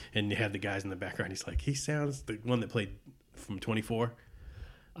front, and you had the guys in the background. He's like, he sounds the one that played from 24.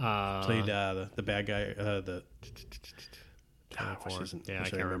 Played the bad guy. I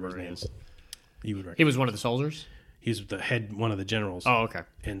can't remember his name. You would. He was one of the soldiers. He was the head, one of the generals. Oh, okay.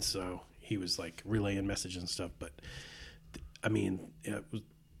 And so he was like relaying messages and stuff. But I mean,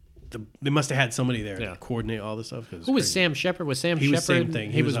 they must have had somebody there to coordinate all this stuff. Who was Sam Shepard? Was Sam He Shepard? was same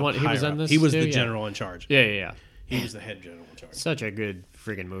thing. He was up one. He was higher on up. this. He was too? the general in charge. Yeah. He was the head general in charge. Such a good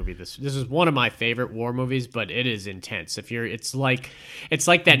freaking movie. This is one of my favorite war movies, but it is intense. It's like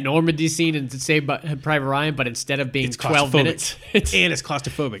that Normandy scene in Saved by Private Ryan, but instead of being It's 12 claustrophobic. minutes, And it's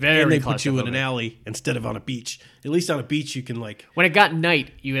claustrophobic. Very And they put you in claustrophobic. an alley instead of on a beach. At least on a beach you can like. when it got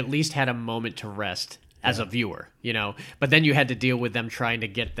night, you at least had a moment to rest as a viewer, But then you had to deal with them trying to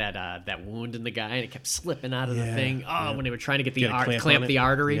get that wound in the guy, and it kept slipping out of the thing. When they were trying to get clamp the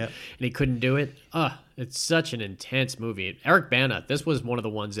artery, and he couldn't do it. It's such an intense movie. Eric Bana, this was one of the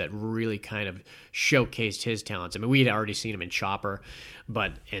ones that really kind of showcased his talents. I mean, we had already seen him in Chopper,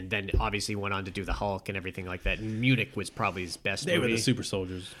 and then obviously went on to do the Hulk and everything like that. And Munich was probably his best They movie. were the super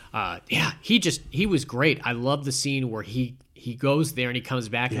soldiers. He was great. I love the scene where he goes there and he comes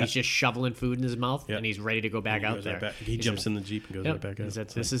back and he's just shoveling food in his mouth and he's ready to go back out there. He jumps in the Jeep and goes right back out.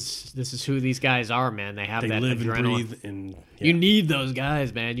 This is who these guys are, man. They have They that live adrenaline. and breathe. And You need those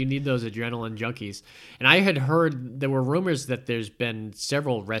guys, man. You need those adrenaline junkies. And I had heard there were rumors that there's been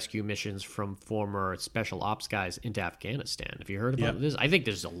several rescue missions from former special ops guys into Afghanistan. Have you heard about this? I think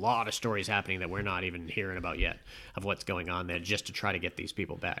there's a lot of stories happening that we're not even hearing about yet of what's going on there just to try to get these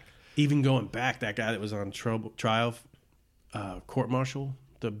people back. Even going back, that guy that was on trial, court martial,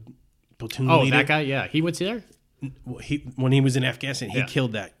 the platoon leader. Oh, that guy? Yeah. He was there? When he was in Afghanistan, he Yeah.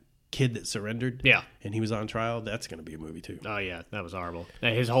 killed that kid that surrendered. Yeah. And he was on trial. That's going to be a movie too. Oh, yeah. That was horrible.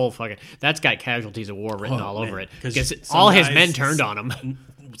 His whole fucking... That's got casualties of war written all over man. it. 'Cause Because some all his guys- men turned on him.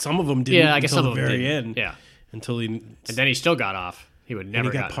 Some of them didn't. Yeah, I guess until some of the them very didn't. end. Yeah. Until he And then he still got off. He would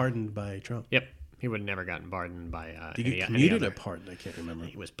never got pardoned by Trump. Yep. He would have never gotten pardoned by Did he any get commuted other. or pardoned? I can't remember.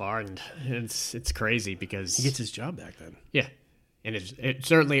 He was pardoned. It's crazy because He gets his job back then. yeah, and it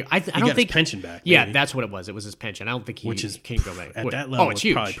certainly I He don't got think his pension back. Yeah, maybe. that's what it was. It was his pension. I don't think he Which is, can go back at that level, Oh, it's it's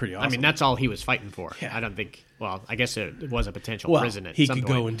huge. probably pretty I mean, awesome. that's all he was fighting for. Yeah. I don't think. Well, I guess it was a potential well, prison. At he some could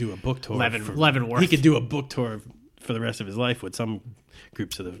point. go and do a book tour. Leavenworth. He could do a book tour for the rest of his life with some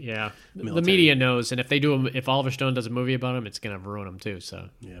groups of the Yeah, the military. media knows, and if Oliver Stone does a movie about him, it's gonna ruin him too. So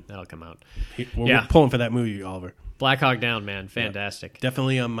that'll come out. We're pulling for that movie, Oliver. Black Hawk Down, man, fantastic.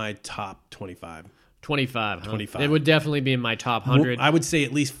 Definitely on my top 25. 25, huh? 25. It would definitely be in my top 100. I would say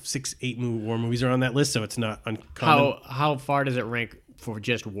at least 6-8 war movies are on that list, so it's not uncommon. How far does it rank for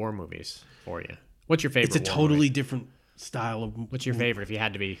just war movies for you? What's your favorite? It's a war totally movie? different style of What's your favorite if you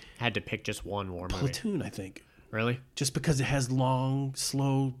had to pick just one war movie? Platoon, I think. Really? Just because it has long,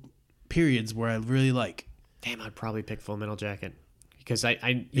 slow periods where I really like. Damn, I'd probably pick Full Metal Jacket because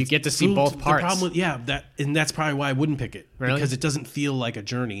you get to see both parts. The problem with, that's probably why I wouldn't pick it. Really? Because it doesn't feel like a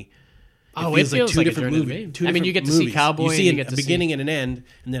journey. It feels like a journey to me. I mean, you get to see Cowboy. You see and you a get to beginning and an end,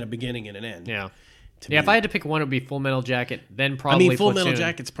 and then a beginning and an end. Yeah. To Yeah, me. if I had to pick one, it would be Full Metal Jacket, then I probably mean, Full Metal Platoon.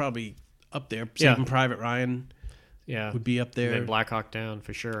 Jacket's probably up there. Yeah. Saving Private Ryan Yeah. would be up And there. then Black Hawk Down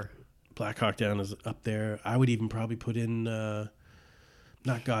for sure. Black Hawk Down is up there. I would even probably put in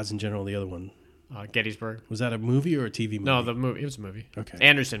not Gods in General, the other one. Gettysburg. Was that a movie or a TV movie? No, the movie. It was a movie. Okay.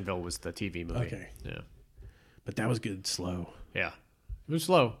 Andersonville was the TV movie. Okay. Yeah. But that was good, slow. Yeah. It was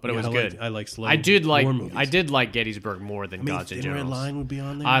slow, but it was good. I like slow. I did like war movies. I did like Gettysburg more than Gods and Thin Red Generals. Line would be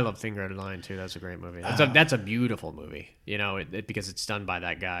on there. I love Thin Red Line too. That's a great movie. That's a beautiful movie. You know, because it's done by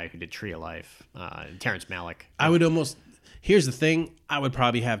that guy who did Tree of Life, Terrence Malick. I would almost. Here's the thing: I would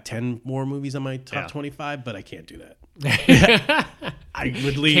probably have 10 more movies on my top Yeah. 25, but I can't do that. I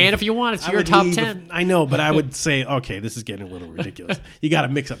would leave. Can if you want. It's I your would top leave 10. I know, but I would say, okay, this is getting a little ridiculous. You got to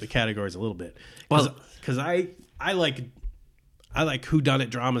mix up the categories a little bit. Because I like whodunit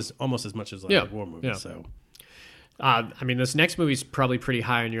dramas almost as much as I like war movies. Yeah. So I mean, this next movie's probably pretty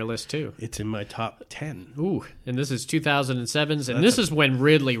high on your list too. it's in my top 10. Ooh, and this is 2007's, and this is when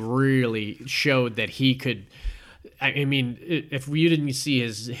Ridley really showed that he could. I mean, if you didn't see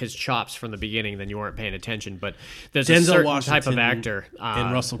his chops from the beginning, then you weren't paying attention. But there's a Denzel certain Washington type of actor,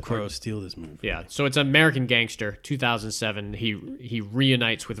 and Russell Crowe steal this movie. Yeah, so it's American Gangster, 2007. He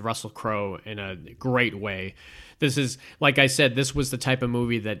reunites with Russell Crowe in a great way. This is, like I said, this was the type of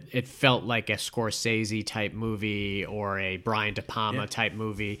movie that it felt like a Scorsese type movie or a Brian De Palma type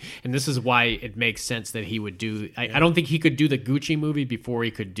movie, and this is why it makes sense that he would do. I don't think he could do the Gucci movie before he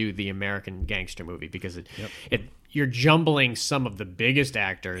could do the American Gangster movie because you're jumbling some of the biggest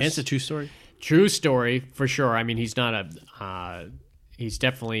actors. And it's a true story. True story for sure. I mean, he's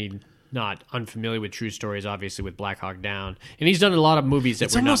definitely not unfamiliar with true stories, obviously with Black Hawk Down, and he's done a lot of movies that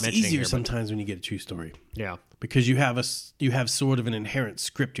It's we're not almost mentioning easier here. But, sometimes when you get a true story. yeah, Because you have sort of an inherent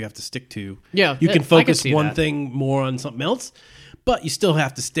script you have to stick to. Yeah, you I can can focus see one that. thing more on something else, but you still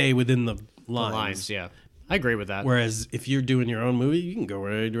have to stay within the lines. lines. Yeah, I agree with that. Whereas if you're doing your own movie, you can go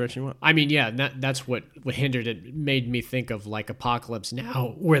whatever direction you want. I mean, yeah, that's what hindered it. Made me think of like Apocalypse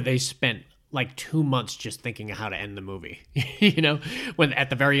Now, where they spent like 2 months just thinking of how to end the movie. You know, when at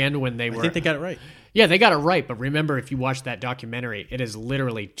the very end when they were, I think they got it right. yeah, they got it right. But remember, if you watch that documentary, it is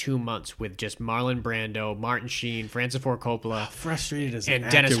literally 2 months with just Marlon Brando, Martin Sheen, Francis Ford Coppola, Frustrated as and an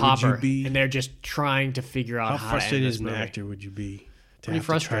Dennis actor would Hopper, you be? and they're just trying to figure out How how to end frustrated this as an movie. actor would you be? To Pretty have to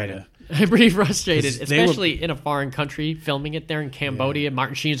try frustrated. to- Pretty frustrated, 'Cause they were- especially in a foreign country, filming it there in Cambodia.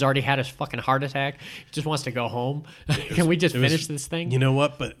 Martin Sheen's already had a fucking heart attack. He just wants to go home. Can we just it was- finish this thing? You know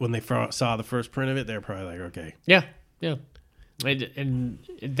what? But when they saw the first print of it, they're probably like, okay. Yeah, yeah. And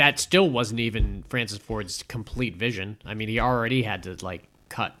that still wasn't even Francis Ford's complete vision. I mean, he already had to like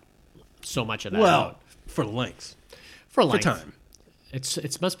cut so much of that out for lengths. for length. time.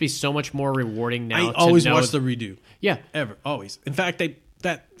 It must be so much more rewarding now. I to always know watch the redo. yeah. Ever. Always. In fact,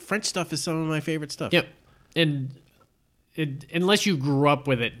 that French stuff is some of my favorite stuff. Yep. And unless you grew up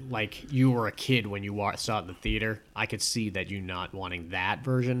with it like you were a kid when you saw it in the theater, I could see that you not wanting that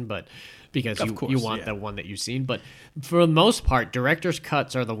version, but because Of you course, want yeah. the one that you've seen. But for the most part, director's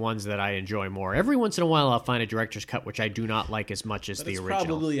cuts are the ones that I enjoy more. Every once in a while, I'll find a director's cut which I do not like as much as But the it's original.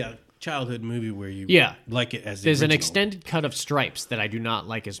 probably a childhood movie where you Yeah. like it as the There's an original. extended cut of Stripes that I do not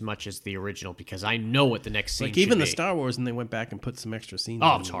like as much as the original because I know what the next scene Like should even the be. Star Wars, and they went back and put some extra scenes.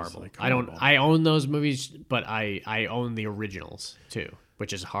 Oh, in it's it. It was, horrible. like, I don't. horrible. I own those movies, but I own the originals too,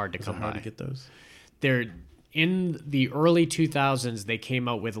 which is hard to Is it come hard by. to get those? They're in the early 2000s. They came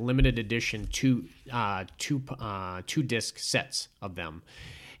out with limited edition two disc sets of them,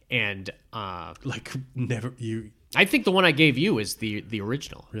 and Like never you. I think the one I gave you is the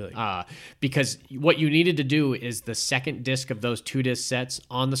original. Really? Because what you needed to do is the second disc of those 2 disc sets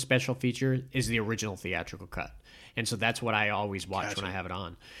on the special feature is the original theatrical cut. And so that's what I always watch when I have it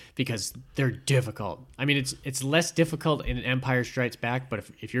on because they're difficult. I mean, it's less difficult in Empire Strikes Back, but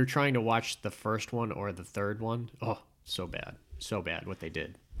if you're trying to watch the first one or the third one, oh, so bad what they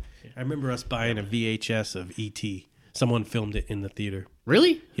did. I remember us buying a VHS of E.T. Someone filmed it in the theater.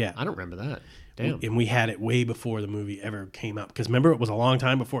 Really? Yeah. I don't remember that. Damn. And we had it way before the movie ever came out. Because remember, it was a long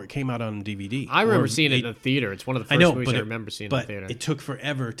time before it came out on DVD. I remember Or seeing it in the theater. It's one of the first movies I remember seeing in the but theater. it took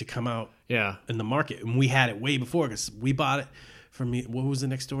forever to come out Yeah. in the market. And we had it way before because we bought it from, what was the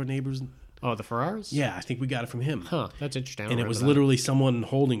next door neighbors? Oh, the Ferraris? Yeah, I think we got it from him. Huh. That's interesting. I don't And it remember was that. literally someone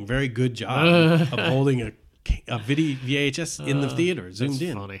holding very good job of holding a video VHS in the theater, zoomed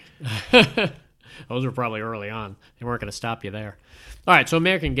in. Funny. Those were probably early on. They weren't going to stop you there. All right, so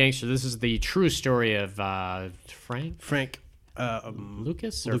American Gangster. This is the true story of Frank Frank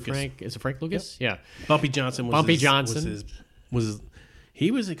Lucas or Lucas. Frank. Is it Frank Lucas? Yeah. Bumpy Johnson was Bumpy his, Johnson. was He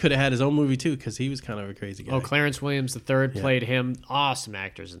could have had his own movie too, because he was kind of a crazy guy. Oh, Clarence Williams III played him. Awesome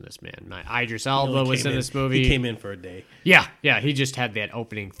actors in this, man. Idris Elba was in this movie. He came in for a day. Yeah. He just had that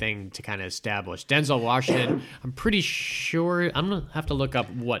opening thing to kind of establish. Denzel Washington, I'm pretty sure. I'm going to have to look up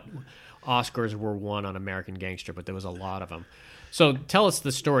what Oscars were won on American Gangster, but there was a lot of them. So tell us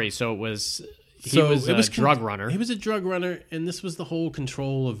the story. So he was a drug runner. He was a drug runner, and this was the whole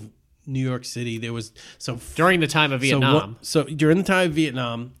control of New York City. There was during the time of Vietnam. So during the time of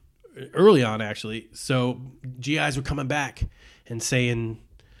Vietnam, early on actually. So GIs were coming back and saying.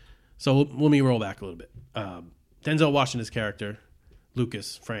 So let me roll back a little bit. Denzel Washington's character,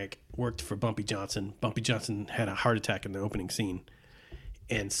 Lucas Frank, worked for Bumpy Johnson. Bumpy Johnson had a heart attack in the opening scene,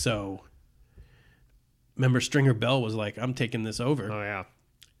 and so remember Stringer Bell was like, "I'm taking this over." Oh yeah,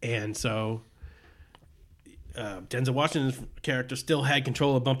 and so. Denzel Washington's character still had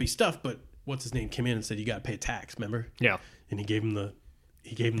control of Bumpy's stuff, but what's his name came in and said, "You got to pay a tax." Remember? Yeah. And he gave him the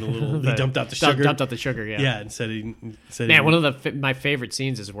little. He dumped out the sugar. Dumped out the sugar. Yeah. Yeah, and said he. Man, one of my favorite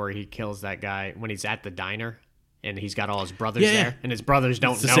scenes is where he kills that guy when he's at the diner. And he's got all his brothers there, and his brothers don't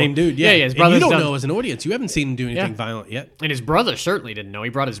know. It's the same dude, yeah. His brothers and you don't know as an audience. You haven't seen him do anything violent yet. And his brothers certainly didn't know.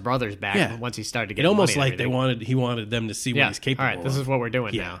 He brought his brothers back once he started to get. It almost money like he wanted them to see what he's capable of. All right, this is what we're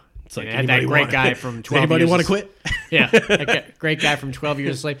doing now. It's like, had that great guy from 12 anybody years. Want to quit? Yeah, that great guy from 12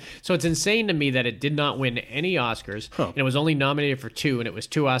 Years a Slave. So it's insane to me that it did not win any Oscars, and it was only nominated for 2, and it was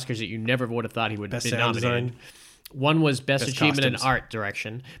 2 Oscars that you never would have thought he would have been nominated. Design. One was Best Achievement Costumes. in Art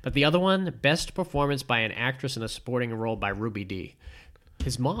Direction, but the other one, Best Performance by an Actress in a Supporting Role by Ruby Dee.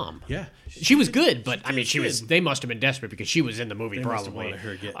 His mom. Yeah. She was good, but I mean, good. they must have been desperate because she was in the movie They must have probably. wanted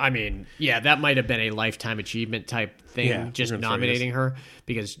her to get- I mean, yeah, that might have been a lifetime achievement type thing, Yeah, just we're gonna throw nominating her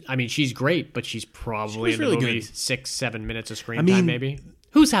because, I mean, she's great, but she's probably was in the really movie good. 6-7 minutes of screen I mean- time, maybe.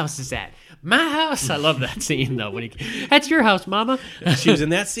 Whose house is that? My house. I love that scene though. That's your house, Mama. She was in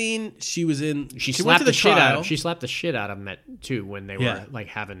that scene. She was in. She went slapped to the shit out trial. of. She slapped the shit out of him too when they were Yeah. like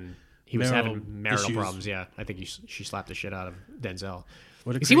having. He was Marital having marital issues. problems. Yeah, I think she slapped the shit out of Denzel.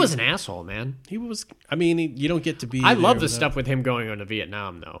 What a Because he was crazy- an asshole, man. He was. I mean, you don't get to be. I love there the without- stuff with him going on to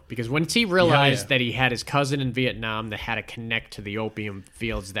Vietnam, though, because once he realized Yeah. that he had his cousin in Vietnam that had to connect to the opium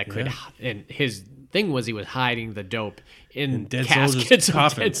fields that could, and his thing was he was hiding the dope in Dead caskets soldiers' of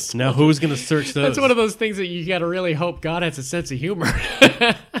coffins. dead Now, who's going to search those? That's one of those things that you got to really hope God has a sense of humor,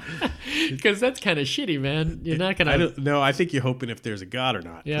 because that's kind of shitty, man. You're not I gonna. don't know. I think you're hoping if there's a God or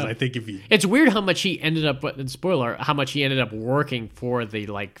not. 'Cause Yeah. I think if you. It's weird how much he ended up. Spoiler: how much he ended up working for the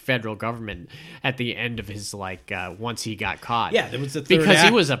federal government at the end of his once he got caught. Yeah, there was the third because he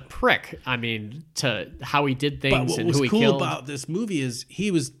act. was a prick. I mean, to how he did But things what and was who he cool killed. about this movie is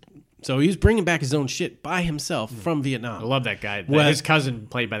he was bringing back his own shit by himself from Vietnam. I love that guy. Well- His cousin,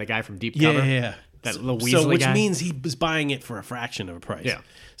 played by the guy from Deep Yeah, Cover. yeah. That little Weasley which guy. means he was buying it for a fraction of a price. Yeah.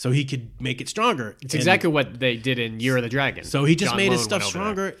 So he could make it stronger. It's exactly what they did in Year of the Dragon. So he just John made his Lone stuff went over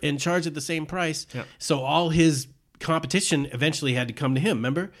there. stronger and charged at the same price. Yeah. So all his competition eventually had to come to him.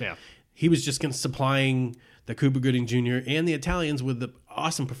 Remember? Yeah. He was just going to supplying the Cuba Gooding Jr. and the Italians with the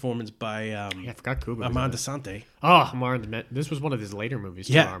awesome performance by Yeah, I forgot Kuba. was in Armand it. Asante. Oh, Armand. This was one of his later movies,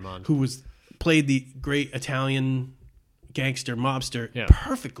 too, Armand. who played the great Italian gangster mobster Yeah.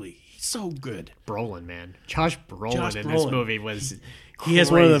 perfectly. He's so good. Brolin, man. Josh Brolin Josh in this Brolin. movie was He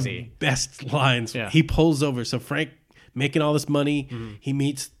has one of the crazy. best lines. Yeah. He pulls over. So Frank making all this money. Mm-hmm. He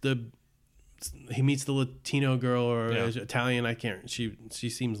meets the Latino girl or Yeah. Italian. I can't. She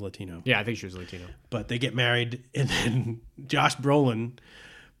seems Latino. Yeah, I think she was Latino. But they get married, and then Josh Brolin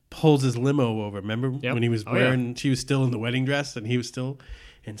pulls his limo over. Remember Yep. when he was Oh, yeah. wearing? She was still in the wedding dress, and he was still,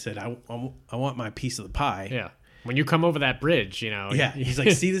 and said, "I want my piece of the pie." Yeah. When you come over that bridge, Yeah. He's like,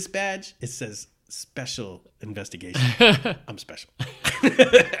 "See this badge? It says special investigation. I'm special."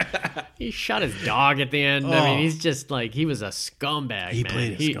 He shot his dog at the end. I Oh. mean, he's just he was a scumbag, He man.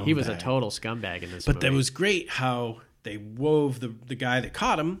 played a He was a scumbag. total scumbag in this But movie. that was great how they wove the guy that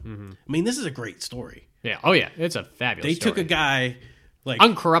caught him. Mm-hmm. I mean, this is a great story. Yeah. Oh, yeah. It's a fabulous They took story. a guy like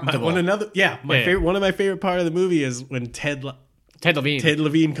Uncorruptible. One of my favorite part of the movie is when Ted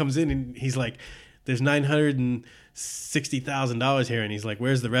Levine. comes in and he's like, "There's $960,000 here," and he's like,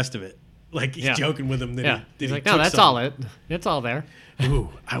 "Where's the rest of it?" Like he's Yeah. joking with him. That Yeah. that He's like, took no, that's some." all it. It's all there. Ooh,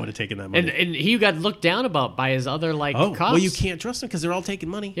 I would have taken that money. And he got looked down about by his other oh, cops. well, you can't trust them because they're all taking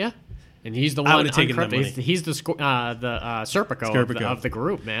money. Yeah. And he's the I one. would've taken that uncorrupted. money. He's the Serpico of the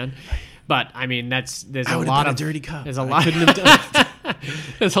group, man. But I mean, there's I a would lot have of been a dirty cop. There's a I lot. couldn't have done it.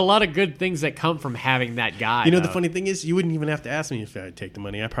 There's a lot of good things that come from having that guy. You know, the though. funny thing is, you wouldn't even have to ask me if I'd take the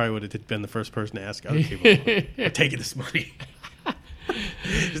money. I probably would have been the first person to ask other people. I'm taking this money.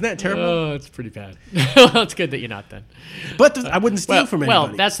 Isn't that terrible? Oh, it's pretty bad. Well, it's good that you're not then. But I wouldn't steal from anybody.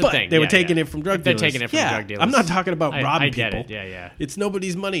 Well, that's the But thing. They were Yeah, taking yeah. it from drug If they're dealers. taking it from drug dealers. I'm not talking about I robbing get people. it. Yeah. It's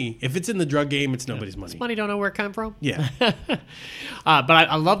nobody's money. If it's in the drug game, it's nobody's money. Money don't know where it come from. Yeah. But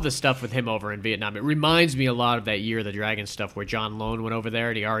I love the stuff with him over in Vietnam. It reminds me a lot of that Year of the Dragon stuff where John Lone went over there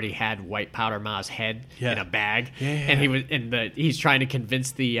and he already had White Powder Ma's head Yeah. in a bag, Yeah. and he's trying to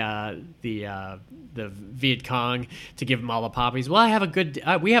convince the Viet Cong to give him all the poppies. Well,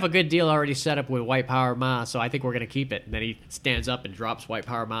 we have a good deal already set up with White Power Ma, so I think we're going to keep it. And then he stands up and drops White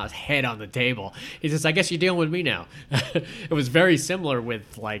Power Ma's head on the table. He says, "I guess you're dealing with me now." It was very similar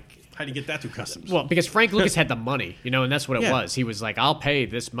with like. How do you get that through customs? Well, because Frank Lucas had the money, and that's what it Yeah. was. He was like, "I'll pay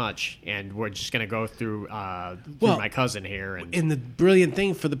this much, and we're just going to go through my cousin here." And the brilliant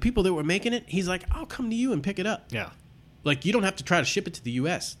thing for the people that were making it, he's like, I'll come to you and pick it up. yeah, Like, you don't have to try to ship it to the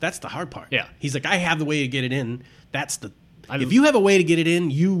U.S. That's the hard part. Yeah. He's like, I have the way to get it in. If you have a way to get it in,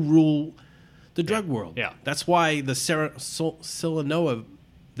 you rule the drug world. Yeah. That's why the Sinaloa,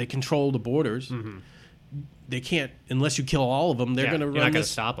 they control the borders. Mm-hmm. They can't, unless you kill all of them, they're Yeah, going to you're run not gonna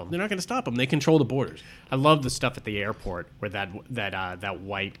this- stop 'em. They're not going to stop them. They control the borders. I love the stuff at the airport where that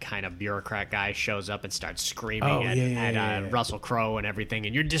white kind of bureaucrat guy shows up and starts screaming Oh, at yeah. Russell Crowe and everything,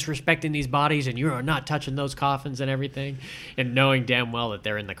 and you're disrespecting these bodies, and you are not touching those coffins and everything, and knowing damn well that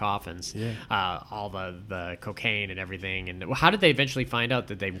they're in the coffins, all the cocaine and everything. And how did they eventually find out?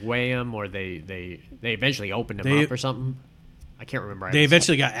 Did they weigh them, or they eventually opened him up or something? I can't remember. They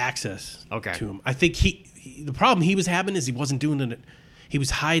eventually got access Okay. to him. I think the problem he was having is he wasn't doing it. He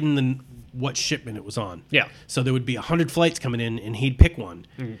was hiding what shipment it was on. Yeah. So there would be 100 flights coming in, and he'd pick one.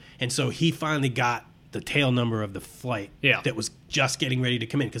 And so he finally got the tail number of the flight that was just getting ready to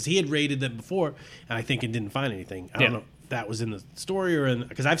come in, because he had raided them before, and I think it didn't find anything. I don't know if that was in the story or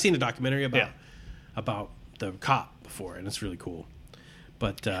because I've seen a documentary about the cop before, and it's really cool.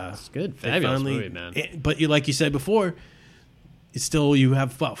 But It's good. they Fabulous movie, man. But like you said before, it's still, you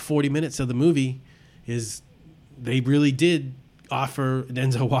have about 40 minutes of the movie is they really did offer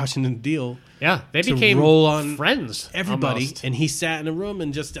Denzel Washington a deal. Yeah, they to became roll on friends. Everybody, almost. and he sat in a room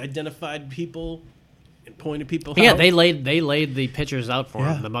and just identified people and pointed people Yeah, out. they laid the pictures out for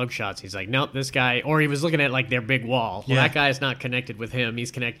Yeah. him, the mugshots. He's like, nope, this guy, or he was looking at like their big wall. Well, Yeah. that guy's not connected with him.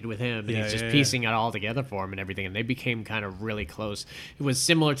 He's connected with him, and Yeah, he's just yeah, piecing it all together for him and everything. And they became kind of really close. It was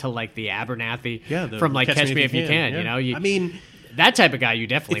similar to like the Abernathy from like Catch Me If You Can. yeah. You know, I mean, that type of guy you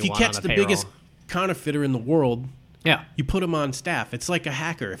definitely if you want catch on the the payroll. biggest counterfeiter in the world, yeah. you put him on staff. It's like a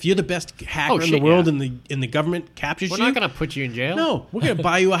hacker. If you're the best hacker in shit, the world, yeah. and the government captures We're you, not going to put you in jail. no, we're going to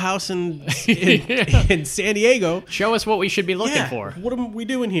buy you a house in San Diego. Show us what we should be looking for. What are we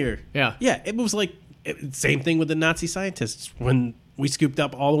doing here? Yeah. Yeah, it was like same thing with the Nazi scientists when we scooped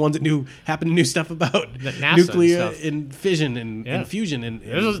up all the ones that happened to know stuff about NASA nuclear and stuff. and fission and fusion and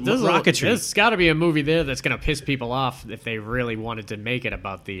rocketry. There's got to be a movie there that's going to piss people off if they really wanted to make it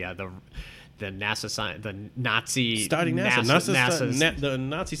about the NASA the Nazi starting NASA. The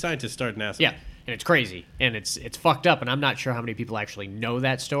Nazi scientists started NASA. Yeah, and it's crazy and it's fucked up, and I'm not sure how many people actually know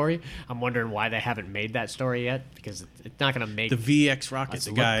that story. I'm wondering why they haven't made that story yet, because it's not going to make The VX rocket, us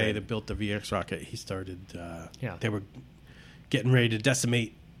the look guy good. that built the VX rocket, he started. Yeah. They were getting ready to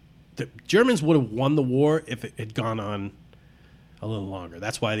decimate. The Germans would have won the war if it had gone on a little longer.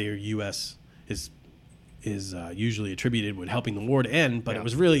 That's why the U.S. is usually attributed with helping the war to end, but Yeah. it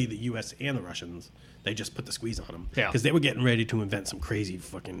was really the U.S. and the Russians. They just put the squeeze on them because they were getting ready to invent some crazy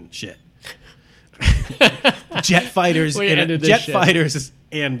fucking shit. Jet fighters, We ended this shit. fighters,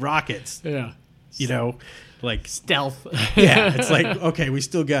 and rockets. yeah You know, like stealth. yeah, it's like okay, we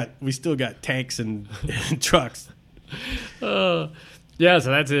still got tanks and trucks. Yeah,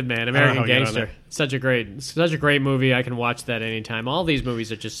 so that's it, man. know how American we got on Gangster. Such a great movie. I can watch that anytime. All these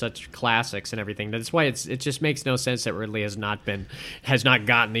movies are just such classics and everything. That's why it just makes no sense that Ridley has not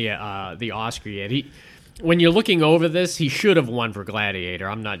gotten the Oscar yet. When you're looking over this, he should have won for Gladiator.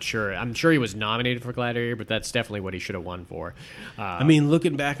 I'm not sure. I'm sure he was nominated for Gladiator, but that's definitely what he should have won for. I mean,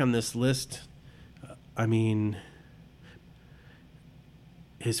 looking back on this list, I mean,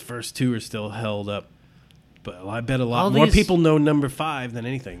 his first two are still held up. But I bet a lot All more these- people know number 5 than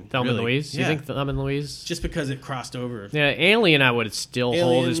anything. Thelma and really. Louise? Yeah. You think Thelma and Louise? Just because it crossed over. Yeah, Alien I would still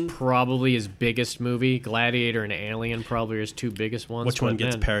hold as Alien- probably his biggest movie. Gladiator and Alien probably his two biggest ones. Which one but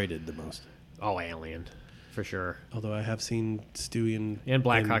gets man- parodied the most? Oh, Alien, for sure. Although I have seen Stewie And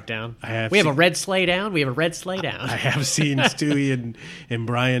Black Hawk Down. I have We have a seen- red sleigh down. We have a red sleigh down. I have seen Stewie and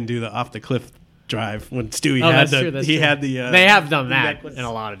Brian do the off the cliff drive when Stewie Oh, had that's true. That's he true. had the they have done that necklace. in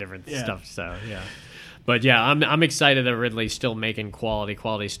a lot of different Yeah. stuff. So yeah, But yeah, I'm excited that Ridley's still making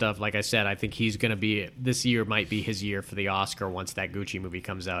quality stuff. Like I said, I think he's going to be, this year might be his year for the Oscar once that Gucci movie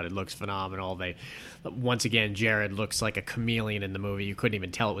comes out. It looks phenomenal. Once again, Jared looks like a chameleon in the movie. You couldn't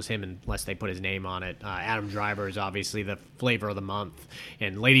even tell it was him unless they put his name on it. Adam Driver is obviously the flavor of the month,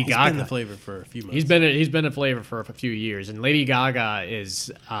 and Lady Gaga. He's been the flavor for a few months. He's been a flavor for a few years, and Lady Gaga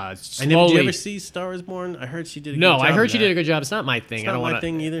is slowly. Did you ever see Star Is Born? I heard she did a good job. No, I heard she did a good job. It's not my thing. It's not my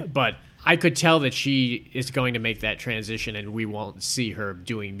thing either. But I could tell that she is going to make that transition, and we won't see her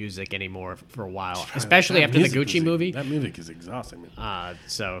doing music anymore for a while, especially after the Gucci movie. That music is exhausting.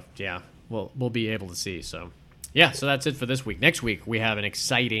 So yeah, we'll be able to see. So yeah, so that's it for this week. Next week we have an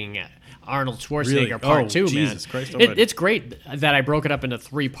exciting Arnold Schwarzenegger Part 2, Jesus man. Christ, It's great that I broke it up into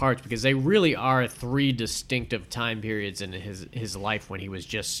 3 parts because they really are 3 distinctive time periods in his life when he was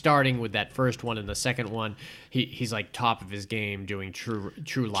just starting with that first one, and the second one he's like top of his game doing True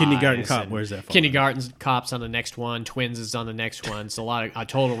Lies. Kindergarten Cop, where's that from? Kindergarten Cop's on the next one. Twins is on the next one. It's a lot of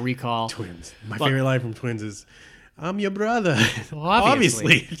Total Recall. Twins. My favorite line from Twins is, "I'm your brother." Well,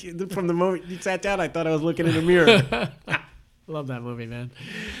 obviously. From the moment you sat down, I thought I was looking in the mirror. Love that movie, man.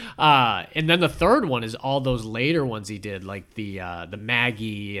 And then the third one is all those later ones he did, like the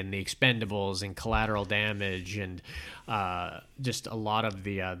Maggie and the Expendables and Collateral Damage, and just a lot of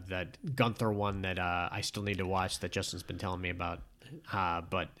that Gunther one that I still need to watch that Justin's been telling me about.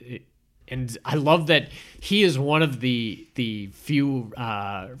 And I love that he is one of the few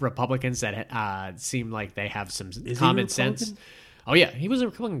Republicans that seem like they have some common sense. Oh yeah, he was a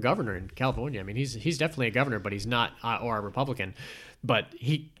Republican governor in California. I mean, he's definitely a governor, but he's not or a Republican. But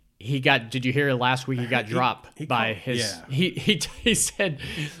he got. Did you hear last week? He got dropped by his. Yeah. He said,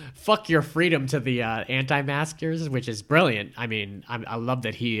 "Fuck your freedom" to the anti-maskers, which is brilliant. I mean, I love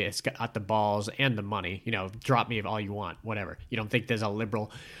that he has got the balls and the money. You know, drop me all you want, whatever. You don't think there's a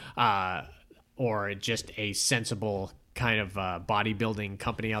liberal or just a sensible kind of bodybuilding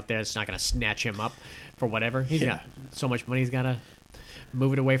company out there that's not going to snatch him up for whatever. He's got so much money, he's got to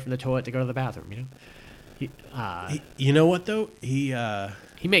move it away from the toilet to go to the bathroom, you know? You know what, though? He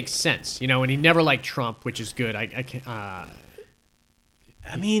makes sense, you know, and he never liked Trump, which is good. I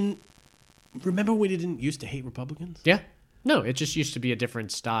mean, remember we didn't used to hate Republicans? Yeah. No, it just used to be a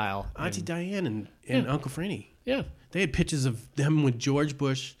different style. Auntie Diane and Uncle Franny. Yeah. They had pictures of them with George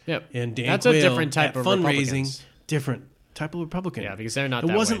Bush and Dan That's Quayle a different type of fundraising. Republicans. Different type of Republican. Yeah, because they're not. It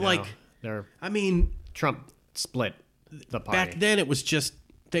that wasn't way like. now. They're. I mean, Trump split the party. Back then, it was just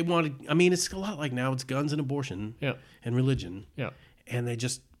they wanted. I mean, it's a lot like now. It's guns and abortion. And religion. And they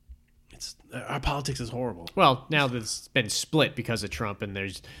just. It's our politics is horrible. Well, now it's been split because of Trump, and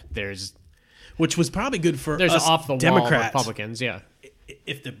there's. Which was probably good for there's us off the Democrats. wall Republicans. Yeah.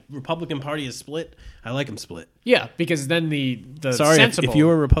 If the Republican Party is split, I like them split. Yeah, because then the sorry sensible. If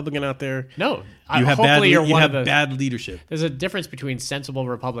you're a Republican out there, no, you have bad leadership. There's a difference between sensible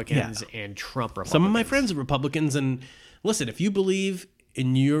Republicans and Trump Republicans. Some of my friends are Republicans, and listen, if you believe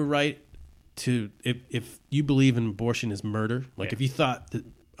in your right to, if you believe in abortion is murder, like if you thought that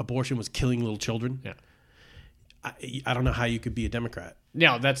abortion was killing little children, I don't know how you could be a Democrat.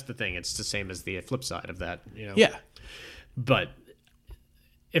 No, that's the thing. It's the same as the flip side of that, you know. Yeah, but.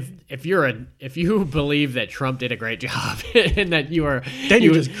 If you believe that Trump did a great job and that you're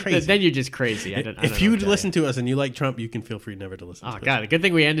just crazy. Then you're just crazy. If you listen to us and you like Trump, you can feel free never to listen. Oh God, good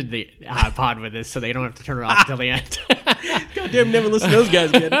thing we ended the pod with this, so they don't have to turn it off until the end. Goddamn, never listen to those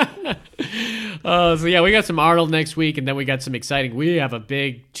guys again. So yeah, we got some Arnold next week, and then we got some exciting. We have a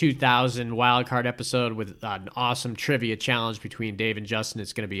big 2000 wildcard episode with an awesome trivia challenge between Dave and Justin.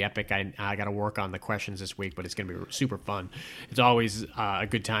 It's going to be epic. I got to work on the questions this week, but it's going to be super fun. It's always a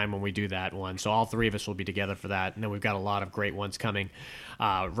good time when we do that one. So all 3 of us will be together for that, and then we've got a lot of great ones coming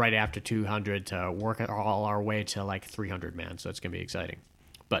right after 200 to work all our way to like 300, man. So it's going to be exciting.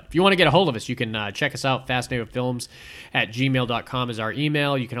 But if you want to get a hold of us, you can check us out. fastnativefilms@gmail.com is our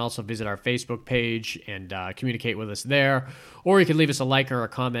email. You can also visit our Facebook page and communicate with us there. Or you can leave us a like or a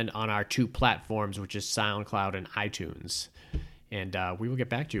comment on our 2 platforms, which is SoundCloud and iTunes. And we will get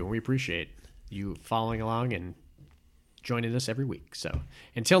back to you, and we appreciate you following along and joining us every week. So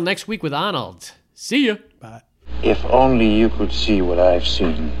until next week with Arnold, see ya. Bye. If only you could see what I've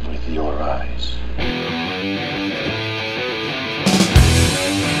seen with your eyes.